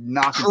and like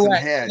knocking some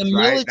heads, the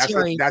right?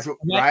 Military, That's what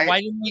right?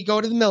 Why didn't we go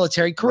to the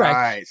military? Correct.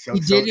 Right. So, he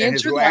did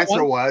his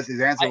answer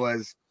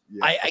was.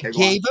 Yeah, I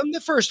gave him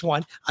the first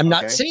one. I'm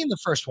not saying the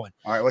first one.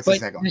 All right, what's the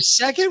second one? The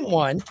second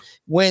one,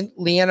 when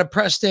Leanna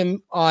pressed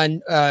him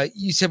on,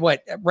 you said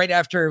what? Right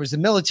after it was the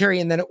military,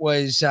 and then it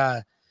was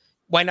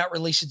why not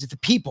release it to the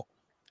people?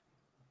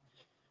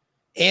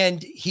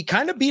 And he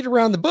kind of beat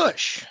around the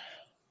bush.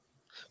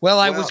 Well,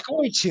 I was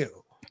going to.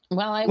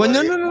 No.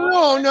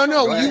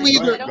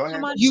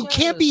 You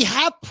can't be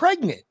half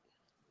pregnant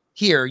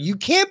here. You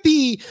can't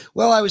be.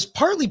 Well, I was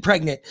partly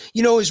pregnant.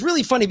 You know, it was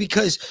really funny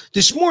because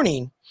this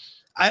morning.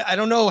 I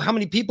don't know how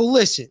many people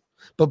listen,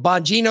 but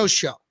Bongino's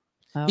show.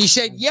 He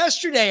said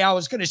yesterday I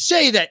was going to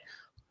say that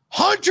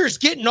Hunter's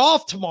getting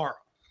off tomorrow.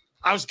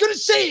 I was going to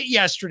say it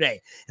yesterday.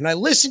 And I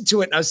listened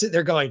to it and I was sitting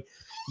there going,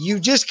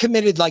 you just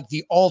committed like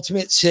the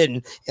ultimate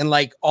sin. And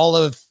like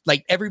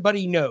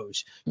everybody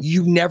knows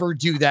you never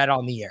do that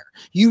on the air.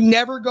 You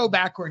never go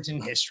backwards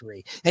in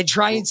history and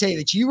try and say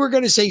that you were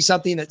going to say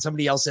something that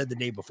somebody else said the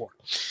day before.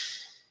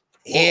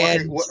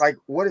 And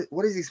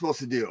what is he supposed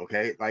to do?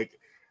 Okay. Like,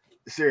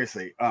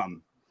 seriously,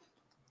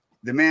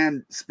 the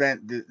man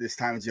spent this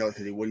time in jail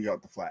because he wouldn't get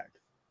out the flag.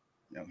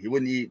 You know, he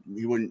wouldn't eat.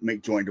 He wouldn't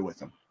make joinder with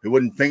them. He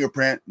wouldn't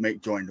fingerprint,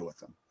 make joinder with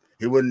them.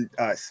 He wouldn't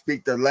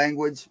speak their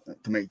language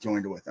to make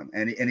joinder with them.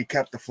 And he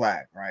kept the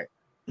flag, right?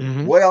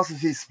 Mm-hmm. What else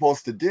is he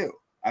supposed to do?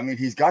 I mean,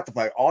 he's got the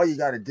flag. All you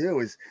got to do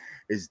is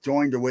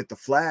joinder with the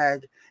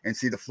flag, and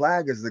see the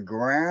flag is the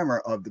grammar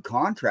of the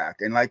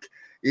contract. And like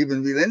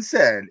even Vlin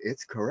said,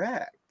 it's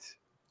correct.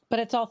 But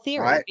it's all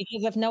theory, right?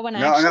 Because if no one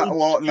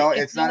actually,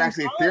 it's not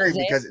actually theory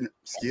because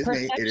excuse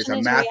me, it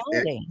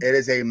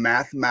is a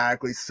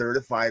mathematically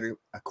certified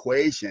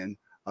equation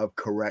of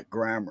correct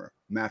grammar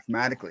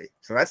mathematically.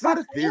 So that's not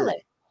a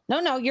theory.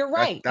 No, you're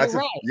right. That's a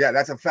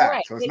fact.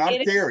 Right. So it's not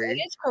a theory. It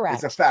is correct.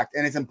 It's a fact,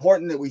 and it's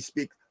important that we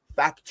speak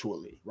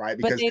factually, right?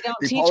 Because the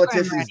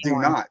politicians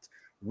do not,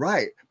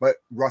 right? But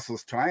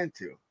Russell's trying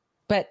to.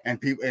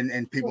 And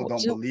people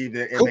don't believe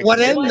it. What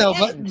end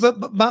though?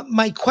 But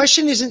my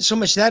question isn't so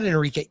much that,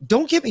 Enrique.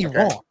 Don't get me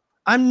wrong.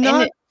 I'm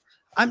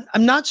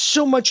not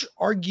so much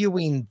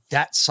arguing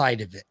that side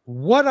of it.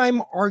 What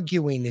I'm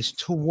arguing is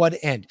to what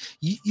end.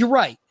 You're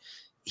right.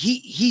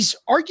 He's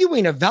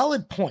arguing a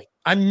valid point.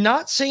 I'm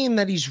not saying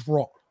that he's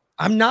wrong.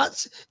 I'm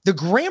not the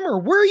grammar.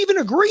 We're even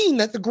agreeing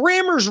that the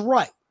grammar's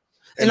right.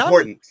 And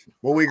important.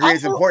 We agree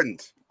it's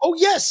important. Oh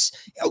yes.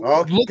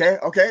 Okay.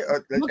 I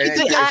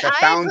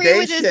agree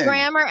with his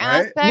grammar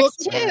aspects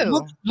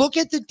too. Look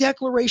at the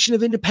Declaration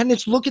of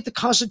Independence. Look at the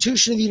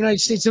Constitution of the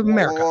United States of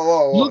America.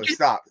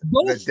 Stop.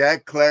 The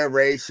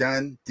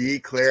Declaration,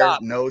 declare,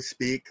 no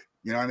speak.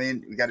 You know what I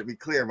mean? We got to be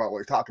clear about what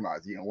we're talking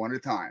about. You know, one at a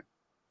time.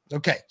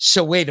 Okay,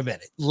 so wait a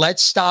minute.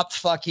 Let's stop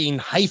fucking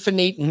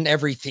hyphenating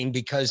everything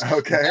because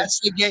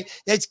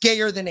that's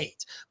gayer than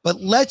AIDS.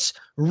 But let's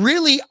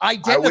really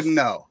identify. I wouldn't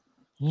know.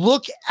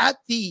 Look at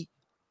the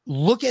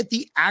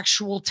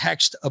actual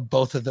text of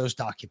both of those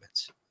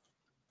documents.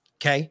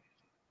 Okay.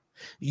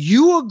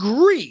 You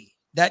agree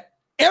that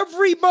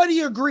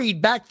everybody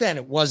agreed back then,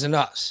 it wasn't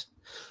us,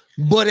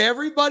 but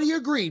everybody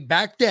agreed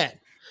back then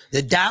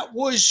that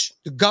was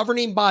the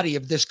governing body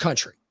of this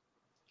country.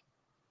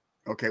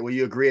 Okay. Well,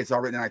 you agree it's all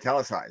written in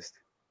italicized.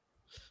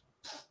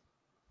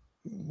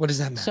 What does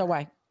that mean? So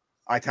why?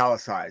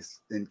 Italicized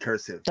in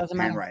cursive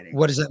handwriting.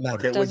 What does that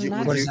matter? Okay.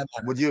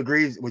 Would you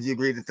agree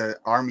that the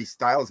Army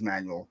Styles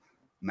Manual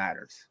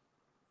matters?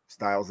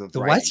 Styles of the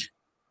writing. What?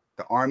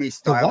 The Army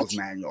Styles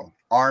Manual.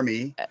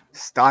 Army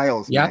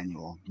Styles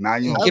Manual. A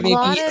lot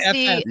of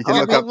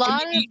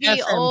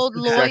the old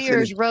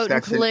lawyers wrote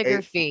in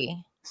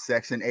calligraphy.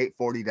 Section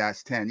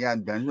 840-10. Yeah,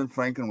 and Benjamin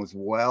Franklin was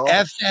well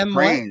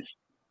trained.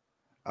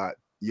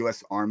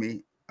 U.S.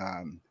 Army.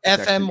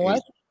 FM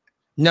what?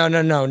 No.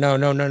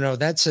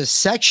 That's a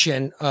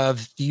section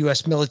of the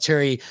U.S.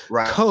 military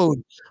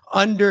code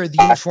under the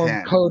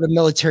Uniform Code of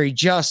Military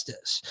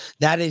Justice.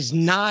 That is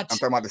not. I'm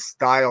talking about the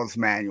Styles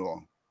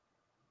Manual.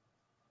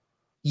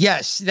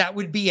 Yes, that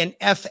would be an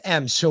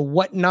FM. So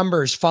what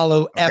numbers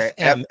follow Okay,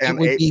 FM?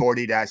 FM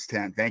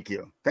 840-10. Thank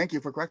you. Thank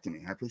you for correcting me.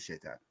 I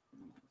appreciate that.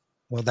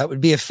 Well, that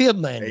would be a field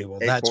manual.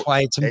 That's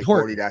why it's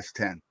important.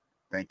 840-10.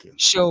 Thank you.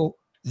 So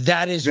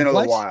that is It's been a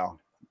what? little while.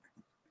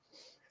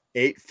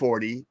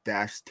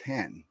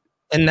 840-10.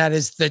 And that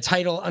is the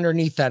title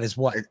underneath that is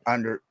what? It's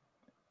under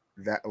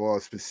that. Well,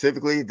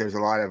 specifically, there's a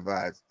lot of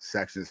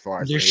sections as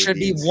far as There A, should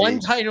B, be and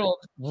one C. title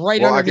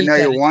right Well, I underneath can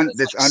tell that. you one It's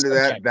that's like under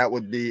that. subject. That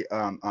would be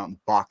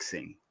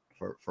boxing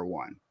for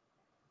one.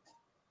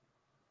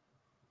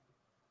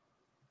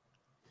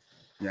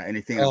 Yeah,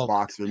 anything in a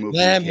box removed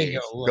from let the me cage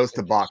go look goes at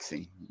to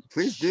boxing.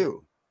 Please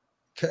do.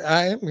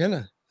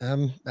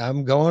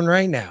 I'm going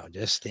right now.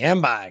 Just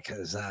stand by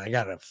because I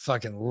gotta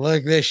fucking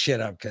look this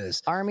shit up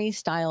because Army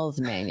Styles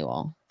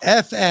Manual.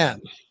 FM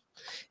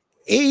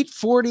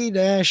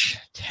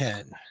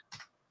 840-10.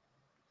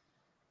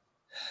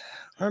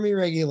 Army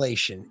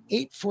Regulation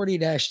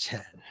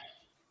 840-10.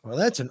 Well,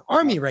 that's an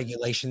Army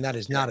regulation. That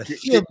is not a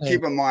field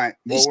Keep in mind,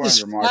 This we're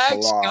is under martial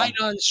flags, law.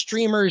 guidons,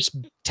 streamers,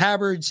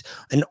 tabards,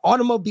 and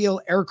automobile,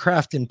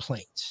 aircraft, and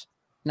planes.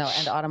 No,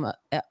 and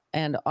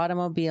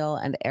automobile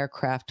and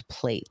aircraft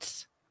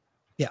plates.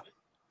 Yeah.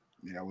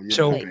 Yeah. Well,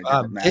 So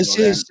this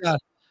is then.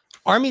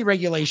 Army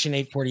Regulation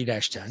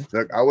 840-10.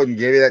 Look, I wouldn't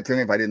give you that to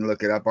me if I didn't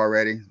look it up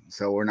already.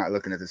 So we're not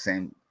looking at the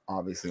same.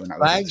 Obviously, we're not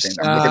looking at the Flags,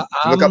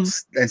 same. Look up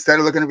instead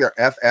of looking up your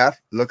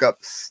FF, look up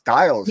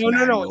Styles. No,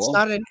 manual. it's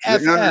not an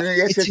FF. No,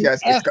 yes, It's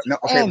yes. an No,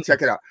 okay, FM.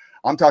 check it out.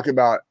 I'm talking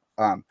about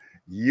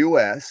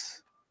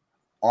U.S.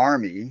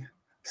 Army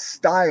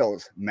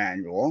Styles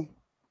Manual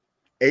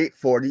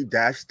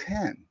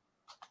 840-10.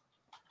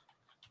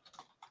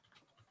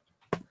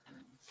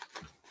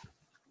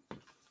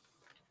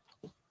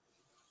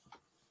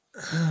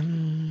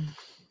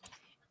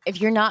 If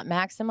you're not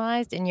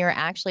maximized and you're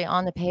actually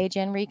on the page,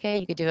 Enrique,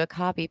 you could do a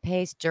copy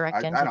paste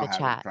direct I into don't the have it in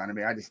chat. front of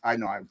me. I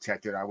know I've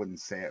checked it. I wouldn't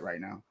say it right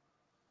now.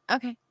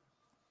 Okay.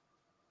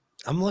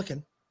 I'm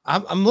looking.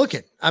 I'm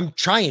looking. I'm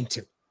trying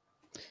to.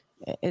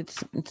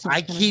 It's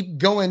I keep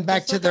going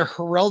back to the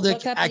heraldic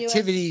look up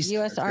activities.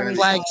 US Army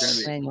flags.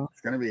 Styles Manual.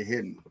 It's going to be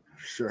hidden.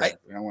 Sure. I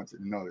want you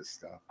to know this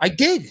stuff. I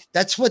did.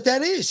 That's what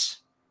that is.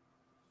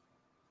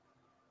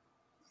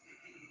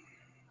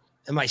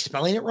 Am I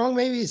spelling it wrong?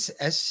 Maybe it's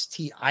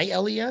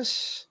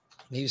STILES.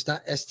 Maybe it's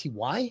not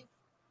STY.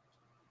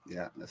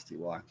 Yeah,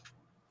 STY.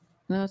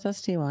 No, it's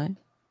STY.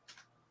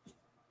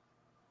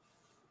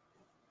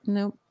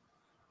 Nope.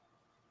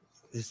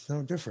 It's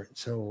no different.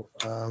 So,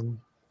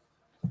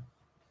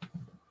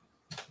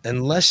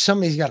 unless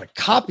somebody's got a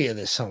copy of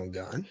this son of a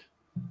gun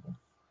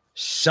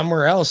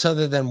somewhere else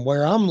other than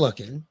where I'm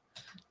looking,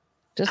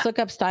 Just look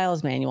up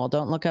Styles Manual.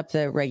 Don't look up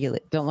the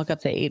Don't look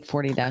up the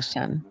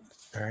 840-10.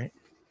 all right.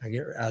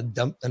 I'll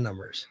dump the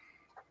numbers.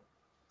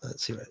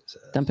 Let's see what it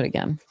says. Dump it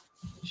again.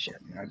 Shit.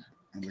 Yeah,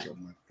 I look up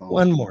my phone.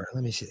 One more.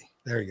 Let me see.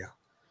 There you go. It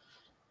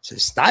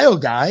says style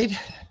guide.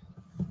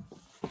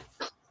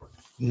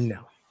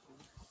 No.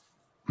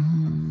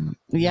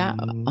 Yeah.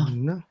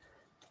 No.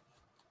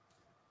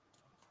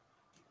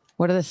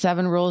 What are the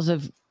 7 rules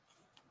of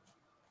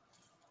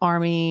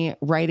Army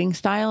writing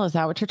style? Is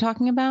that what you're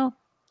talking about?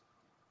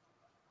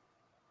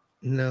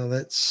 No,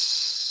 that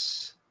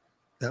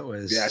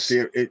was. Yeah,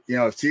 see,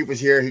 if Chief was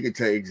here, he could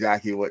tell you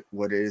exactly what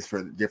it is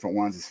for the different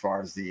ones as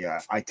far as the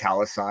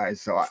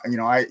italicized. So, you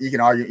can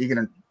argue, you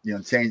can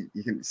change,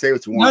 you can say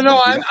what you want.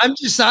 No, I'm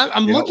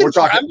looking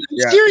for it. I'm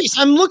serious.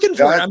 I'm looking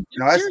for it. I'm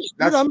serious.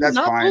 Dude, I'm that's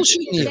not fine.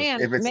 bullshitting you.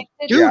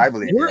 Dude, I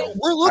believe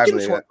we're looking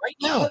for it right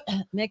now.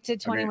 Mick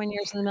did 21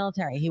 years in the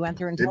military. He went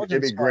through It'd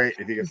intelligence. be great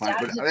if you could His find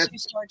dad it. was a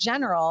two-star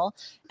general,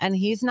 and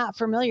he's not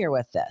familiar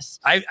with this.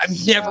 I've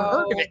never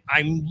heard of it.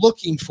 I'm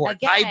looking for it.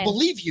 I Again,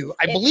 believe you.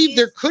 I if believe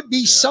there could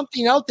be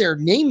something out there.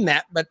 Name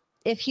that, but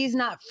if he's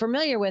not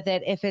familiar with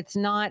it, if it's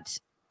not.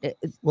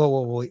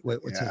 Whoa, wait.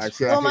 What's this?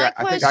 Actually, Well, my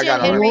I think I got question,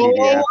 on a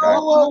Enrique-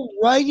 PDF.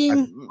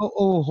 Writing.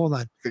 Hold on.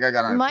 I think I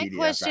got on a My PDF,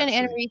 question, actually.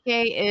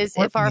 Enrique, is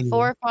What if our manual?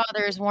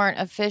 forefathers weren't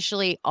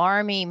officially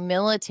Army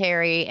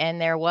military and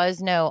there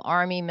was no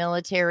Army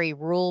military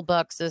rule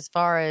books as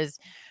far as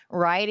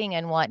writing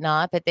and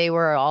whatnot, but they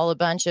were all a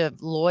bunch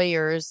of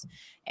lawyers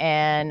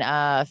and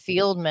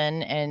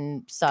fieldmen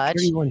and such,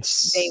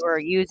 they were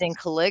using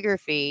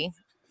calligraphy.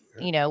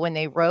 When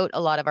they wrote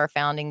a lot of our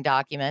founding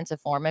documents, a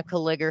form of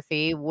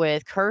calligraphy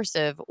with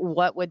cursive,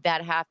 what would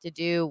that have to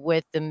do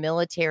with the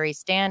military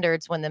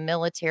standards when the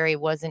military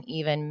wasn't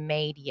even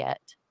made yet?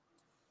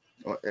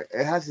 Well,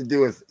 it has to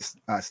do with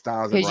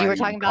styles. of Because you were writing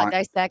talking and about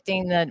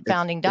dissecting the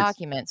founding it's-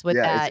 documents with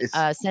yeah,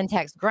 that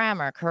syntax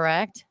grammar,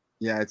 correct?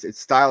 Yeah, it's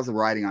styles of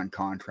writing on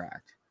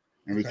contract.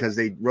 And because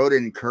they wrote it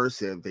in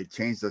cursive, they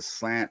changed the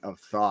slant of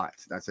thought.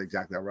 That's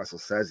exactly how Russell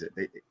says it.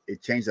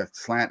 It changed the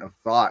slant of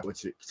thought,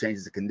 which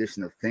changes the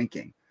condition of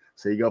thinking.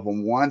 So you go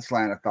from one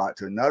slant of thought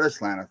to another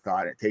slant of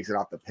thought. It takes it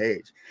off the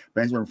page.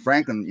 Benjamin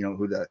Franklin,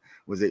 who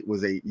was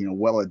a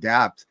well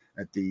adept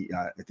at the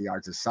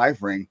arts of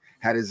ciphering,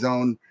 had his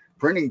own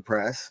printing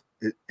press,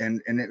 and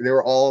they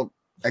were all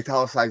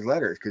italicized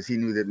letters because he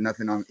knew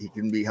that he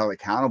couldn't be held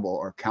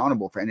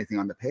accountable for anything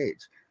on the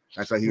page.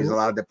 That's why he was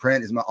allowed to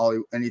print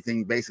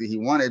anything basically he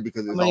wanted,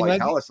 because it was all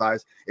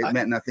italicized. It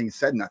meant nothing,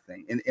 said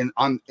nothing. And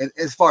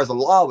as far as the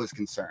law was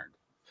concerned.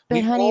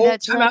 But honey,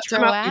 that's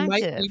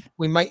retroactive.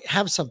 We might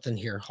have something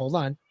here. Hold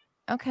on.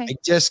 Okay. I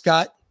just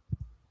got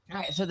All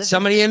right, so this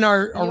somebody is in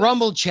our US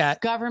Rumble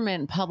chat.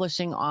 Government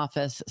Publishing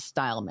Office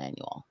Style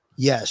Manual.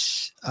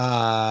 Yes.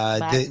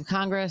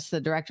 Congress,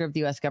 the director of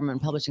the U.S.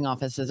 Government Publishing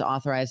Office, is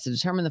authorized to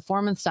determine the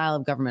form and style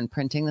of government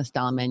printing. The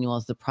style manual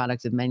is the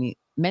product of many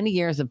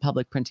years of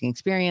public printing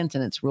experience,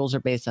 and its rules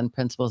are based on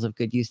principles of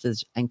good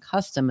usage and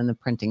custom in the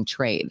printing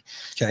trade.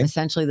 Okay.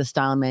 Essentially, the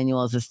style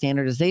manual is a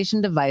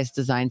standardization device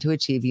designed to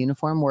achieve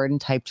uniform word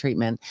and type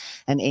treatment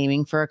and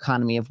aiming for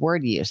economy of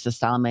word use. The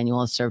style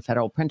manual has served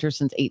federal printers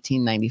since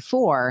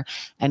 1894,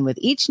 and with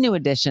each new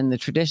edition, the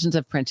traditions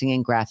of printing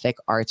and graphic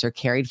arts are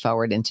carried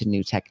forward into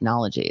new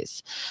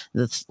technologies.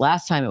 The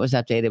last time it was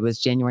updated was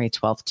January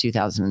 12th,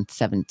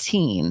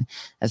 2017,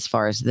 as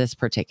far as this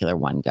particular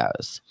one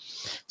goes.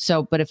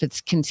 So, but if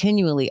it's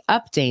continually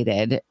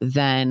updated,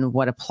 then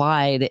what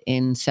applied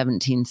in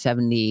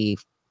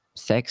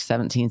 1776,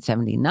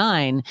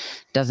 1779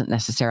 doesn't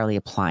necessarily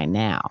apply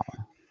now.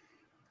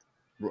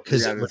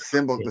 Yeah,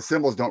 the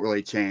symbols don't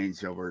really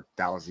change over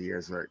thousands of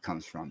years where it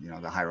comes from,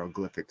 the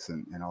hieroglyphics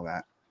and all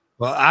that.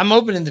 Well, I'm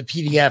opening the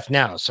PDF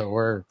now, so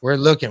we're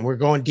looking. We're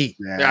going deep.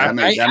 Yeah,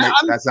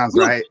 that sounds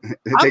right.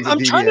 I'm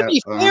trying to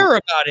be fair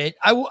about it.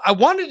 I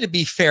wanted to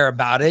be fair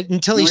about it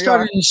until he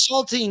started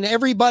insulting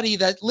everybody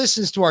that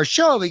listens to our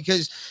show,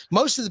 because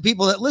most of the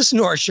people that listen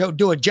to our show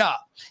do a job.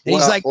 And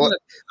he's like, look,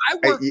 I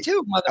work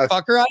too,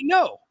 motherfucker. I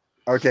know.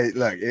 Okay,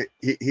 look,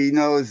 he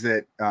knows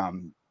that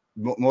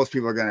most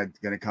people are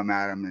gonna come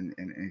at him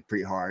and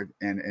pretty hard,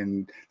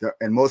 and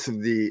most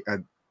of the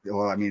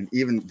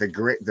even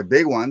the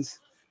big ones.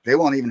 They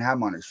won't even have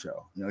him on his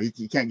show.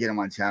 You can't get him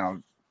on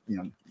channel,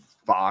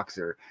 Fox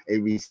or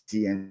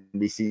ABC,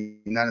 NBC,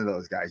 none of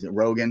those guys.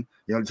 Rogan,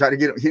 try to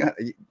get him.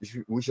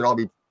 We should all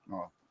be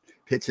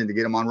pitching to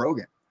get him on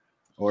Rogan,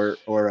 or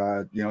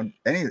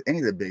any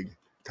of the big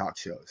talk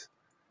shows,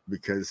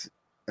 because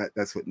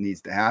that's what needs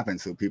to happen.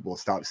 So people will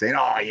stop saying,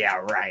 "Oh yeah,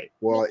 right."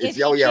 Well, it's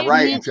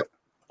right.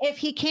 If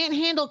he can't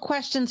handle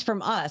questions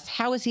from us,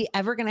 how is he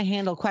ever going to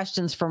handle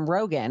questions from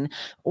Rogan?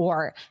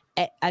 Or,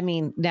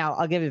 now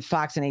I'll give it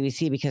Fox and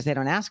ABC because they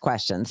don't ask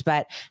questions,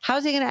 but how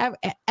is he going to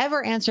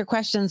ever answer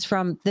questions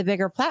from the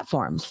bigger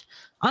platforms?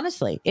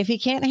 Honestly, if he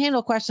can't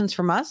handle questions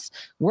from us,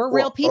 we're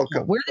real people.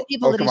 We're the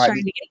people that he's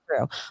trying to get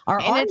through. Our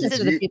audience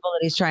are the people that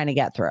he's trying to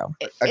get through.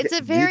 It's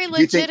a very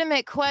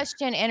legitimate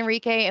question,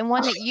 Enrique, and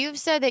one that you've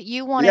said that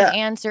you wanted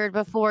answered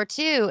before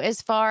too,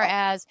 as far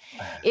as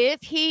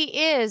if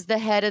he is the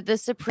head of the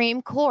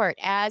Supreme Court,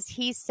 as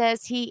he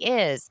says he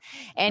is,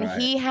 and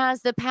he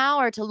has the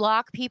power to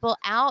lock people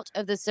out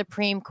of the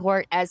Supreme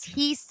Court as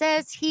he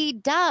says he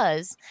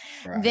does,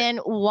 then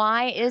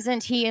why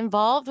isn't he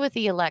involved with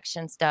the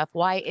election stuff?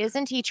 Why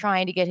isn't he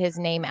trying to get his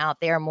name out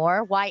there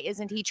more? Why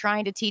isn't he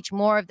trying to teach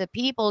more of the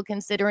people,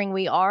 considering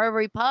we are a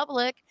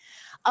republic,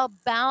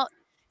 about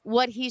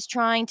what he's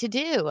trying to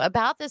do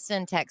about the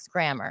syntax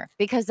grammar?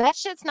 Because that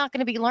shit's not going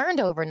to be learned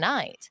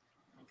overnight.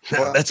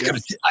 Well, that's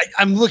good.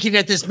 I'm looking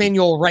at this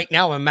manual right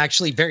now. I'm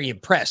actually very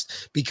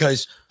impressed,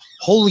 because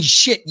holy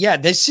shit. Yeah,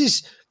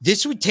 this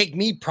would take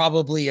me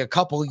probably a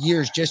couple of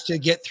years just to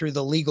get through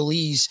the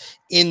legalese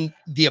in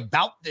the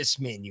about this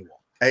manual.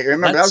 Hey,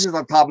 remember, that was just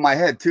on top of my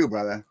head too,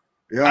 brother.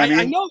 You know what I mean?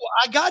 I know,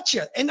 I got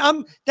you. And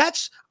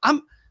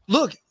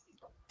look,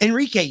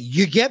 Enrique,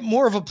 you get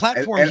more of a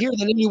platform here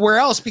than anywhere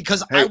else,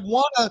 because I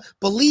want to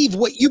believe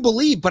what you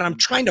believe, but I'm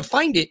trying to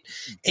find it.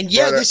 And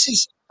brother, this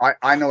is.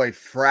 I know a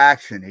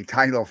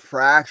tiny little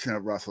fraction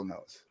of Russell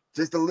knows.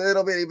 Just a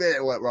little bitty bit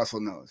of what Russell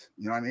knows.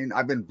 You know what I mean?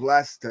 I've been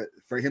blessed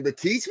for him to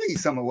teach me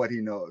some of what he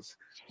knows.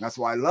 And that's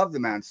why I love the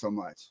man so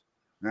much.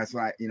 And that's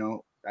why, I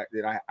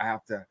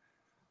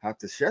have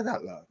to share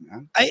that love,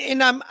 man.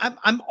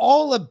 I'm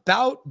all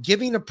about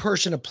giving a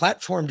person a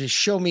platform to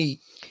show me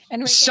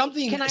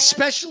something,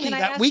 especially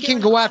that we can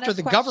go after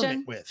the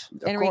government with.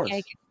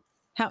 Enrique,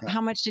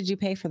 how much did you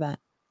pay for that?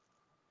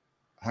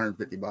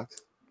 $150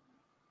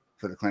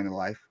 for the claim of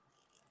life.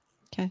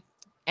 Okay.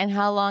 And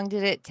how long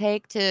did it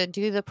take to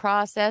do the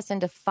process and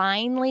to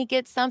finally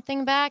get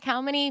something back?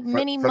 How many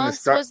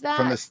months was that?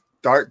 From the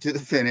start to the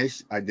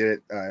finish, I did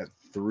it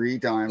 3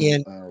 times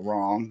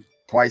wrong.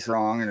 Twice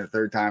wrong, and the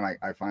third time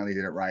I finally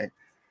did it right,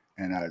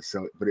 and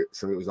so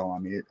it was all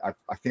on me. I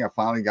think I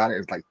finally got it. It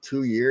was like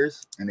 2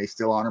 years, and they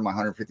still honored my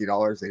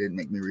 $150. They didn't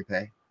make me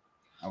repay.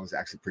 I was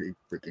actually pretty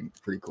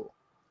cool.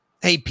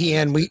 Hey,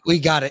 PN, we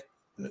got it.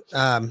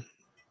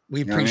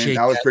 We appreciate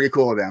that. Was pretty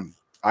cool of them.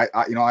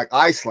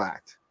 I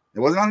slacked. It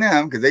wasn't on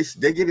them, because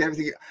they give you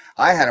everything.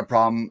 I had a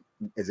problem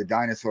as a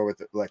dinosaur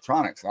with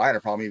electronics. So I had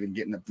a problem even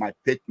getting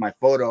my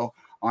photo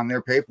on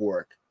their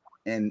paperwork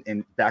and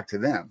back to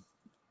them.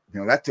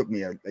 That took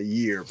me a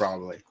year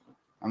probably.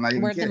 I'm not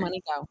even Where'd kidding. the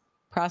money go?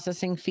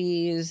 Processing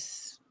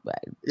fees?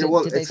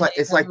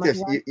 It's like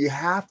this. You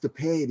have to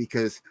pay,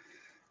 because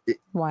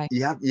Why?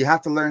 You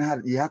have to learn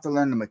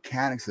the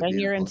mechanics of Then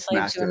being you're a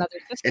enslaved postmaster. to another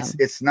system.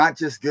 It's not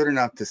just good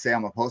enough to say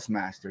I'm a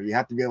postmaster. You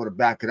have to be able to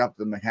back it up,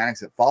 the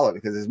mechanics that follow it,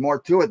 because there's more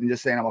to it than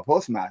just saying I'm a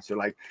postmaster.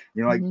 Like,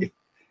 like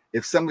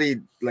if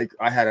somebody, like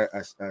I had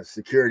a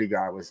security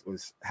guard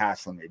was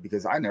hassling me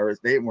because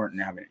they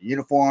weren't having a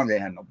uniform, they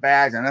had no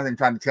badge, and nothing,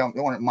 trying to tell them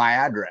they wanted my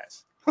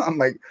address. I'm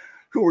like,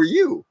 who are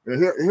you?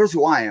 Here's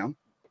who I am,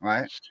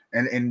 right?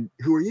 And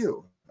who are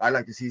you? I'd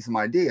like to see some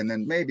ID, and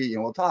then maybe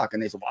we'll talk.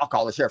 And they said, well, I'll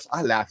call the sheriffs.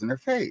 I laughed in their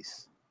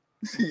face.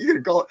 You're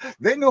gonna call it.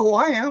 They know who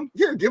I am.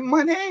 Here, give them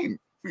my name.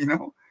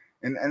 And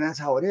that's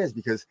how it is,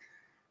 because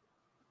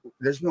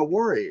there's no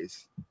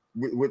worries.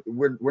 We're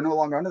no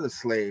longer under the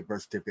slave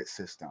birth certificate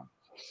system,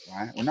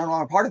 right? We're no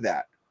longer part of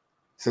that.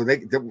 So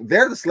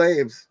they're the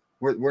slaves.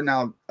 We're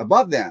now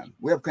above them.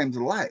 We have claims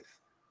to life.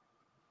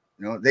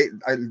 They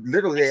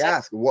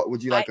ask, what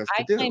would you like us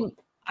to do?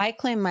 I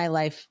claim my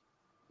life.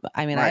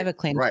 I mean, I have a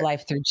claim to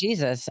life through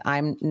Jesus.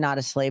 I'm not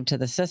a slave to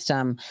the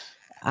system.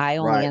 I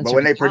only answer. But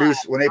when they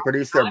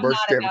produce their birth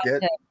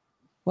certificate,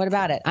 what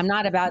about it? I'm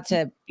not about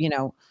to,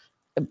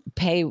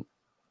 pay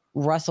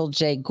Russell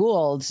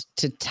Jay-Gould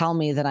to tell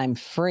me that I'm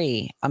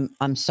free.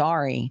 I'm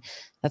sorry.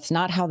 That's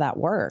not how that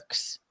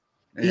works.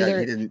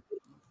 Yeah, Either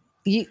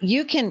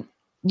you can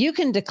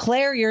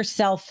declare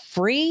yourself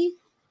free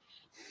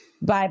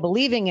by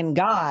believing in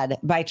God,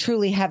 by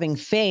truly having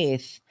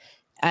faith,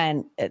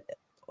 and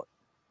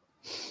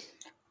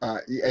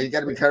you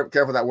got to be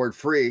careful with that word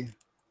 "free,"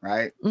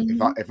 right?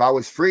 If I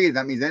was free,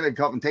 that means anybody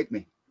could come and take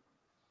me.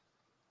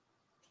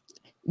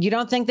 You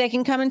don't think they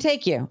can come and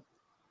take you?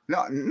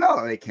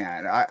 No, they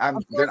can't. I'm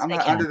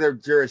not under their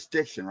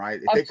jurisdiction, right?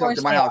 If they come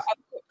to my house,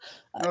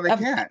 no, they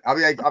can't. I'll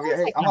be like,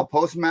 hey, I'm a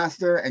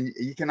postmaster, and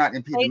you cannot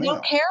impede the mail. They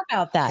don't care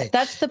about that.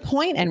 That's the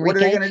point, Enrique. What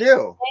are they going to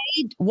do?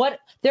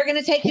 They're going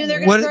to take you.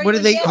 They're going to throw what you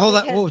do they? in jail Hold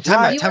on. because Whoa,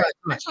 time out.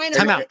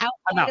 Time out.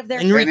 Outside of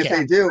their Enrique,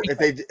 if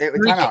they do,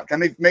 time out.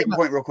 Let me make a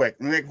point real quick.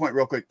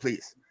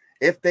 Please.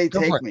 If they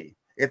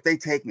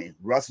take me,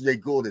 Russell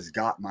Jay-Gould has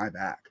got my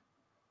back.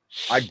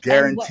 I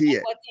guarantee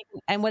it.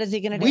 And what is he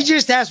going to do? We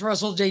just asked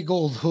Russell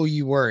Jay-Gould who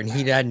you were, and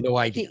he had no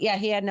idea.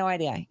 He had no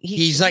idea.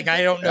 He's like,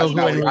 I don't know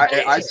who.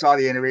 I saw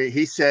the interview.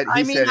 He said,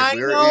 I know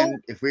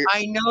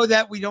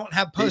that we don't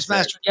have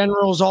postmaster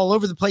generals all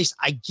over the place.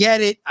 I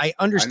get it. I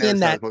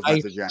understand that.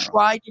 I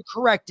tried to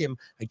correct him.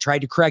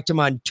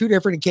 On 2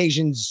 different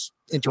occasions.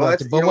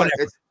 Interrupted, but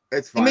whatever.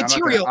 It's fine.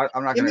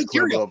 I'm not going to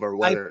quibble over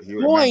whether he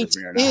remembers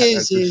me or not.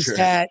 Is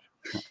that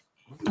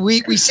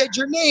we said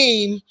your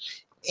name.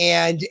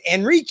 And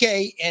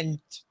Enrique, and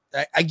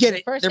I get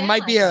it. There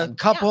might be a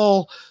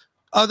couple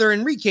other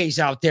Enriques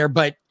out there,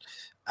 but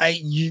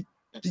you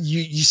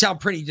sound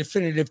pretty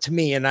definitive to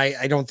me, and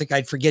I don't think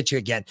I'd forget you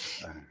again.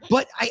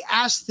 But I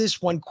asked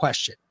this one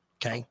question,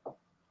 okay?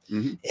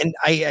 And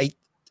I'm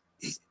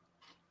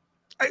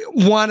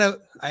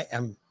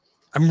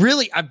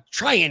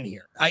trying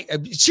here.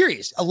 I'm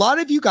serious. A lot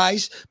of you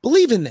guys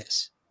believe in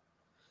this.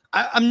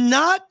 I'm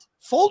not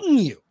faulting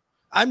you.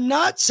 I'm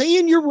not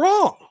saying you're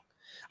wrong.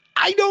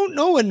 I don't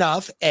know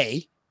enough.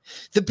 The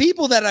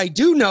people that I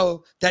do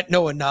know that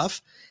know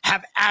enough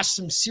have asked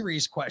some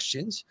serious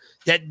questions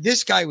that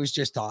this guy was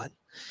just on.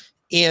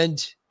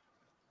 And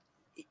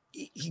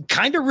he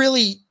kind of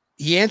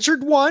he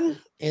answered one,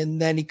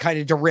 and then he kind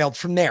of derailed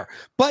from there.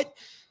 But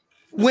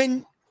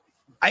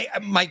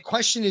my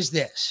question is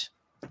this: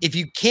 if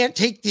you can't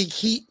take the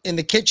heat in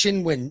the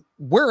kitchen when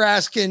we're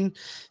asking,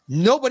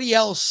 nobody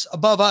else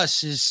above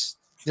us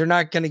they're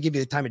not going to give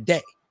you the time of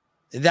day.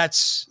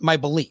 That's my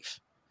belief.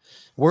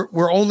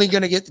 We're only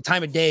going to get the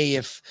time of day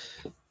if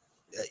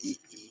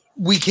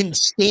we can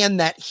stand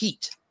that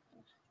heat.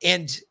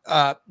 And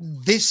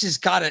this has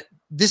got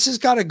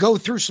to go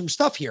through some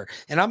stuff here.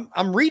 And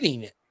I'm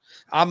reading it.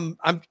 I'm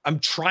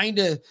trying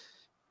to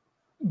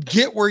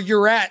get where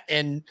you're at.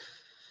 And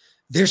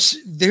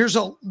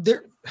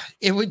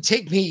it would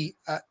take me.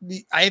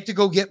 I have to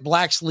go get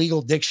Black's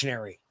legal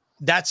dictionary.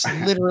 That's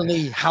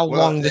literally how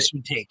long this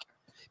would take,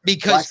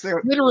 because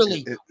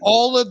literally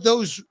all of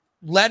those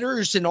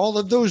letters and all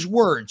of those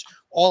words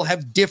all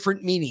have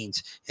different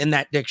meanings in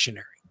that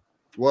dictionary.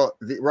 Well,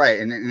 right.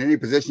 And in any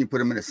position you put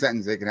them in a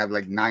sentence, they can have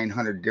like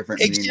 900 different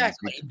meanings.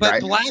 But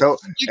right? Black's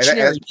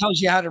dictionary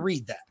tells you how to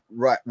read that.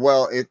 Right.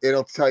 Well,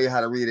 it'll tell you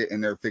how to read it in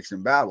their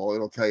fiction babble.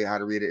 It'll tell you how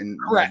to read it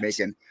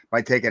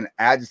by taking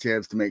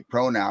adjectives to make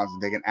pronouns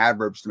and taking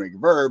adverbs to make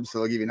verbs. So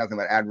they'll give you nothing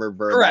but adverb,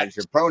 verb,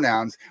 adjective,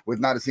 pronouns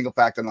with not a single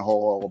fact in the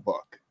whole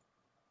book.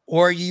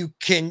 Or you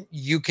can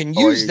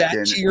use that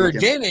to your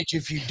advantage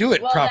if you do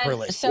it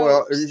properly.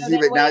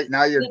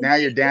 Now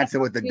you're dancing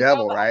with the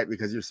devil, right?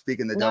 Because you're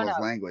speaking the devil's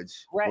language.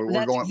 Right.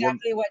 That's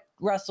exactly what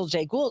Russell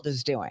Jay-Gould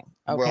is doing.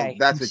 Okay. Well,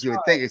 that's what you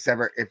would think, except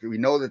for if we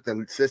know that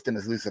the system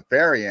is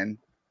Luciferian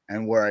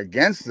and we're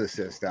against the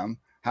system,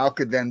 how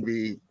could then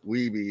we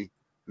be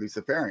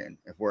Luciferian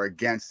if we're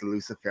against the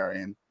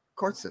Luciferian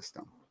court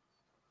system?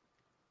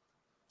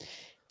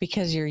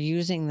 Because you're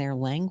using their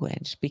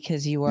language,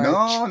 because you are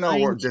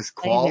we're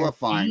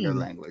disqualifying their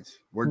language.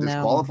 We're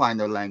disqualifying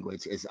their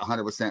language. It's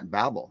 100%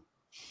 babble.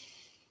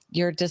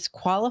 you're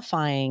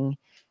disqualifying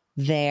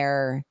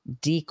their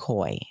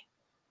decoy.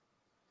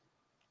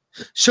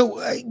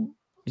 So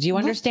do you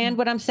understand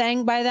what I'm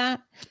saying by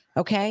that?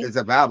 Okay. It's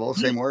a babble,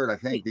 same word, I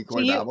think.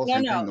 Decoy, babble,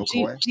 same thing, no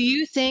coy. Do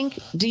you think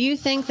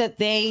that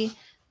they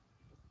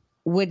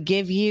would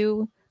give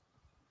the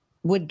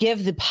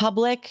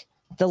public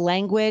the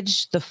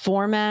language, the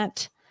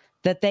format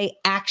that they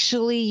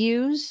actually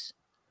use?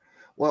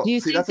 Well, do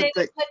you think they would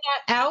put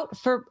that out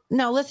for?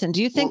 No, listen.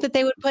 Do you think that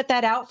they would put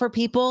that out for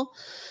people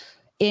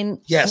in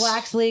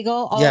Blacks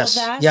Legal? All of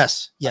that.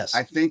 Yes.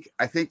 I think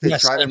they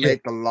try to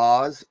make the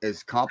laws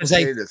as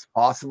complicated as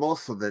possible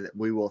so that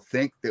we will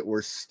think that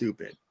we're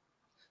stupid.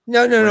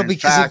 No. In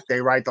Because fact,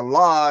 they write the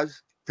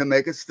laws to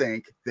make us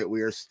think that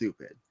we are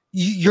stupid.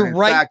 You're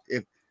right. In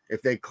fact,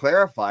 if they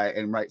clarify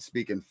and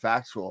speak in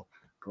factual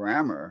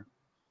grammar,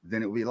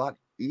 then it would be a lot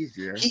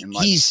easier and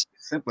much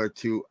simpler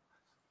to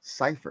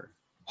cipher.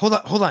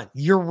 Hold on.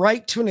 You're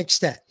right to an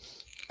extent.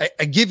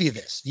 I give you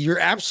this. You're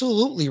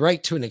absolutely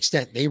right to an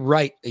extent. They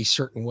write a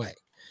certain way.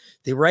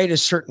 They write a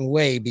certain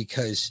way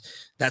because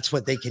that's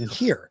what they can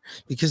hear.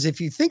 Because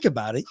if you think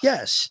about it,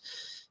 yes,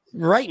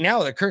 right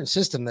now, the current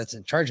system that's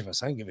in charge of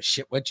us, I don't give a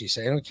shit what you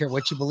say. I don't care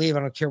what you believe. I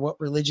don't care what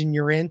religion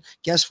you're in.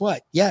 Guess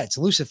what? Yeah, it's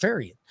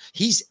Luciferian.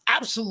 He's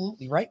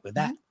absolutely right with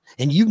that.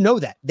 And you know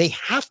that. They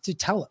have to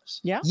tell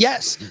us. Yeah.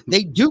 Yes,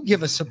 they do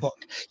give us a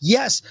book.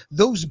 Yes,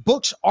 those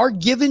books are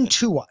given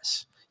to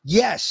us.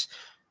 Yes,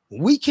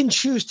 we can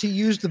choose to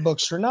use the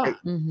books or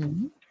not.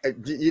 Mm-hmm.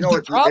 You know,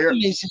 the problem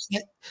is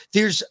that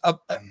there's a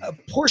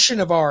portion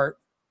of our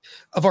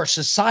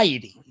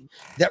society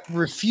that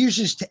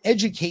refuses to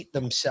educate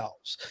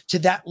themselves to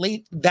that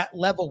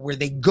level where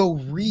they go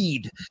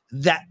read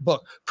that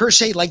book per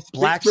se, like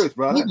Black's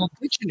Legal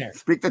Dictionary.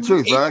 Speak the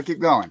truth, brother. Keep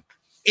going.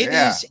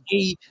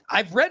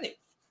 I've read it.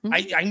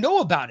 I know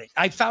about it.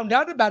 I found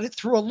out about it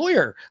through a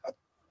lawyer.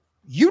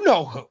 You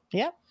know who?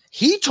 Yep.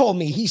 He told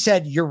me, he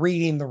said, you're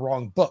reading the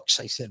wrong books.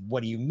 I said,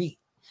 what do you mean?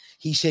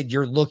 He said,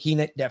 you're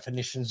looking at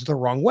definitions the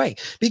wrong way,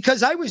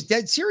 because I was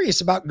dead serious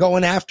about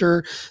going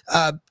after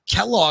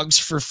Kellogg's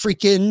for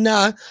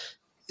freaking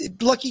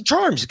Lucky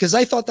Charms because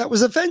I thought that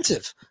was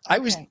offensive. I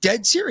was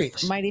dead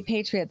serious. Mighty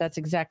Patriot, that's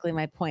exactly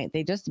my point.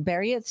 They just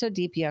bury it so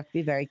deep you have to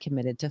be very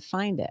committed to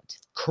find it.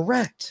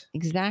 Correct.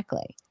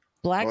 Exactly.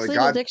 Black's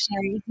Legal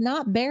Dictionary is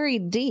not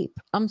buried deep.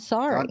 I'm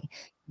sorry.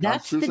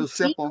 That's the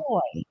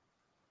decoy.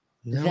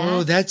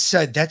 No, that's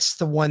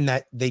the one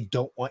that they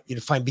don't want you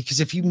to find,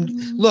 because if you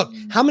look,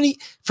 how many,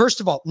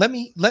 first of all,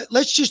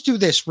 let's just do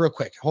this real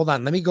quick. Hold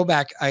on. Let me go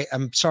back.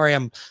 I'm sorry.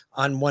 I'm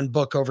on one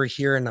book over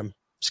here and I'm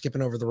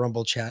skipping over the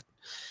Rumble chat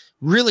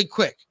really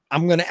quick.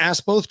 I'm going to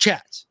ask both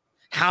chats.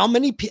 How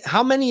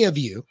many of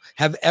you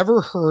have ever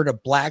heard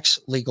of Black's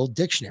Legal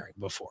Dictionary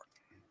before?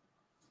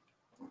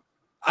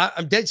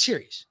 I'm dead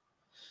serious.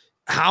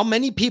 How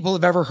many people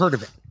have ever heard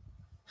of it?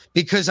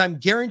 Because I'm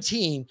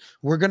guaranteeing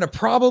we're going to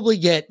probably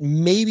get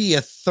maybe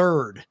a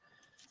third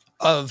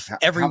of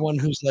everyone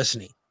who's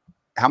listening.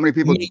 How many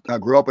people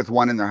grew up with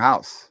one in their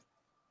house?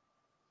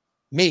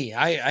 Me,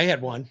 I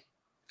had one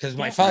because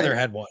my father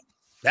had one.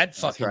 That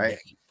fucking big.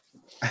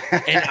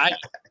 And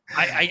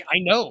I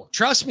know.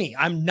 Trust me,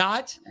 I'm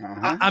not.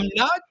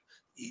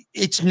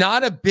 It's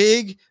not a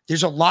big.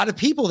 There's a lot of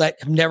people that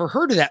have never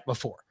heard of that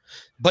before,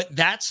 but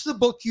that's the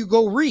book you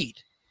go read.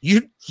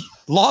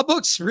 Law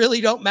books really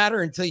don't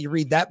matter until you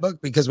read that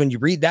book, because when you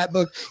read that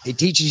book, it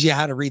teaches you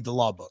how to read the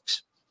law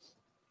books.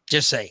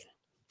 Just saying.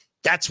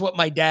 That's what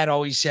my dad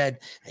always said.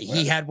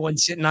 He had one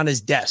sitting on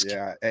his desk.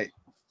 Yeah. Hey,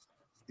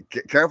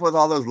 careful with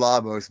all those law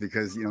books,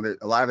 because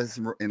a lot of it's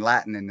in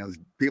Latin, and those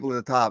people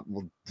at the top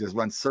will just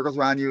run circles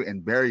around you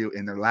and bury you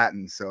in their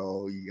Latin.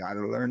 So you got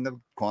to learn the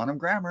quantum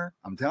grammar.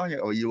 I'm telling you,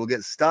 or you will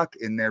get stuck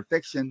in their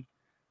fiction.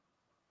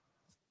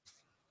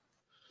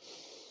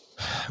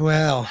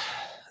 Well,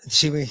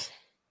 see,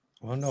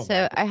 no.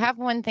 So I have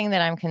one thing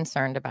that I'm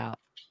concerned about.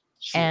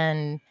 Sure.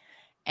 And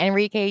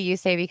Enrique, you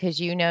say because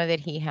you know that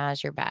he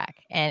has your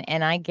back.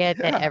 And I get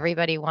that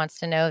everybody wants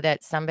to know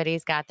that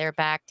somebody's got their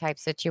back type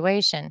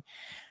situation.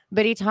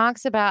 But he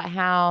talks about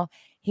how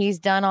he's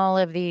done all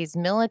of these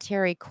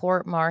military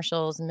court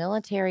martials,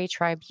 military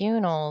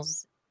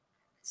tribunals.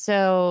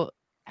 So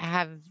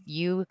have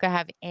you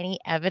any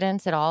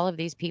evidence at all of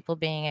these people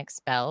being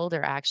expelled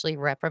or actually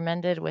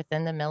reprimanded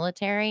within the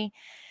military?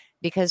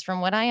 Because from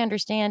what I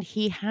understand,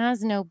 he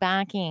has no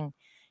backing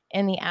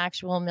in the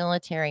actual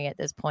military at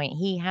this point.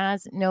 He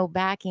has no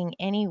backing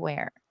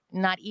anywhere,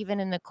 not even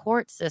in the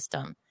court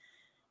system,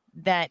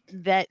 that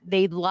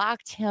they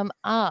locked him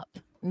up.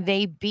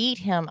 They beat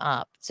him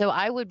up. So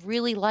I would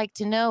really like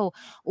to know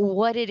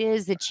what it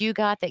is that you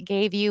got that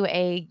gave you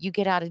you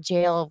get out of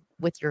jail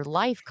with your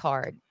life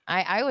card.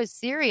 I was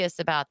serious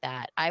about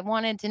that. I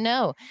wanted to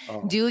know,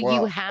 do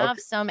you have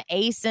some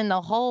ace in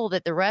the hole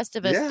that the rest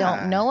of us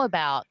don't know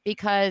about?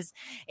 Because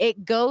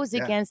it goes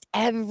against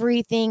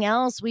everything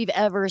else we've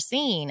ever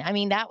seen. I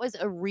mean, that was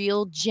a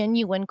real,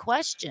 genuine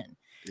question.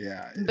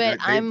 Yeah. But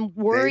I'm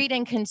worried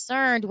and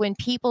concerned when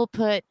people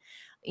put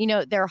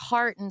their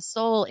heart and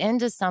soul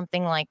into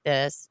something like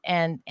this,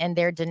 and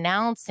they're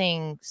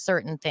denouncing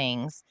certain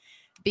things,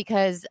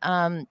 because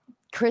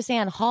Chris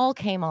Ann Hall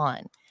came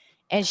on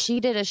and she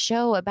did a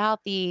show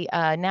about the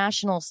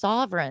national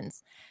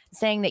sovereigns,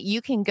 saying that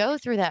you can go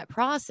through that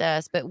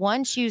process, but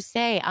once you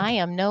say, I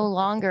am no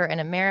longer an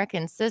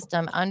American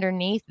system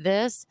underneath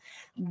this,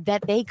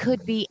 that they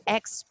could be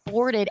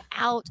exported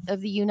out of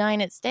the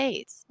United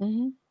States.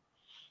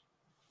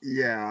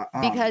 Yeah.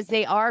 Because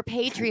they are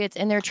patriots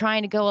and they're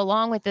trying to go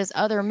along with this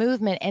other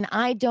movement. And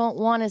I don't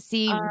want to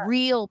see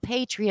real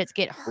patriots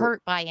get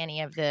hurt by any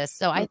of this.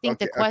 So I think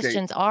the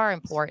questions are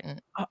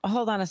important.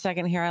 Hold on a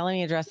second here. Let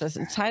me address this.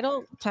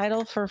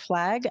 Title for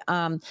flag.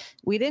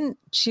 We didn't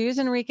choose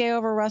Enrique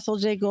over Russell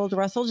J. Gould.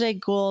 Russell J.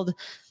 Gould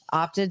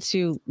opted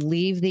to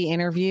leave the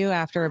interview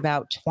after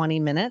about 20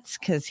 minutes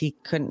because he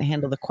couldn't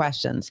handle the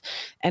questions.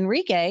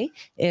 Enrique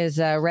is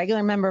a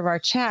regular member of our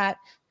chat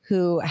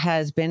who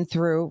has been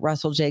through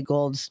Russell J.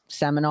 Gould's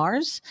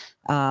seminars,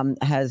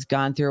 has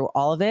gone through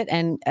all of it.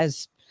 And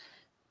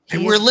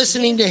we're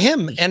listening to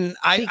him. And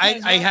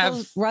I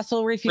have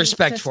Russell refused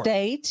respect to for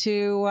stay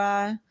to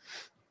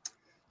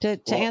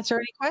answer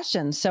any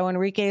questions. So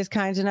Enrique is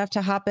kind enough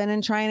to hop in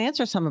and try and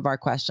answer some of our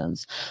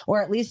questions, or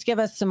at least give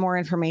us some more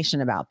information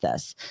about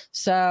this.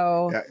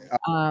 So,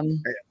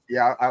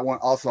 I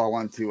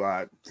want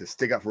to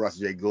stick up for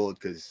Russell J. Gould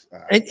because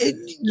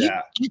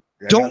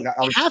don't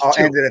I'll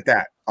end it at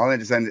that. I'll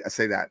just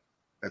say that.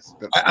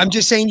 I'm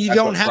just saying you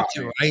don't have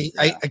to.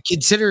 I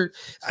consider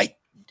I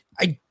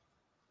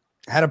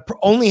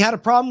only had a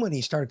problem when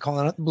he started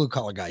calling out the blue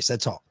collar guys.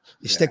 That's all.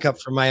 You stick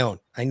up for my own.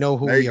 I know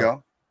who we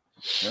are.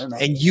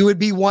 And you would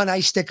be one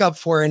I stick up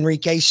for,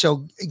 Enrique.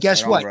 So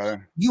guess what?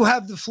 Brother. You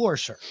have the floor,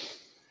 sir.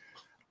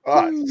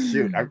 Oh,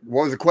 shoot.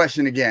 What was the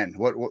question again?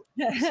 What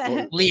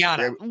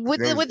Liana.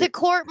 With the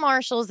court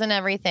martials and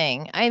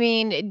everything. I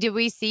mean, do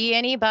we see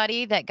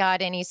anybody that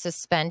got any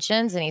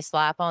suspensions, any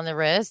slap on the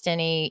wrist,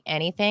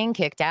 anything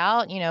kicked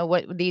out?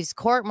 What these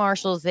court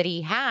martials that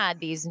he had,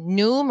 these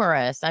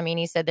numerous, I mean,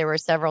 he said there were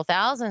several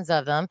thousands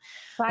of them.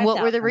 5,000.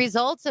 What were the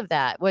results of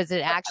that? Was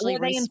it actually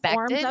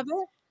respected? Of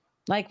it?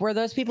 Like, were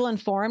those people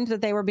informed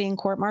that they were being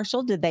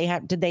court-martialed? Did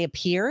they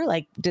appear?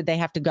 Like, did they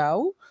have to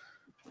go?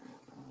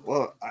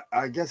 Well,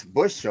 I guess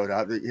Bush showed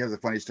up. He has a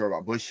funny story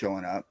about Bush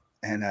showing up,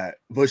 and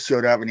Bush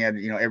showed up and he had,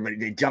 everybody,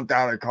 they jumped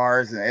out of their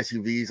cars and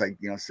SUVs, like,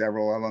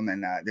 several of them.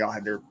 And they all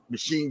had their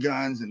machine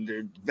guns and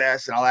their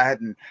vests and all that.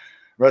 And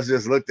Russell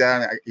just looked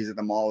at him. He's at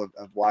the mall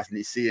of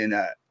Washington, DC.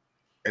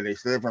 And they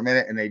stood there for a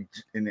minute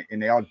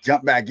and they all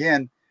jumped back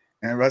in.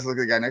 And Russell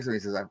looked at the guy next to me. He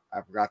says,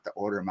 I forgot to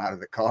order him out of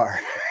the car.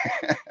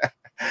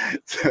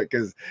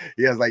 Because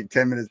he has like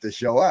 10 minutes to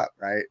show up,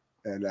 right?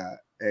 And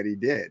he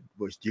did,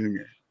 Bush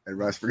Jr. And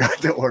Russ forgot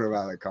to order him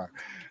out of the car.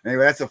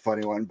 Anyway, that's a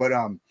funny one. But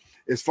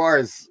as far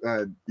as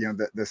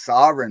the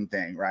sovereign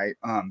thing, right?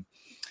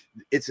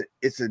 It's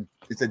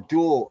a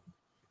dual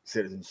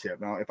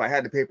citizenship. Now, if I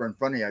had the paper in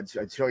front of you,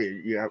 I'd show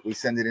you. We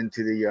send it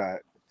into the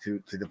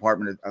to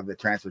Department of the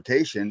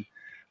Transportation,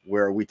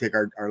 where we take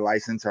our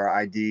license, our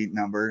ID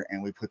number,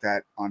 and we put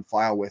that on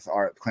file with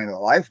our claim of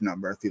life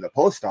number through the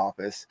post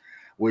office,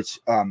 which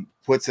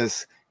puts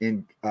us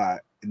in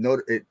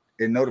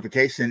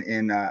notification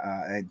in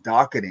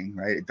docketing,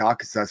 right? It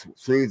dockets us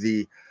through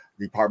the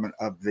Department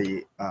of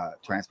the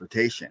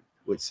Transportation,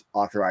 which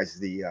authorizes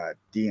the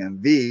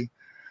DMV.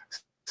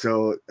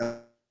 So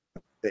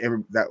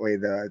that way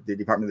the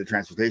Department of the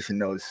Transportation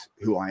knows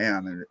who I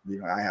am, and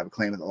I have a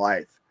claim of the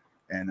life.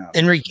 And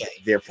Enrique,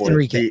 therefore,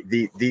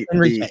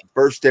 the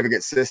birth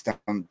certificate system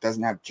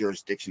doesn't have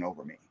jurisdiction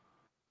over me.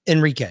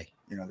 Enrique,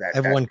 I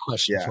have one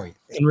question for you.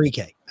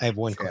 Enrique, I have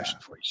one question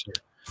for you, sir.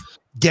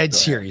 Dead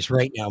serious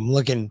right now. I'm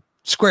looking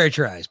square at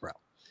your eyes, bro.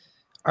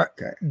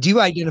 Do you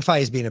identify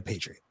as being a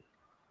patriot?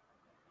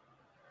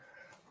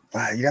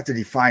 You have to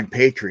define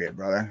patriot,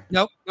 brother.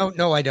 No,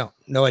 I don't.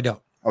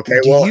 Okay,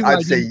 well,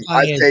 I'd say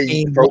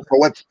for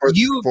what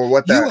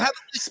the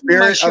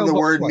spirit of the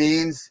word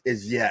means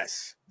is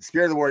yes. The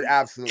spirit of the word,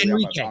 absolutely.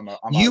 Enrique,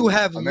 you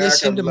have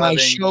listened to my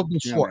show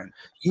before. Human.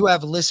 You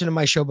have listened to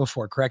my show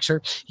before, correct,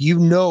 sir? You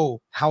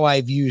know how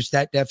I've used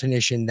that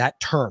definition, that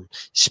term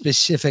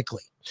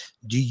specifically.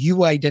 Do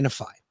you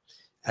identify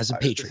as a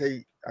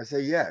patriot? I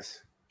say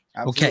yes.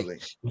 Absolutely.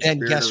 Okay, then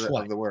guess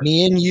what?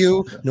 Me and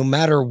you, no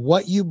matter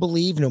what you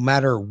believe, no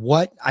matter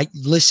what, I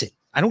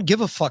don't give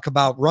a fuck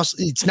about Russell.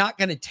 It's not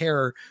going to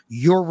tear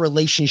your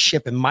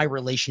relationship and my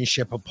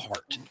relationship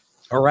apart.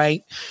 All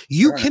right.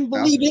 You can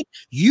believe it.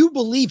 You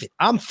believe it.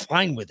 I'm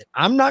fine with it.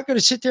 I'm not going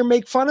to sit there and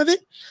make fun of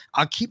it.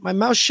 I'll keep my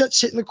mouth shut,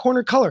 sit in the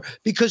corner color,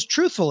 because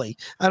truthfully,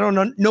 I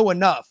don't know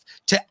enough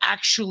to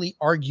actually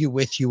argue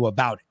with you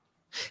about it.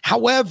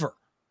 However,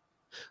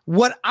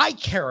 what I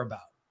care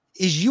about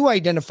is you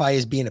identify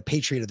as being a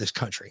patriot of this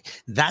country.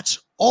 That's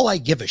all I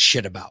give a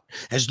shit about.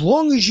 As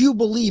long as you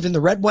believe in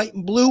the red, white,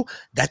 and blue,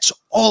 that's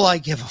all I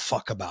give a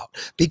fuck about,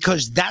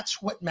 because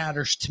that's what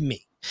matters to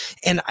me.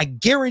 And I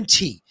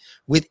guarantee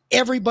with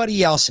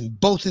everybody else in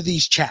both of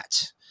these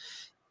chats,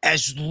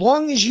 as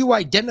long as you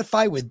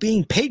identify with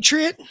being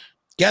patriot,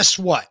 guess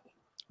what?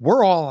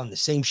 we're all on the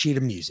same sheet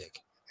of music.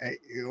 Hey,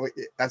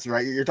 that's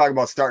right. You're talking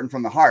about starting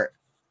from the heart.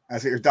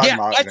 That's what you're talking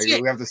about. That's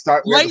it. We have to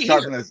start. We Right have to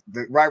start here.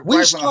 from right We from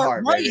the start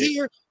heart. right baby.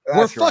 here.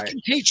 That's We're right.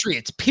 fucking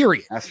patriots,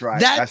 period. That's right.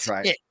 That's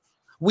right. it.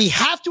 We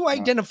have to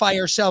identify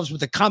ourselves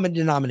with a common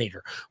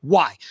denominator.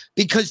 Why?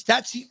 Because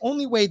that's the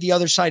only way the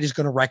other side is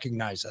going to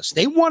recognize us.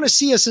 They want to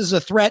see us as a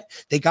threat.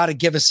 They got to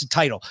give us a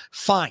title.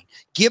 Fine.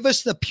 Give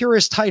us the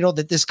purest title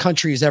that this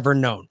country has ever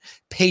known.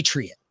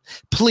 Patriot.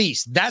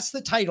 Please. That's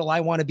the title I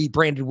want to be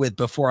branded with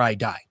before I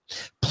die.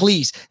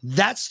 Please.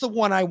 That's the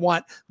one I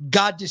want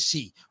God to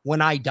see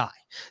when I die.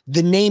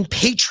 The name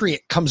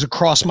Patriot comes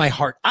across my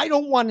heart. I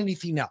don't want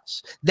anything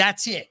else.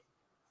 That's it.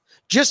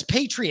 Just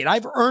Patriot.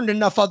 I've earned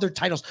enough other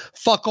titles.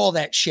 Fuck all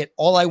that shit.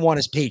 All I want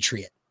is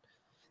Patriot.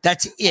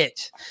 That's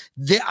it.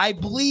 I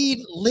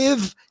bleed,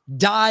 live,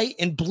 die,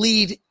 and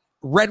bleed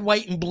red,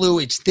 white, and blue.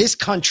 It's this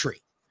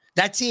country.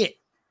 That's it.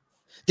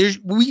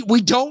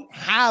 We don't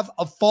have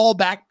a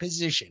fallback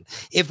position.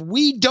 If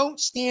we don't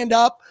stand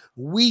up,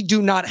 we do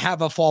not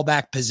have a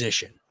fallback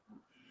position.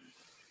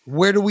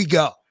 Where do we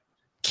go?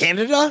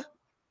 Canada?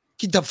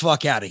 Get the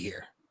fuck out of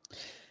here.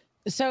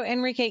 So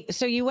Enrique,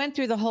 so you went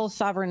through the whole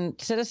sovereign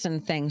citizen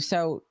thing.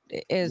 So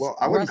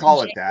I wouldn't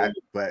call it that,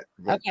 but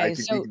okay, I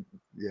think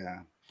yeah.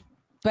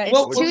 But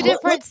it's two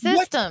different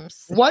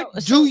systems. What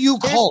do you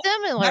call? They're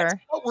similar.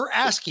 That's what we're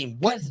asking.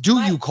 What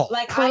do you call?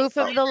 Like proof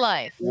of the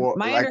life?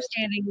 My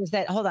understanding is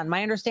that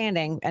my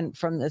understanding, and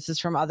this is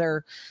from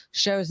other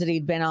shows that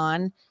he'd been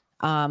on,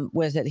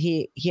 was that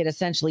he had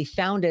essentially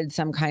founded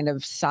some kind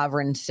of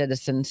sovereign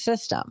citizen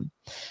system.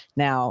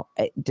 Now,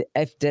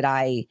 did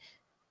I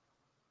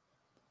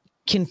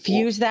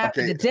confuse that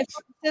with a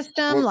different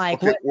system?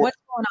 What's going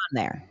on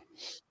there?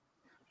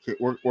 Okay,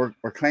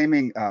 we're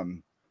claiming,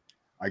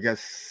 I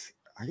guess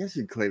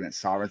you'd claim it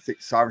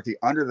sovereignty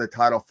under the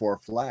Title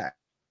IV flag.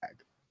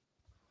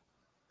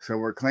 So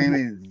we're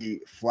claiming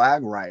the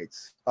flag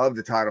rights of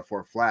the Title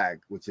IV flag,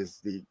 which is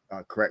the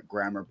correct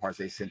grammar,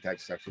 parse,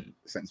 syntax,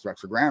 sentence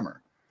structure,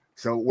 grammar.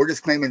 So we're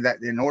just claiming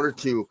that in order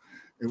to,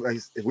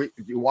 if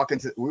we walk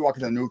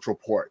into neutral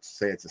ports,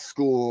 say it's a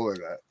school or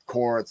the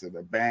courts or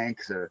the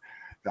banks or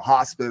the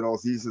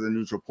hospitals, these are the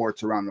neutral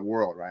ports around the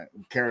world, right?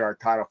 We carry our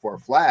Title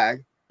IV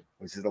flag,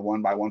 which is the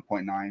 1 by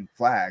 1.9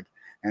 flag.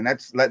 And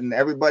that's letting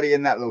everybody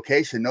in that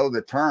location know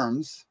the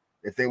terms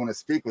if they want to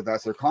speak with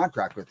us or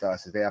contract with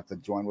us, if they have to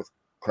join with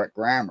correct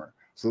grammar.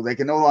 So they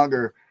can no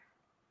longer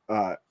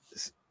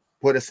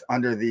put us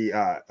under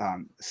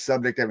the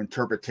subject of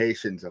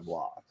interpretations of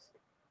laws.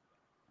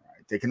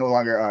 Right? They can no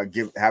longer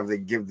give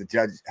the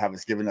judge have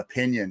us give an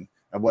opinion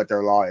of what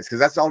their law is, because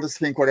that's all the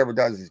Supreme Court ever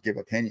does is give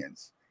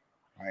opinions,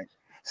 right?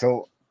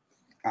 So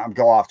I'm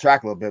go off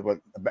track a little bit, but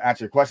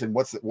answer your question,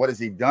 what has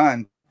he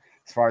done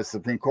as far as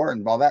Supreme Court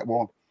and all that?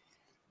 Well,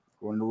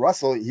 going to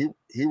Russell, he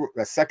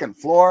the second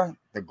floor,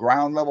 the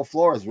ground level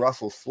floor is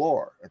Russell's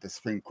floor at the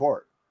Supreme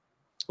Court.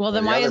 Well,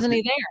 then why isn't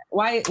he there?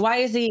 Why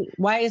is he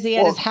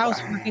at his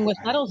house working with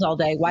metals all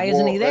day? Why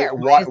isn't he there?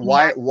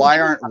 Why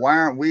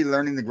aren't we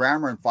learning the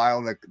grammar and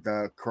file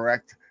the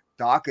correct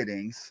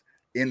docketings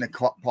in the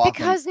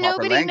because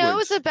nobody language.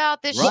 Knows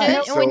about this right.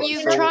 shit. And when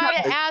you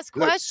try to ask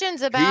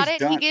questions about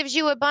it, he gives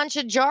you a bunch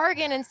of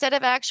jargon instead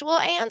of actual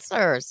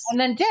answers. And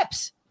then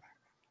dips.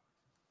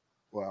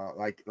 Well,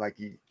 like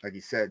he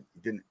said,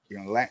 didn't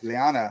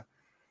Liana,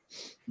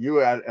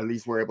 you at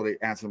least were able to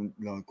answer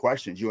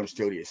questions. You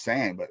understood what he was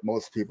saying, but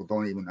most people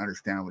don't even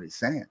understand what he's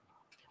saying.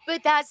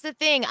 But that's the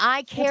thing.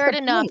 I cared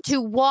enough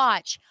to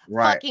watch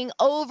fucking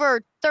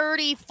over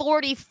 30,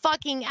 40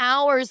 fucking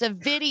hours of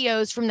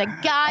videos from the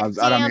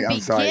goddamn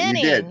beginning.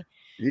 Sorry.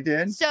 You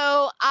did.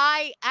 So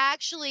I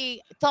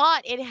actually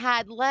thought it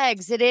had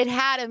legs, that it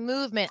had a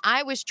movement.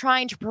 I was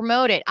trying to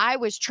promote it. I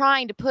was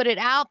trying to put it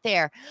out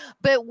there.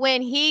 But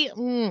when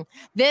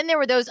then there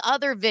were those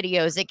other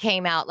videos that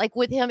came out, like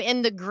with him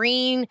in the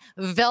green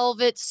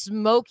velvet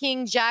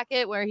smoking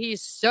jacket where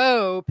he's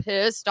so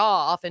pissed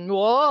off and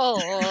whoa,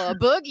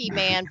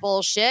 boogeyman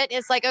bullshit.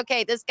 It's like,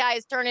 okay, this guy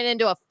is turning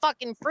into a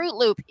fucking Fruit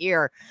Loop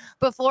here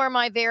before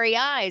my very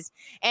eyes.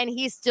 And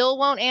he still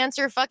won't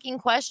answer fucking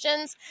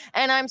questions.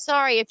 And I'm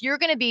sorry. If you're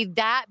going to be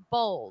that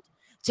bold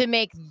to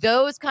make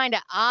those kind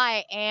of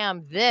I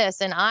am this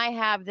and I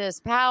have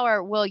this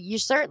power, well, you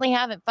certainly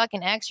haven't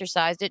fucking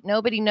exercised it.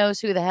 Nobody knows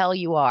who the hell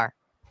you are.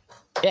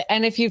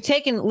 And if you've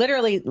taken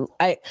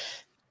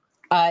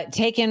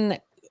taken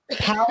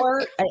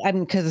power,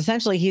 because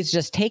essentially he's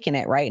just taken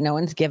it, right? No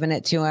one's given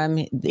it to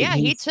him. Yeah,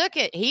 he took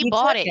it. He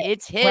bought it.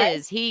 It's his.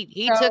 Right?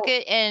 He took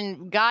it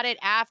and got it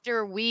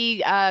after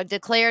we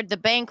declared the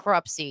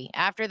bankruptcy.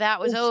 After that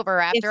was over,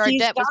 after our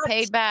debt was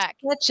paid back.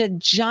 Such a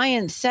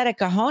giant set of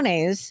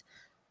cojones.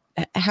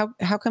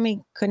 How come he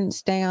couldn't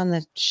stay on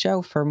the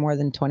show for more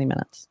than 20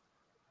 minutes?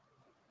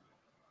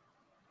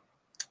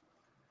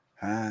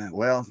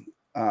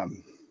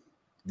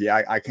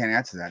 Yeah, I can't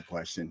answer that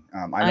question.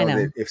 I know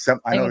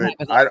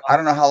that I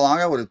don't know how long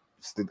I would have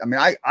stood. I mean,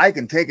 I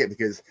can take it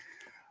because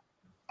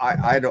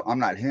I'm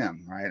not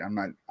him, right? I'm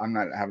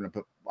not having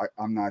to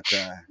I'm not.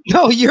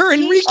 No, you're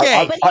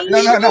Enrique.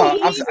 No.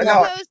 He's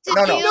supposed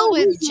to deal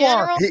with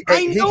generals. He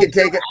can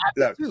take it.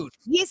 Look,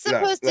 he's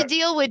supposed to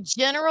deal with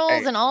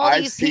generals and all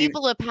I've these seen-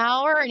 people of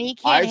power, and he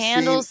can't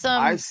handle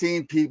some. I've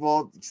seen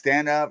people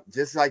stand up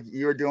just like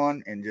you were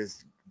doing and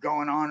just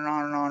going on and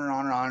on and on and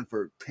on and on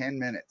for 10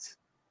 minutes.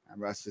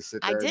 And Russ just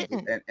sit there. I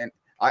didn't. And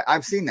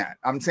I've seen that.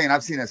 I'm saying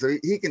I've seen that. So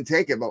he can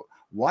take it, but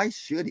why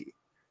should he?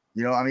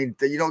 You know, I mean,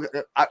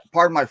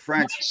 pardon my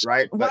French,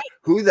 right? But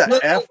who the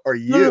F are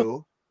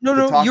you?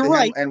 No, you're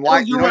right. And why?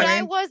 You're You know right. what I I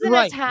mean? wasn't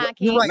right.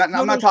 attacking. You're right.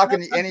 I'm not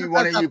talking to any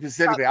one of you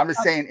specifically. I'm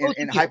just saying,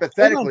 in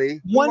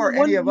hypothetically, who are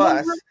any of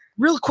us?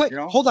 Real quick,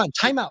 hold on,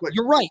 time out.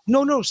 You're right.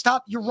 No,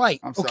 stop. You're right.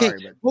 I'm okay,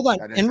 sorry, but hold on,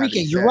 that doesn't have to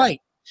Enrique. be You're said.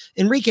 right.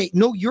 Enrique,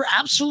 no, you're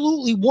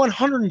absolutely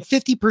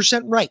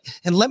 150% right.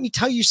 And let me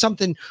tell you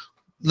something.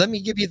 Let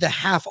me give you the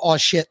half all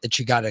shit that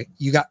you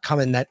got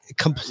coming that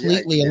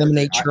completely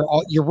eliminates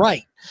you're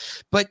right.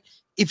 But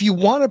if you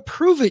want to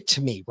prove it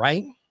to me,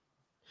 right?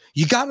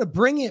 You got to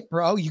bring it,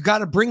 bro. You got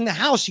to bring the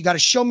house. You got to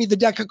show me the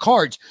deck of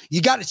cards.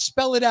 You got to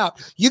spell it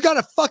out. You got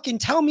to fucking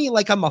tell me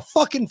like I'm a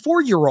fucking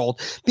 4-year-old,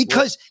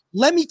 because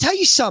let me tell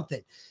you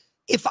something.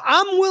 If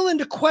I'm willing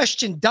to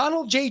question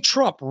Donald J.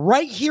 Trump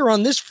right here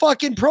on this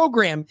fucking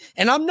program,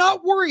 and I'm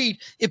not worried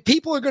if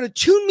people are going to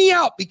tune me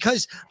out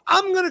because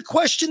I'm going to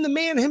question the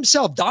man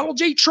himself, Donald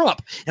J.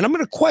 Trump, and I'm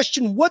going to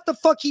question what the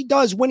fuck he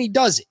does when he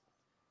does it,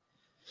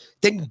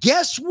 then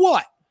guess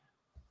what?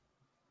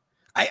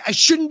 I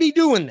shouldn't be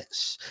doing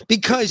this,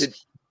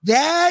 because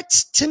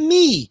that's to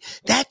me,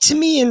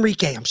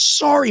 Enrique, I'm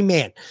sorry,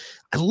 man.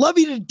 I love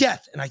you to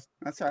death. And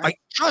I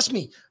trust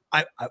me.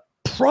 I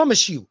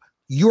promise you,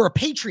 you're a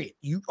patriot.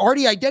 You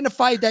already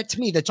identified that to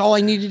me. That's all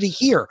I needed to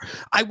hear.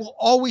 I will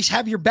always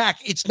have your back.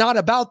 It's not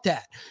about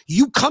that.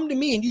 You come to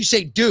me and you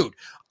say, dude,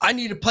 I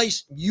need a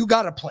place. You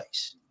got a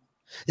place.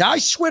 Now, I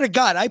swear to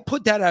God, I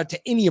put that out to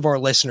any of our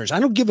listeners. I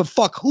don't give a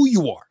fuck who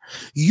you are.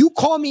 You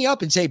call me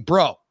up and say,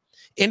 bro,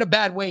 in a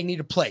bad way, need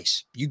a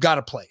place. You got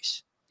a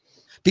place.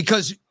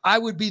 Because I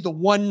would be the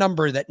one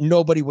number that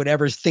nobody would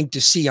ever think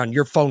to see on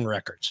your phone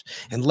records.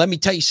 And let me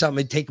tell you something,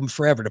 it'd take them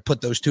forever to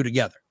put those two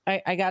together.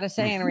 I got to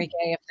say, Enrique,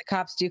 if the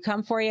cops do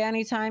come for you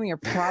anytime, you're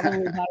probably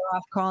better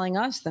off calling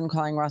us than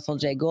calling Russell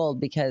J-Gould,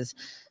 because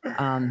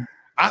I'm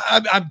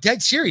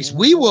dead serious.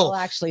 We will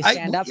actually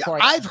stand up for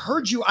you. I've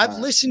heard you. I've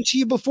listened to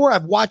you before.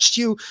 I've watched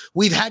you.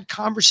 We've had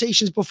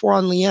conversations before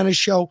on Leanna's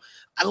show.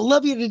 I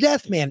love you to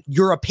death, man.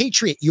 You're a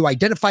patriot. You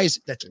identify as,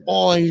 that's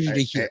all I need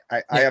to hear.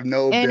 I have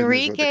no business with the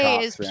Enrique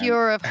cops, is man.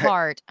 pure of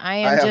heart. I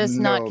am have just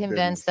not no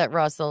convinced that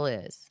Russell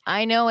is.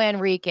 I know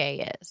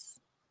Enrique is.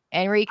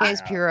 Enrique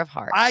is pure of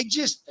heart. I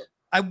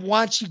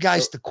want you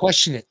guys to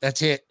question it.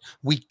 That's it.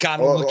 We got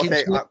to look into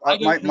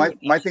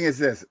it. My thing is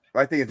this.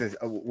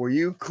 Were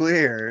you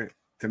clear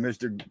to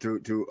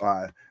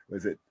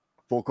was it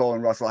full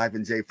colon Russell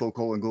 -J full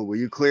colon Gould? Were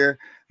you clear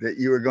that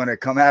you were going to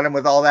come at him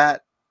with all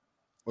that?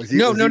 Was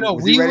he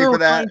ready for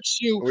that?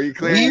 Were you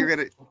clear? You're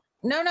gonna.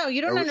 No,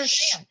 you don't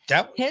understand.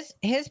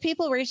 His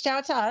people reached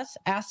out to us,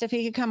 asked if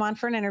he could come on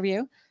for an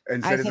interview,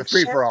 and said it's a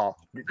free for all.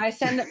 I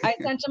sent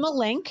him a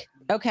link,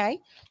 okay,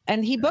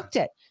 and he booked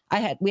it.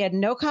 We had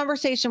no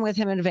conversation with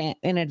him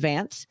in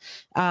advance.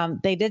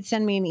 They did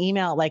send me an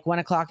email at like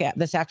 1:00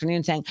 this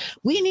afternoon saying,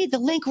 we need the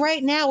link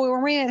right now. We were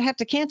going to have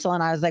to cancel.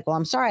 And I was like, well,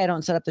 I'm sorry, I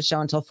don't set up the show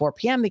until 4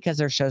 p.m. because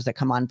there's shows that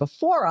come on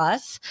before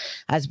us,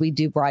 as we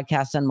do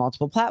broadcasts on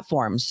multiple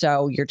platforms.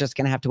 So you're just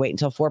going to have to wait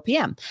until 4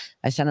 p.m.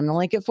 I sent him the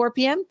link at 4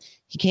 p.m.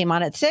 He came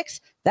on at 6.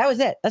 That was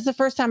it. That's the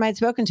first time I'd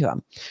spoken to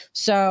him.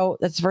 So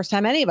that's the first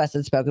time any of us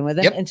had spoken with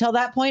him. Yep. Until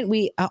that point,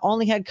 we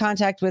only had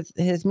contact with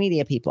his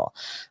media people.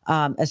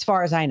 As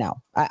far as I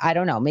know, I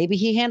don't know. Maybe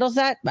he handles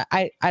that, but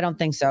I don't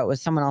think so. It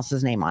was someone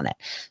else's name on it.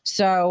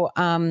 So,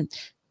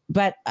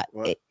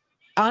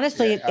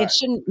 honestly, it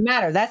shouldn't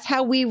matter. That's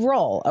how we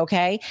roll.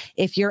 Okay.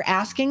 If you're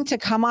asking to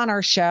come on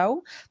our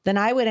show, then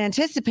I would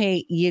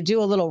anticipate you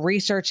do a little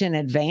research in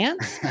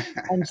advance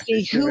and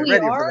see who we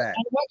are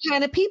and what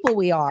kind of people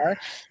we are.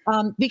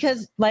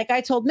 Because like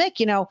I told Mick,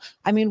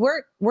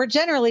 we're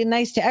generally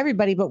nice to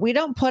everybody, but we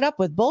don't put up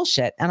with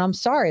bullshit. And I'm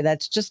sorry,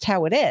 that's just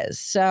how it is.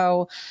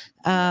 So,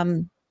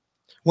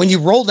 when you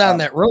roll down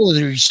that road,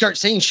 you start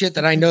saying shit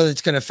that I know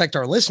that's going to affect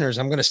our listeners,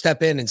 I'm going to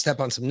step in and step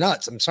on some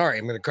nuts. I'm sorry.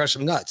 I'm going to crush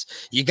some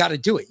nuts. You got to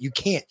do it. You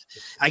can't.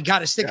 I got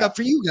to stick up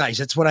for you guys.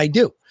 That's what I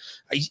do.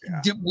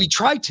 We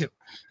try to.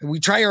 We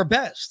try our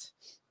best.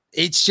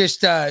 It's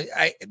just,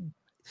 I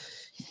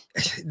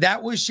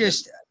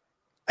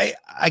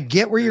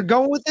get where you're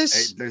going with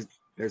this.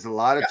 There's a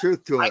lot of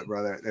truth to it,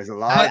 brother. There's a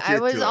lot of truth to it.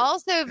 I was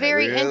also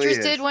very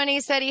interested when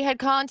he said he had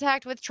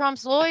contact with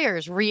Trump's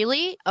lawyers.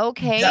 Really?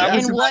 Okay.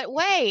 In what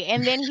way?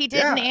 And then he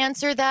didn't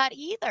answer that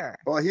either.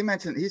 Well,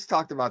 he's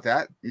talked about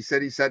that. He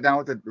said he sat down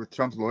with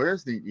Trump's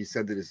lawyers. He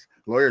said that his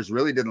lawyers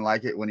really didn't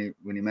like it when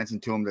he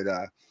mentioned to him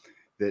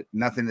that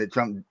nothing that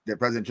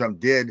President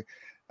Trump did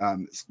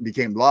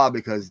became law,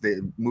 because they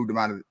moved him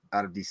out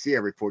of DC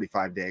every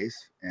 45 days,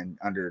 and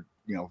under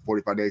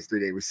 45 days,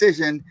 3-day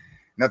rescission,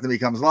 nothing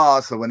becomes law.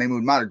 So when they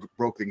moved him out, it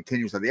broke the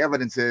continuance of the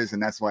evidences,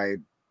 and that's why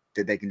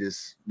that they can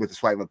just, with the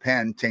swipe of a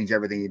pen, change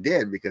everything he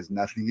did, because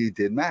nothing he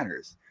did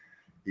matters.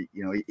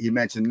 He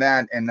mentioned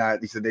that, and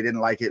he said they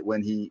didn't like it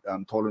when he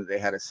told them that they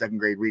had a 2nd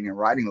grade reading and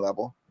writing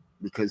level,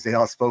 because they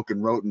all spoke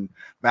and wrote and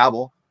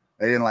babble.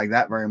 They didn't like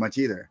that very much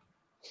either.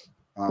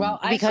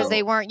 Because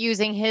they weren't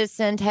using his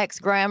syntax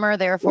grammar,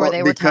 therefore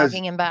they were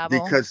talking in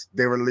babble. Because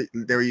they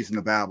were using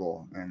the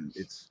babble, and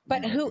it's.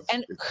 But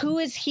who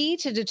is he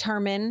to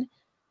determine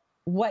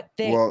what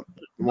the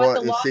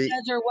law says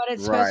or what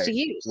it's supposed to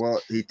use?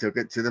 Well, he took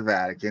it to the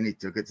Vatican. He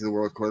took it to the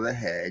World Court of The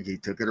Hague. He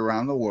took it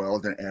around the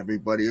world, and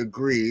everybody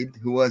agreed.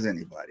 Who was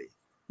anybody?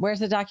 Where's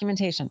the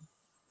documentation?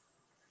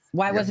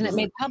 Why wasn't it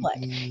made public?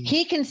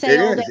 He can say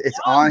it's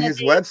on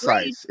his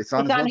websites. It's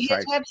on his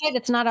website.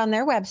 It's not on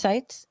their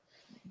websites.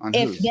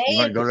 If they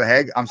want to go to The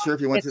Hague, I'm sure if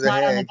you went to The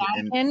Hague,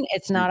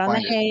 it's not on the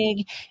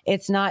Hague.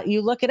 It's not.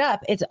 You look it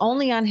up. It's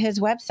only on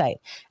his website.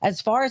 As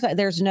far as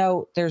there's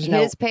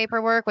his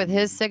paperwork with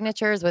his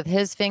signatures, with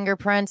his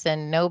fingerprints,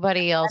 and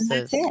nobody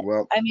else's.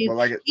 Well, I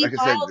mean, he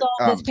filed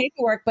all his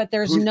paperwork, but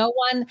there's no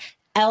one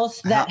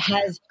else that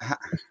has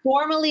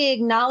formally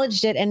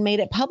acknowledged it and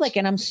made it public.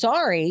 And I'm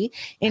sorry,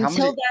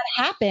 until that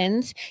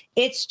happens,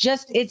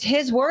 it's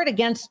his word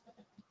against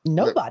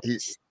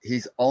nobody's.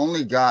 He's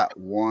only got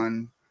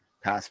one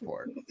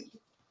passport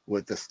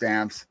with the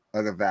stamps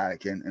of the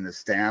Vatican and the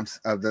stamps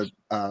of the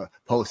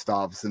post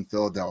office in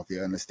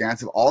Philadelphia and the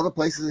stamps of all the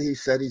places that he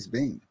said he's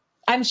been.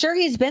 I'm sure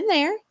he's been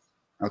there.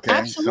 Okay,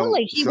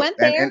 absolutely, he went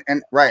there.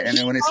 And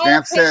when his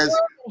stamp says,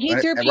 when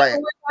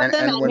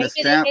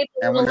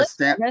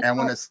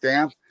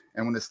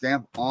the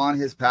stamp on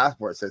his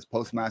passport says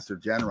Postmaster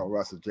General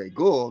Russell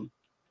Jay-Gould,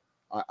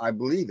 I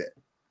believe it.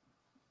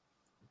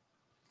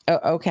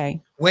 Oh,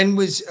 okay. What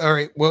was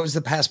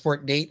the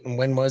passport date and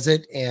when was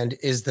it? And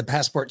is the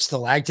passport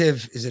still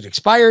active? Is it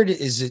expired?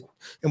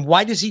 And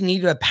why does he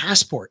need a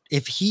passport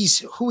if he's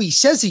who he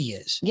says he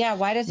is? Yeah.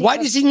 Why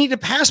does he need a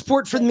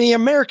passport from the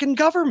American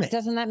government?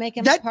 Doesn't that make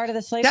him part of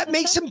the slave system? That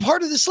makes him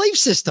part of the slave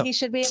system. He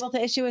should be able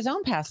to issue his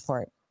own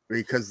passport.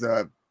 Because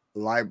the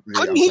library.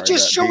 Couldn't he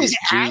just show his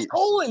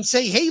asshole and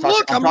say, hey,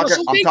 look, I'm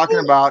talking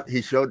about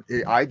he showed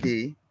the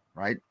ID,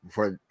 right,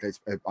 for his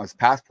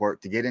passport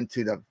to get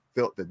into the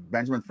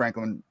Benjamin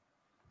Franklin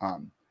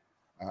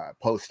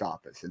post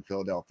office in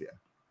Philadelphia.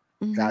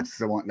 Mm-hmm. That's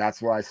the one.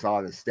 That's where I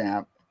saw the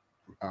stamp,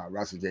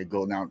 Russell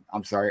Jay-Gould. Now,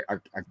 I'm sorry, I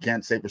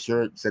can't say for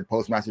sure it said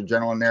Postmaster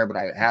General in there, but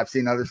I have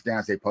seen other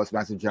stamps say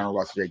Postmaster General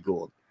Russell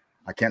Jay-Gould.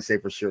 I can't say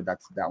for sure that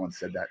one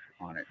said that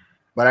on it,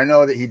 but I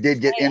know that he did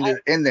get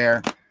in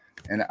there.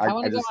 And I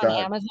want to go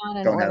on Amazon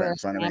and order a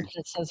stamp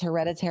that says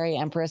Hereditary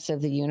Empress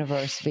of the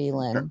Universe, V.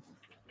 Lynn.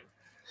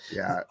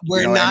 Yeah,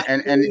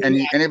 and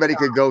anybody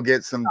could go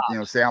get some,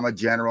 say I'm a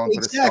general and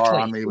put a star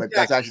on me, but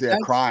that's actually a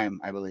crime,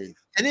 I believe.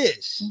 It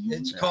is. Mm-hmm.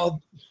 It's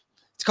called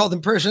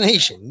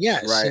impersonation.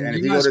 Yes, right. And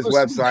if you go to his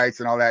websites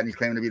and all that, and he's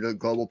claiming to be the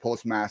global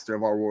postmaster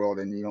of our world,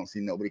 and you don't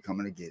see nobody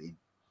coming to get him.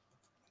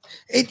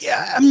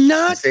 I'm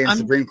not saying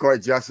Supreme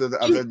Court Justice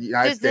of the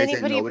United States.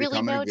 Does anybody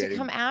really know to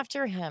come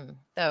after him,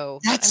 though?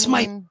 That's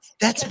my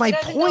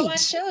point.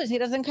 Shows he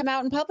doesn't come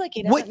out in public.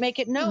 He doesn't make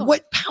it known.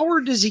 What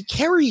power does he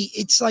carry?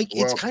 It's like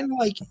it's kind of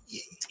like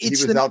he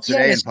was out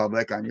today in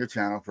public on your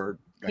channel for.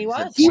 He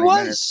was. He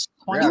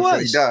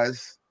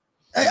does.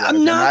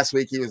 I'm not. Last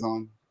week he was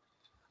on.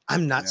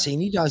 I'm not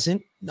saying he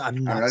doesn't.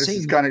 I'm not saying this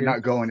is kind of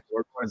not going.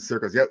 We're going in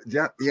circles.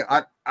 Yeah.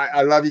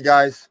 I love you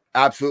guys.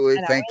 Absolutely.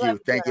 Thank you.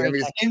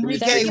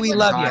 Enrique, we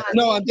love you.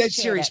 No, I'm dead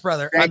serious,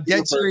 brother. I'm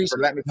dead serious.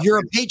 You're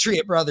a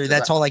patriot, brother.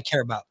 That's all I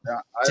care about.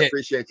 I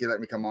appreciate you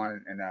letting me come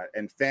on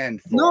and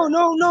fend.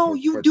 No.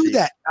 You do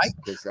that. I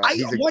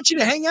want you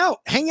to hang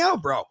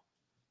out, bro.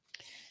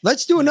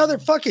 Let's do another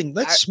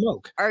let's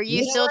smoke. Are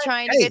you still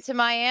trying to get to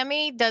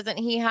Miami? Doesn't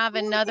he have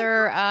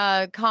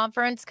another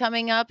conference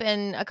coming up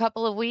in a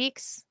couple of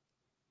weeks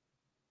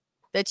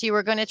that you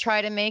were going to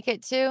try to make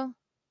it to?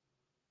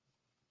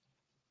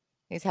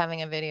 He's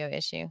having a video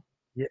issue.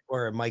 Yeah,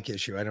 or a mic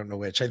issue. I don't know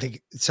which. I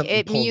think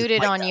it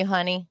muted on you,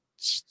 honey.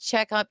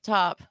 Check up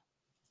top.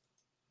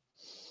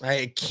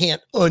 I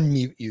can't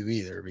unmute you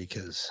either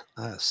because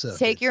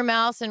take your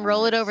mouse and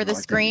roll it over the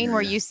screen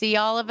where you see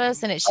all of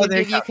us, and it should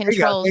give you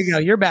controls. There you go.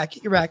 You're back.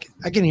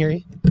 I can hear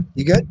you.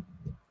 You good?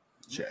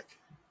 Check.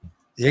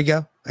 There you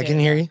go. I can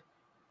hear you.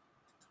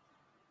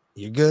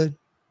 You're good.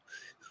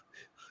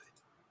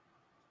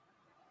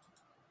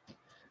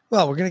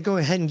 Well, we're gonna go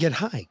ahead and get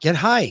high. Get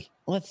high.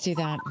 Let's do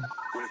that.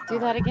 Do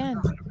that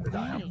again.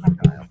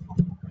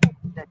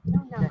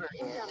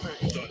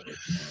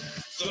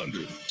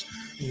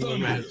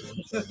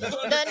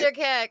 Thunder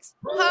kicks.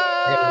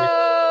 Oh,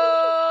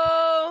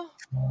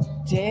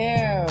 dude.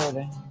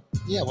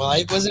 Yeah, well,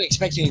 I wasn't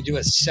expecting you to do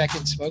a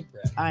second smoke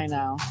break. I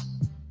know.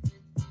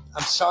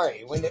 I'm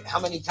sorry. How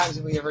many times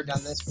have we ever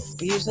done this?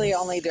 Usually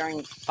only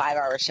during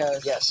 5-hour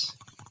shows. Yes.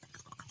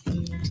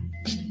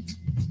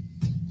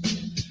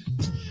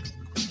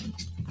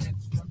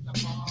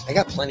 I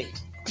got plenty.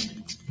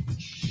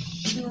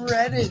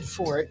 Shredded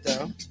for it,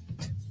 though.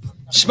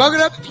 Smoke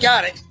it up if you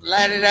got it.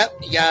 Light it up.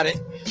 You got it.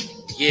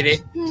 Get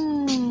it.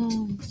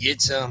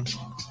 Get some.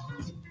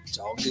 It's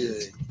all all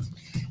good.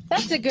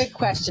 That's a good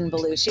question,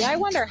 Belushi. I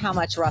wonder how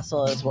much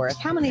Russell is worth.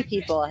 How many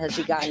people has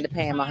he gotten to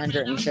pay him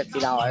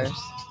 $150?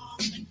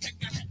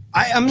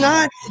 I'm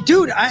not,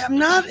 dude. I'm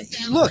not.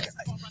 Look,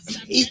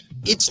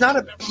 it's not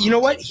a. You know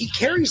what? He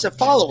carries a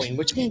following,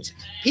 which means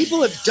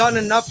people have done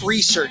enough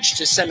research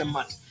to send him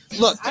money.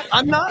 Look,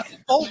 I'm not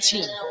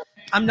faulting.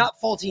 I'm not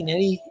faulting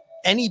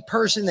any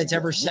person that's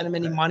ever sent him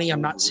any money.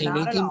 I'm not saying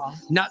anything.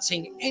 Not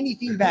saying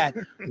anything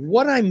bad.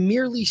 What I'm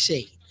merely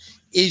saying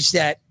is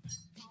that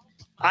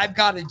I've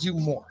got to do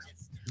more.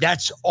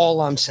 That's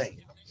all I'm saying.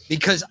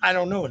 Because I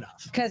don't know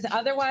enough. Because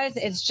otherwise,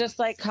 it's just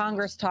like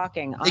Congress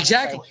talking. Honestly.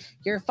 Exactly.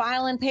 You're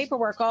filing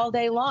paperwork all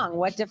day long.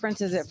 What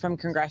difference is it from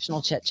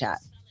congressional chit chat?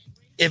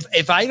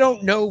 If I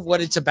don't know what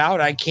it's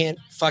about, I can't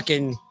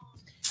fucking.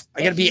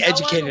 I got to be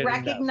educated. If no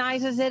one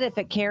recognizes it, if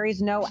it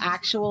carries no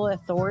actual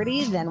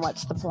authority, then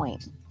what's the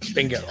point?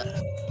 Bingo.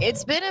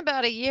 It's been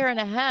about 1.5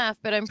 years,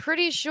 but I'm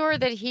pretty sure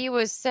that he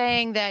was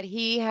saying that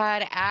he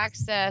had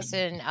access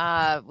and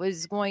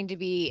was going to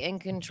be in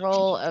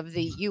control of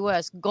the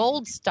U.S.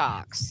 gold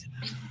stocks.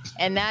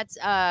 And that's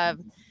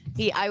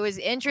I was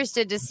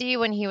interested to see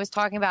when he was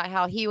talking about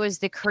how he was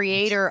the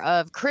creator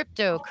of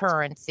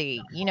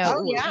cryptocurrency. You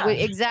know,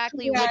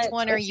 exactly which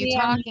one are you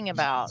talking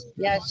about?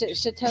 Yeah,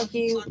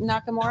 Satoshi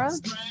Nakamura.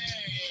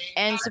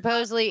 And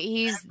supposedly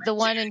he's the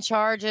one in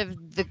charge of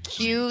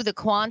the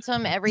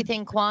quantum,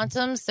 everything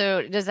quantum.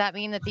 So does that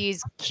mean that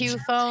these Q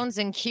phones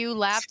and Q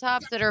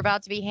laptops that are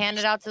about to be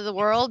handed out to the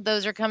world,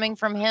 those are coming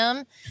from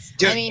him?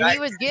 Dude, I mean, he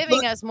was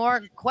giving us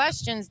more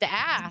questions to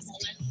ask,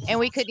 and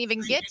we couldn't even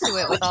get to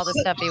it with all the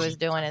stuff he was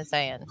doing and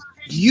saying.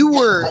 You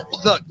were,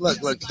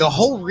 look. The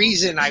whole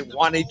reason I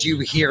wanted you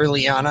here,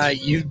 Liana,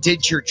 you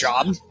did your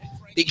job.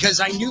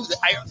 Because I knew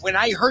that when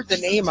I heard the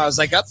name, I was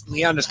like, oh,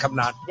 Liana's coming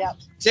on. Yep.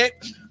 That's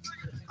it.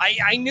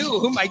 I knew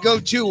who my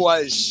go-to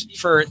was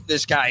for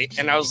this guy.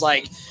 And I was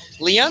like,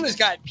 Liana's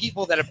got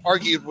people that have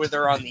argued with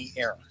her on the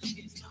air.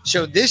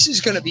 So this is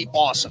going to be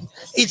awesome.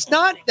 It's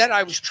not that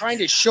I was trying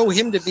to show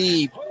him to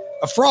be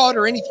a fraud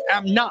or anything.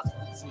 I'm not.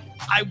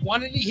 I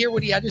wanted to hear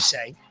what he had to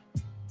say.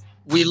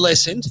 We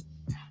listened.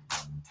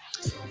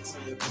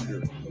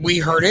 We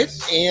heard it.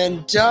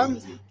 And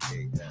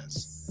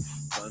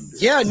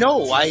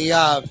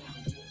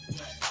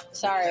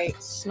Sorry,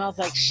 smells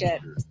like shit.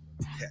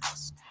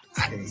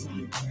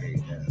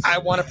 I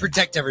want to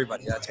protect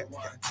everybody. That's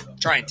what I'm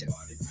trying to.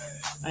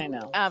 I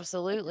know.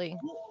 Absolutely.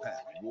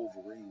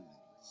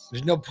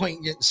 There's no point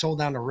in getting sold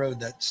down the road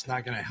that's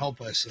not going to help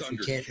us if you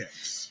can't.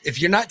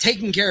 If you're not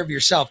taking care of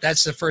yourself,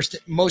 that's the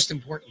most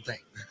important thing.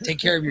 Take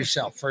care of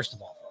yourself, first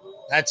of all.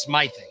 That's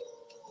my thing.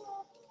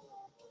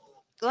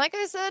 Like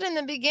I said in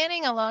the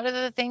beginning, a lot of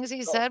the things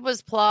he said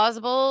was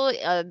plausible.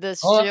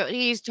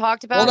 He's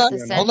talked about the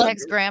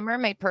syntax grammar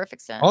made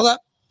perfect sense. Hold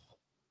up.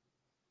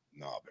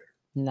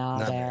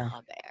 Nah, bear.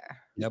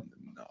 Yep.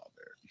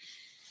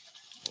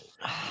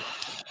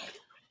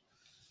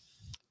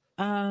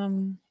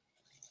 I'm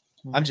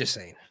just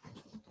saying.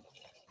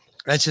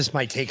 That's just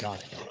my take on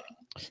it.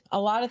 A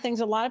lot of things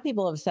a lot of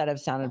people have said have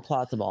sounded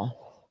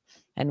plausible.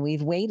 And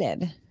we've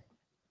waited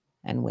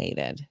and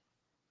waited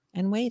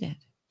and waited.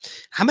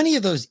 How many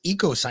of those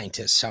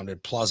eco-scientists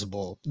sounded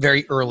plausible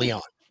very early on?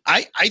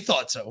 I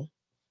thought so.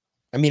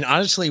 I mean,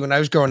 honestly, when I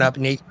was growing up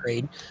in 8th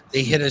grade,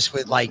 they hit us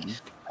with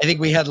I think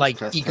we had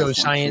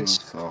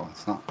eco-science. So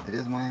it's not, it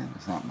is my end.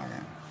 It's not my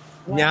end.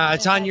 No,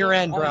 it's on your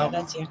end, bro. Oh, no,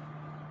 that's you.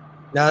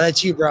 No,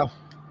 that's you, bro.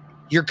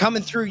 You're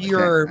coming through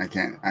your. I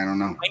can't. I don't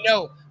know.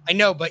 I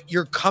know, but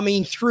you're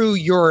coming through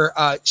your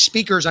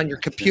speakers on your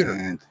computer.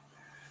 And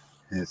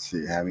let's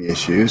see, having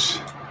issues.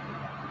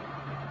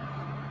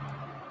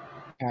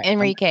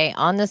 Enrique,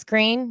 on the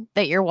screen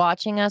that you're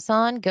watching us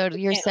on, go to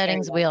your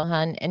settings wheel,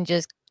 hun, and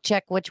just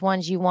check which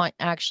ones you want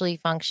actually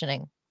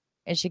functioning.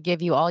 It should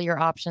give you all your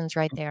options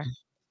right there.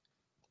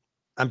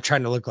 I'm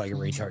trying to look like a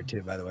retard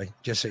too, by the way,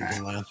 just so you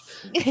can laugh.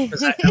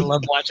 Because I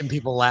love watching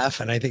people laugh,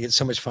 and I think it's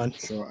so much fun.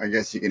 So I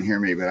guess you can hear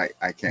me, but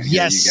I can't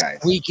hear you guys.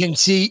 We can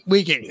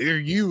hear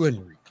you,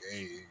 Enrique.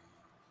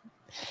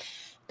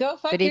 Go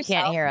fuck But he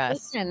yourself. can't hear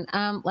us.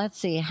 Listen, let's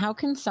see. How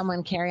can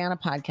someone carry on a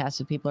podcast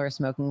if people are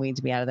smoking weed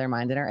to be out of their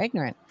mind and are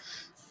ignorant?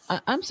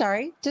 I'm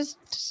sorry. Doesn't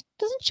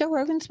Joe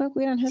Rogan smoke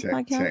weed on his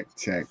podcast?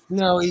 Check.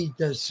 No, he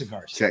does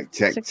cigars. Check.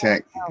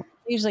 Oh,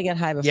 they usually get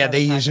high before. Yeah,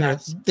 they the usually.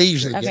 podcast. They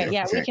usually. Okay, get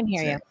yeah, it. we can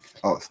hear you.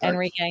 Oh,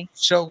 Enrique.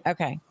 So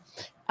okay.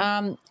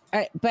 But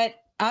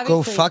obviously,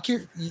 go fuck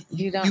your.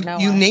 You don't know.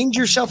 You named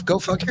yourself. Go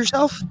fuck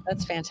yourself.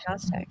 That's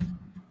fantastic.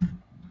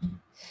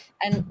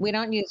 And we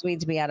don't use weed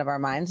to be out of our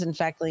minds. In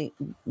fact,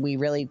 we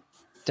really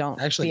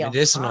don't. Actually, feel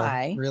medicinal,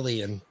 high.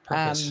 really, in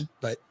purpose.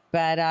 But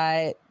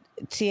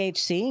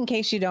THC, in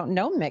case you don't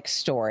know Mick's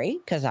story,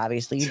 because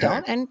obviously you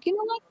don't. And you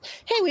know what?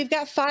 Hey, we've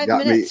got 5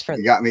 minutes for this.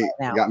 You got me. Right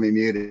now. You got me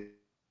muted.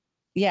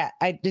 Yeah,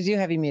 I did. You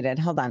have you muted?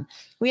 Hold on.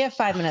 We have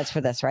 5 minutes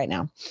for this right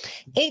now.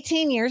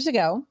 18 years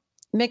ago,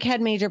 Mick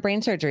had major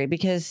brain surgery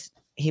because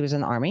he was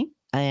in the Army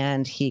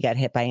and he got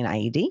hit by an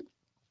IED.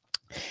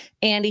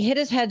 And he hit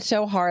his head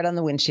so hard on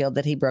the windshield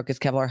that he broke his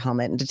Kevlar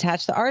helmet and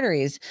detached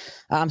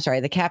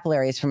the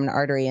capillaries from an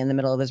artery in the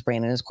middle of his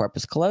brain and his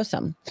corpus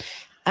callosum.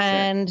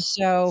 And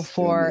so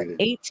for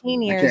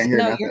 18 years, can't hear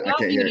no, nothing. you're I not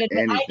can't hear muted,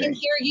 but I can anything.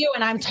 hear you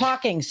and I'm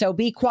talking, so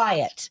be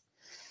quiet.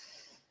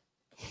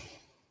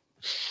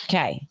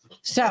 Okay,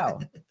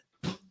 so,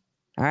 all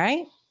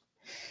right.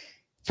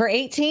 For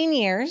 18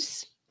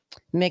 years,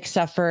 Mick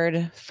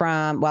suffered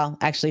from,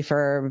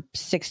 for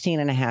 16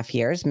 and a half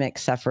years, Mick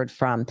suffered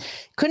from,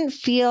 couldn't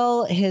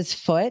feel his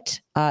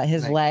foot,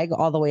 his leg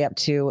all the way up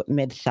to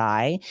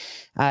mid-thigh,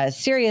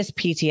 serious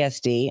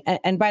PTSD.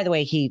 And by the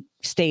way, he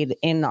stayed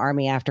in the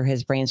Army after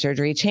his brain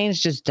surgery,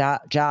 changed his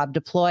job,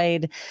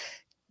 deployed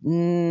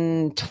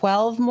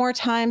 12 more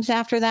times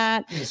after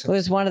that.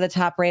 Was one of the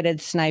top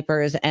rated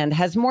snipers and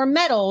has more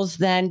medals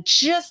than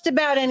just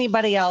about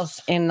anybody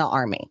else in the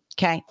Army.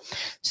 Okay.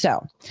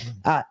 So,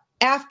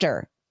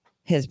 after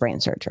his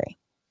brain surgery,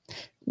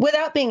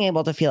 without being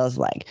able to feel his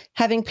leg,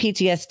 having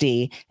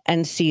PTSD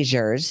and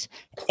seizures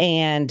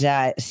and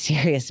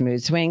serious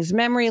mood swings,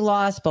 memory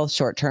loss, both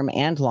short-term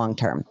and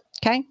long-term.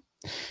 Okay.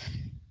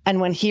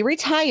 And when he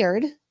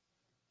retired,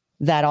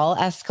 that all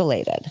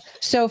escalated.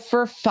 So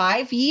for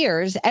 5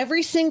 years,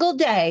 every single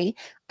day,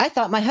 I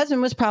thought my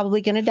husband was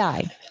probably going to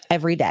die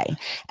every day.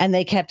 And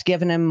they kept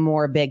giving him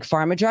more big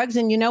pharma drugs.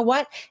 And you know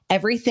what?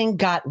 Everything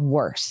got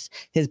worse.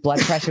 His blood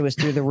pressure was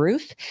through the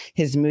roof.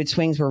 His mood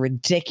swings were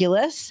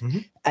ridiculous.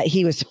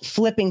 He was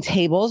flipping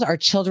tables. Our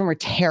children were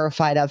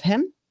terrified of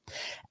him.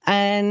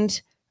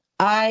 And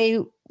I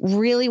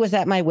really was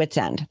at my wit's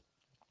end.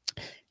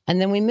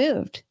 And then we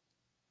moved.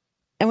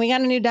 And we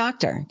got a new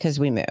doctor because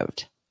we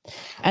moved.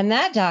 And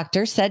that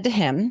doctor said to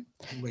him,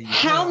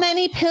 how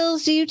many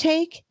pills do you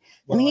take?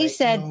 And he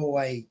said,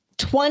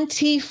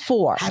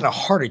 24. Had a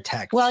heart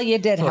attack. Well, you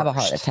did have a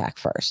heart attack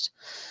first.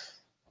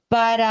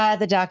 But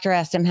the doctor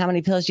asked him, how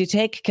many pills do you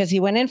take? Because he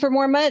went in for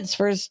more meds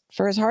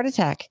for his heart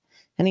attack.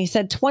 And he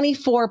said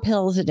 24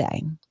 pills a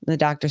day. The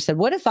doctor said,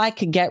 what if I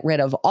could get rid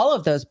of all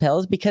of those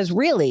pills? Because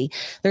really,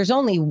 there's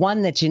only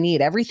one that you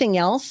need. Everything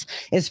else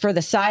is for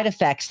the side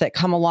effects that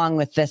come along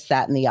with this,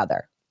 that, and the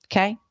other.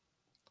 Okay.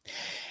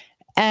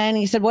 And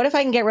he said, what if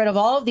I can get rid of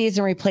all of these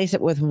and replace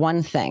it with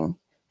one thing?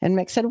 And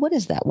Mick said, what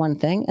is that one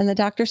thing? And the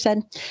doctor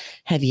said,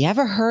 have you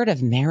ever heard of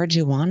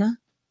marijuana?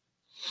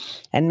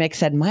 And Mick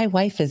said, my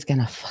wife is going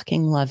to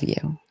fucking love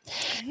you.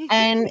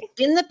 And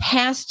in the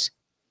past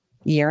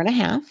year and a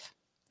half,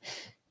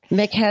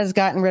 Mick has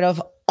gotten rid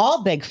of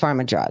all big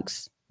pharma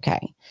drugs.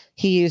 Okay.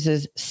 He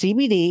uses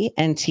CBD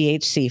and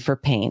THC for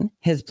pain.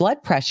 His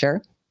blood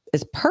pressure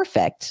is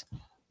perfect,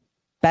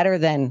 better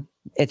than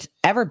it's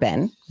ever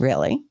been,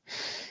 really.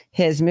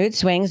 His mood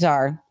swings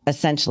are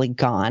essentially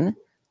gone.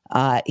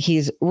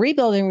 He's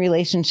rebuilding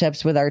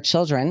relationships with our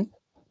children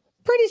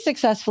pretty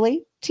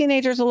successfully.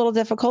 Teenager's a little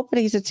difficult, but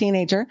he's a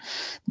teenager.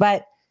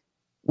 But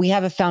we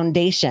have a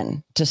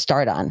foundation to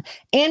start on.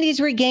 And he's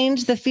regained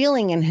the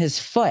feeling in his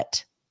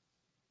foot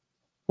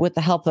with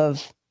the help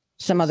of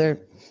some other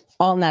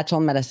all natural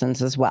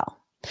medicines as well.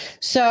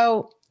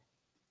 So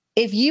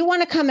if you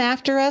want to come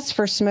after us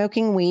for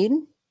smoking weed,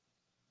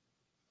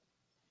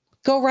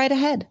 go right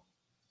ahead.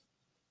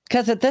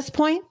 Because at this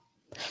point,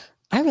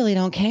 I really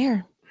don't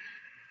care.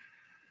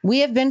 We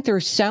have been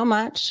through so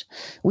much.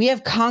 We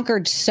have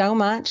conquered so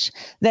much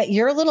that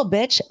your little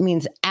bitch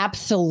means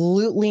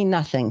absolutely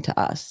nothing to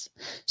us.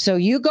 So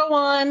you go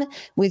on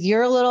with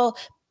your little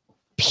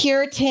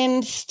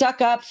Puritan, stuck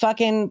up,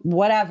 fucking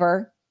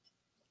whatever.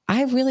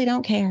 I really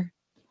don't care.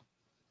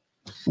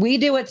 We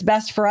do what's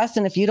best for us.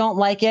 And if you don't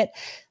like it,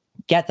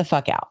 get the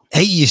fuck out.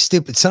 Hey, you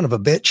stupid son of a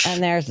bitch.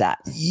 And there's that.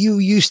 You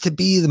used to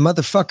be the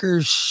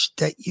motherfuckers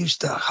that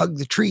used to hug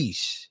the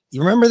trees.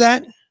 You remember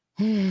that?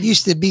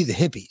 Used to be the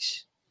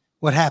hippies.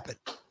 What happened?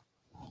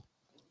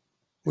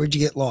 Where'd you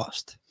get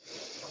lost?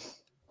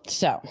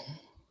 So,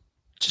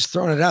 just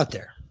throwing it out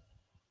there.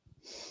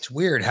 It's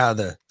weird how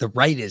the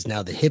right is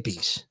now the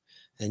hippies,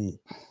 and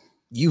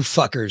you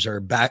fuckers are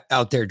back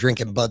out there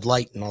drinking Bud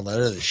Light and all that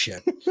other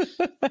shit,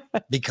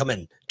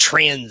 becoming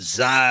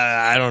trans.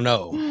 I don't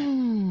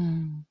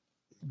know.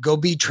 Go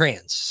be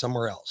trans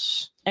somewhere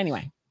else.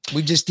 Anyway,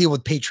 we just deal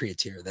with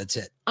patriots here. That's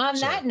it. On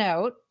that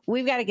note,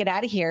 we've got to get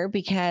out of here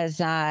because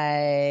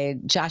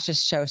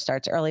Josh's show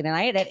starts early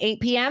tonight at 8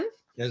 p.m.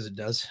 Yes, it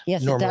does.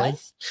 Yes, normally. It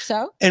does.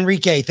 So,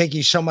 Enrique, thank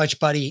you so much,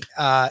 buddy.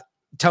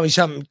 Tell me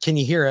something. Can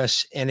you hear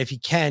us? And if you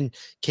can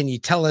you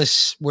tell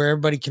us where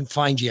everybody can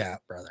find you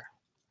at, brother?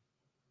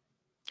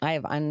 I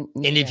have and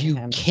if you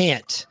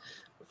can't,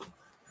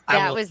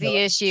 that was the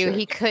issue.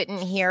 He couldn't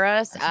hear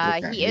us.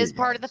 He is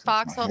part of the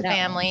Foxhole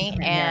family,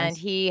 and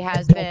he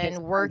has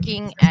been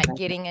working at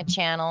getting a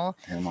channel.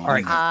 All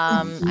right.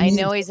 I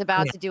know he's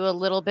about to do a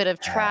little bit of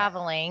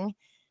traveling.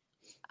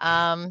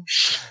 Can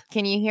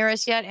you hear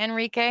us yet,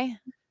 Enrique?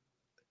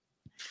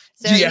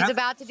 So he's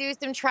about to do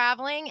some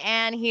traveling,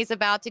 and he's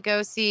about to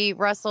go see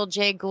Russell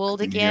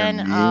Jay-Gould again,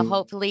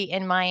 hopefully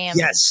in Miami.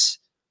 Yes.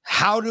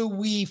 How do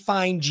we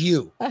find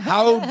you?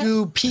 How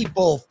do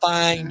people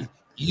find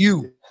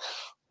you?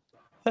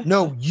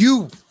 No,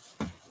 you.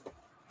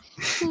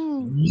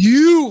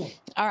 You.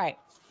 All right.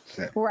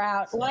 We're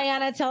out.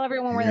 Liana, tell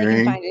everyone where they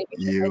can find you.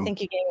 I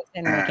think you gave us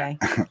Enrique.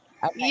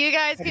 Okay. You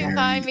guys can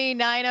find me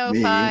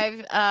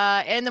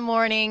 9:05 in the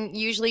morning,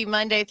 usually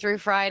Monday through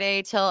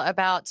Friday till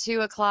about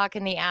 2:00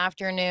 in the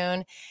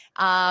afternoon,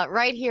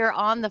 right here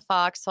on the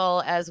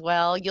Foxhole as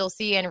well. You'll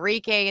see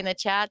Enrique in the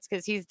chats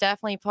because he's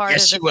definitely part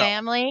of the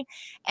family.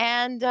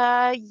 And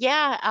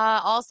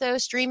also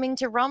streaming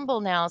to Rumble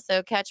now.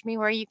 So catch me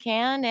where you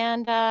can.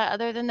 And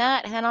other than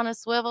that, head on a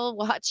swivel,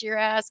 watch your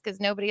ass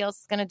because nobody else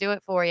is going to do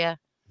it for you.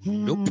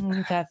 Nope.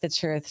 That's the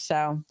truth.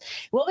 So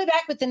we'll be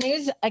back with the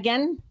news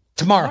again.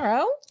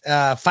 Tomorrow,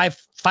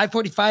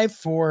 5:45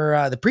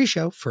 for the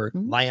pre-show for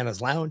Liana's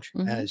Lounge.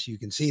 As you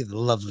can see, the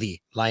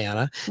lovely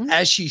Liana,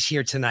 as she's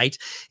here tonight.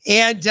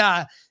 And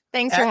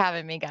thanks for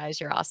having me, guys.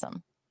 You're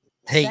awesome.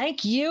 Hey,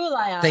 thank you,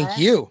 Liana. Thank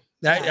you.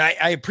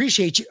 I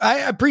appreciate you. I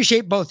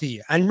appreciate both of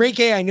you.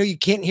 Enrique, I know you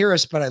can't hear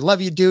us, but I love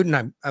you, dude,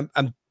 and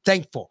I'm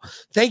thankful.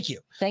 Thank you.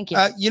 Thank you.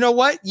 You know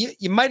what?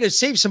 You might have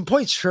saved some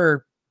points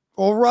for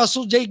old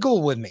Russell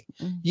Jay-Gould with me.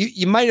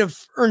 You might have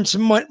earned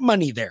some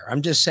money there.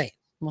 I'm just saying.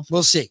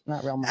 We'll see.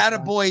 Not real money.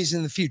 Attaboys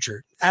in the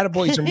future.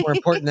 Attaboys are more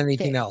important than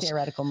anything else.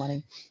 Theoretical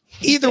money.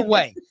 Either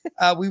way,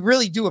 we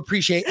really do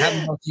appreciate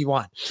having both of you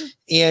on.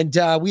 And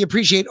we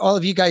appreciate all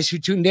of you guys who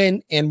tuned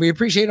in. And we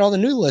appreciate all the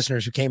new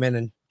listeners who came in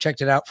and checked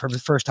it out for the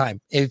first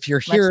time. If you're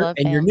here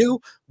and you're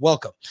new,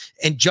 welcome.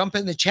 And jump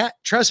in the chat.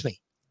 Trust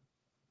me.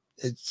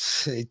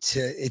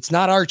 It's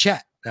not our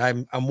chat.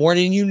 I'm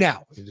warning you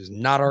now. It is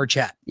not our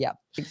chat. Yep,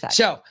 exactly.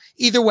 So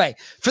either way,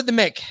 for the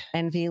Mick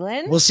and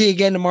V-Lyn, we'll see you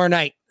again tomorrow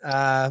night.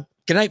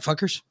 Good night,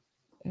 fuckers.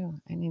 Oh,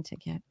 I need to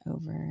get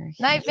over here.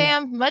 Night,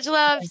 fam. Much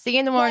love. See you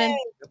in the morning.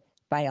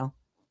 Bye, y'all.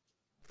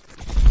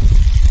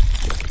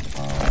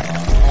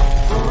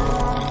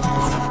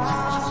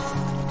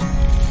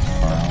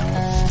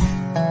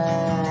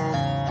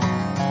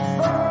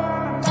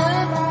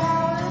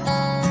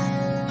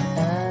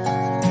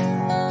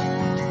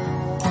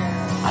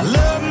 I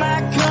love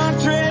my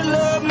country,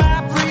 love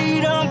my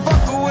freedom,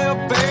 fuck the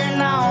welfare,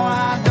 now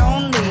I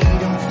don't need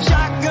them.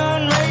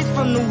 Shotgun race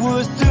from the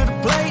woods to the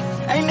plate,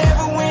 ain't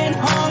never went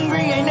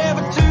hungry, ain't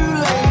never too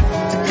late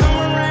to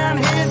come around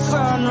here,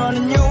 son,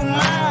 running your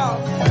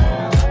mouth.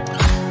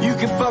 You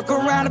can fuck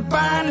around and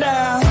find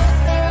out.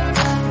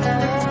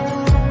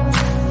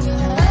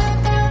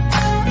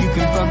 You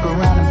can fuck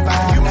around and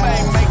find out. You may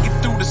make it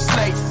through the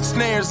snakes,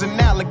 snares, and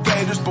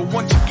alligators, but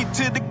once you get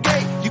to the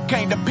gate, you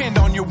can't depend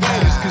on your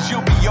waiters, cause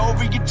you'll be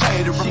overeated.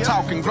 I'm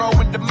talking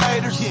growing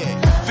tomatoes,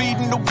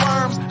 feeding the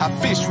worms I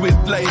fish with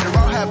later.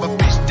 I'll have a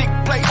fish stick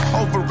plate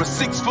over a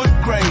 6-foot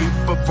grave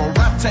before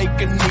I take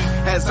a knee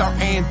as our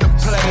anthem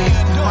plays.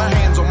 My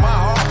hands on my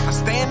heart, I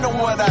stand on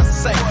what I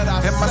say,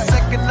 and my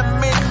Second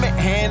Amendment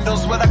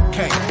handles what I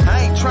can't.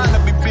 I ain't trying to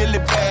be Billy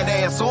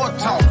Badass or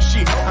talk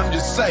shit, I'm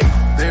just saying,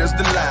 there's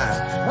the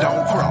line,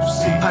 don't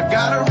cross it. I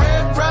got a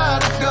Red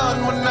Ryder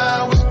gun when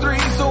I was 3,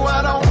 so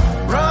I don't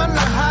run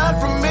or hide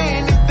from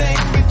anything,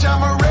 bitch.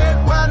 I'm a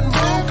red, white, and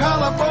blue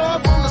collar boy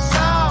from the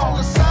south.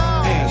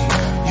 And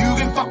you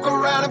can fuck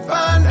around and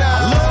find out.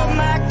 I love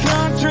my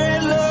country,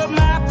 love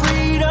my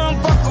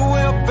freedom, fuck the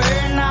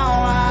welfare,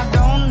 now I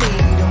don't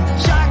need them.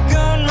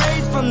 Shotgun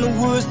race from the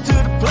woods to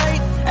the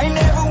plate, ain't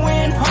never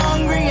went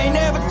hungry, ain't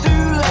never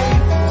too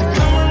late to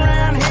come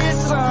around here,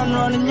 son,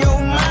 running your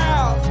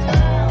mouth.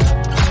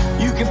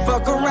 You can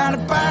fuck around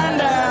and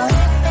find out.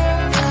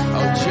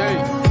 Oh, Jay.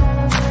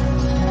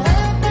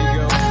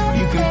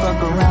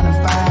 Fuck around and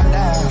find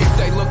out. If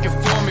they looking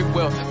for me,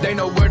 well, they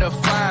know where to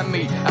find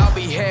me. I'll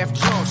be half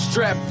drunk,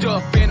 strapped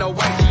up in a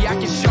whitey. I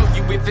can show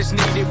you if it's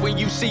needed. When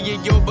you see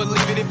it, you'll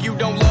believe it. If you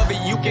don't love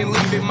it, you can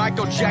leave it.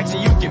 Michael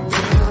Jackson, you can beat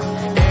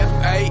it.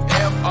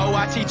 F-A-F-O,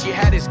 I teach you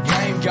how this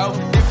game go.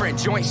 Different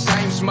joints,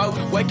 same smoke.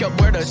 Wake up,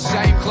 wear the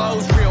same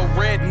clothes. Real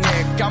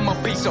redneck, I'm a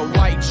piece of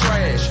white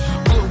trash.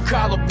 Blue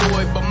collar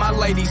boy, but my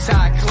lady's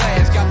high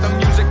class. Got the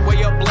music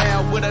way up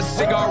loud with a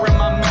cigar in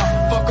my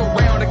mouth. Fuck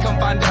around and come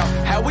find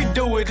out how we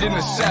do it in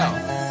the South.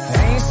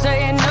 Ain't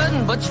saying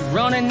nothing, but you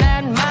running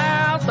that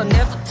mouth. I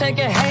never take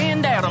a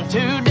handout, I'm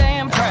too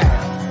damn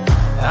proud.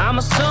 I'm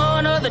a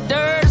son of the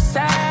dirty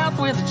South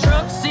with a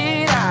truck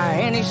seat high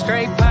and these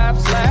straight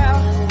pipes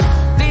loud.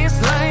 This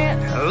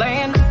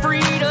land of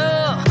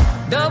freedom,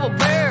 double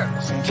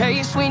barrels in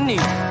case we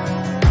need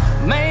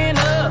it. Man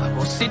up,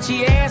 we'll sit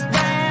your ass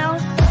down.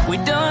 We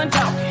done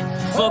talking,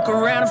 fuck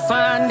around and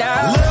find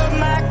out. Love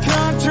my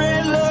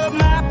country, love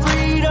my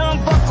freedom,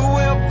 fuck the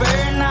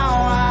welfare,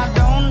 now I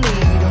don't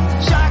need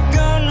them.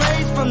 Shotgun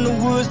race from the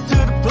woods to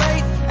the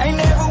plate, ain't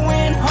never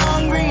went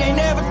hungry, ain't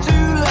never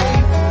too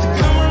late to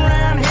come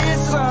around here,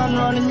 son,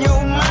 running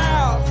your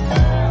mouth.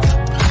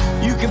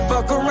 You can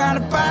fuck around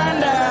and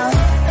find out.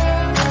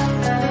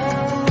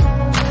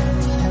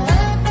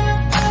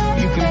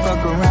 You can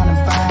fuck around and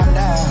find out.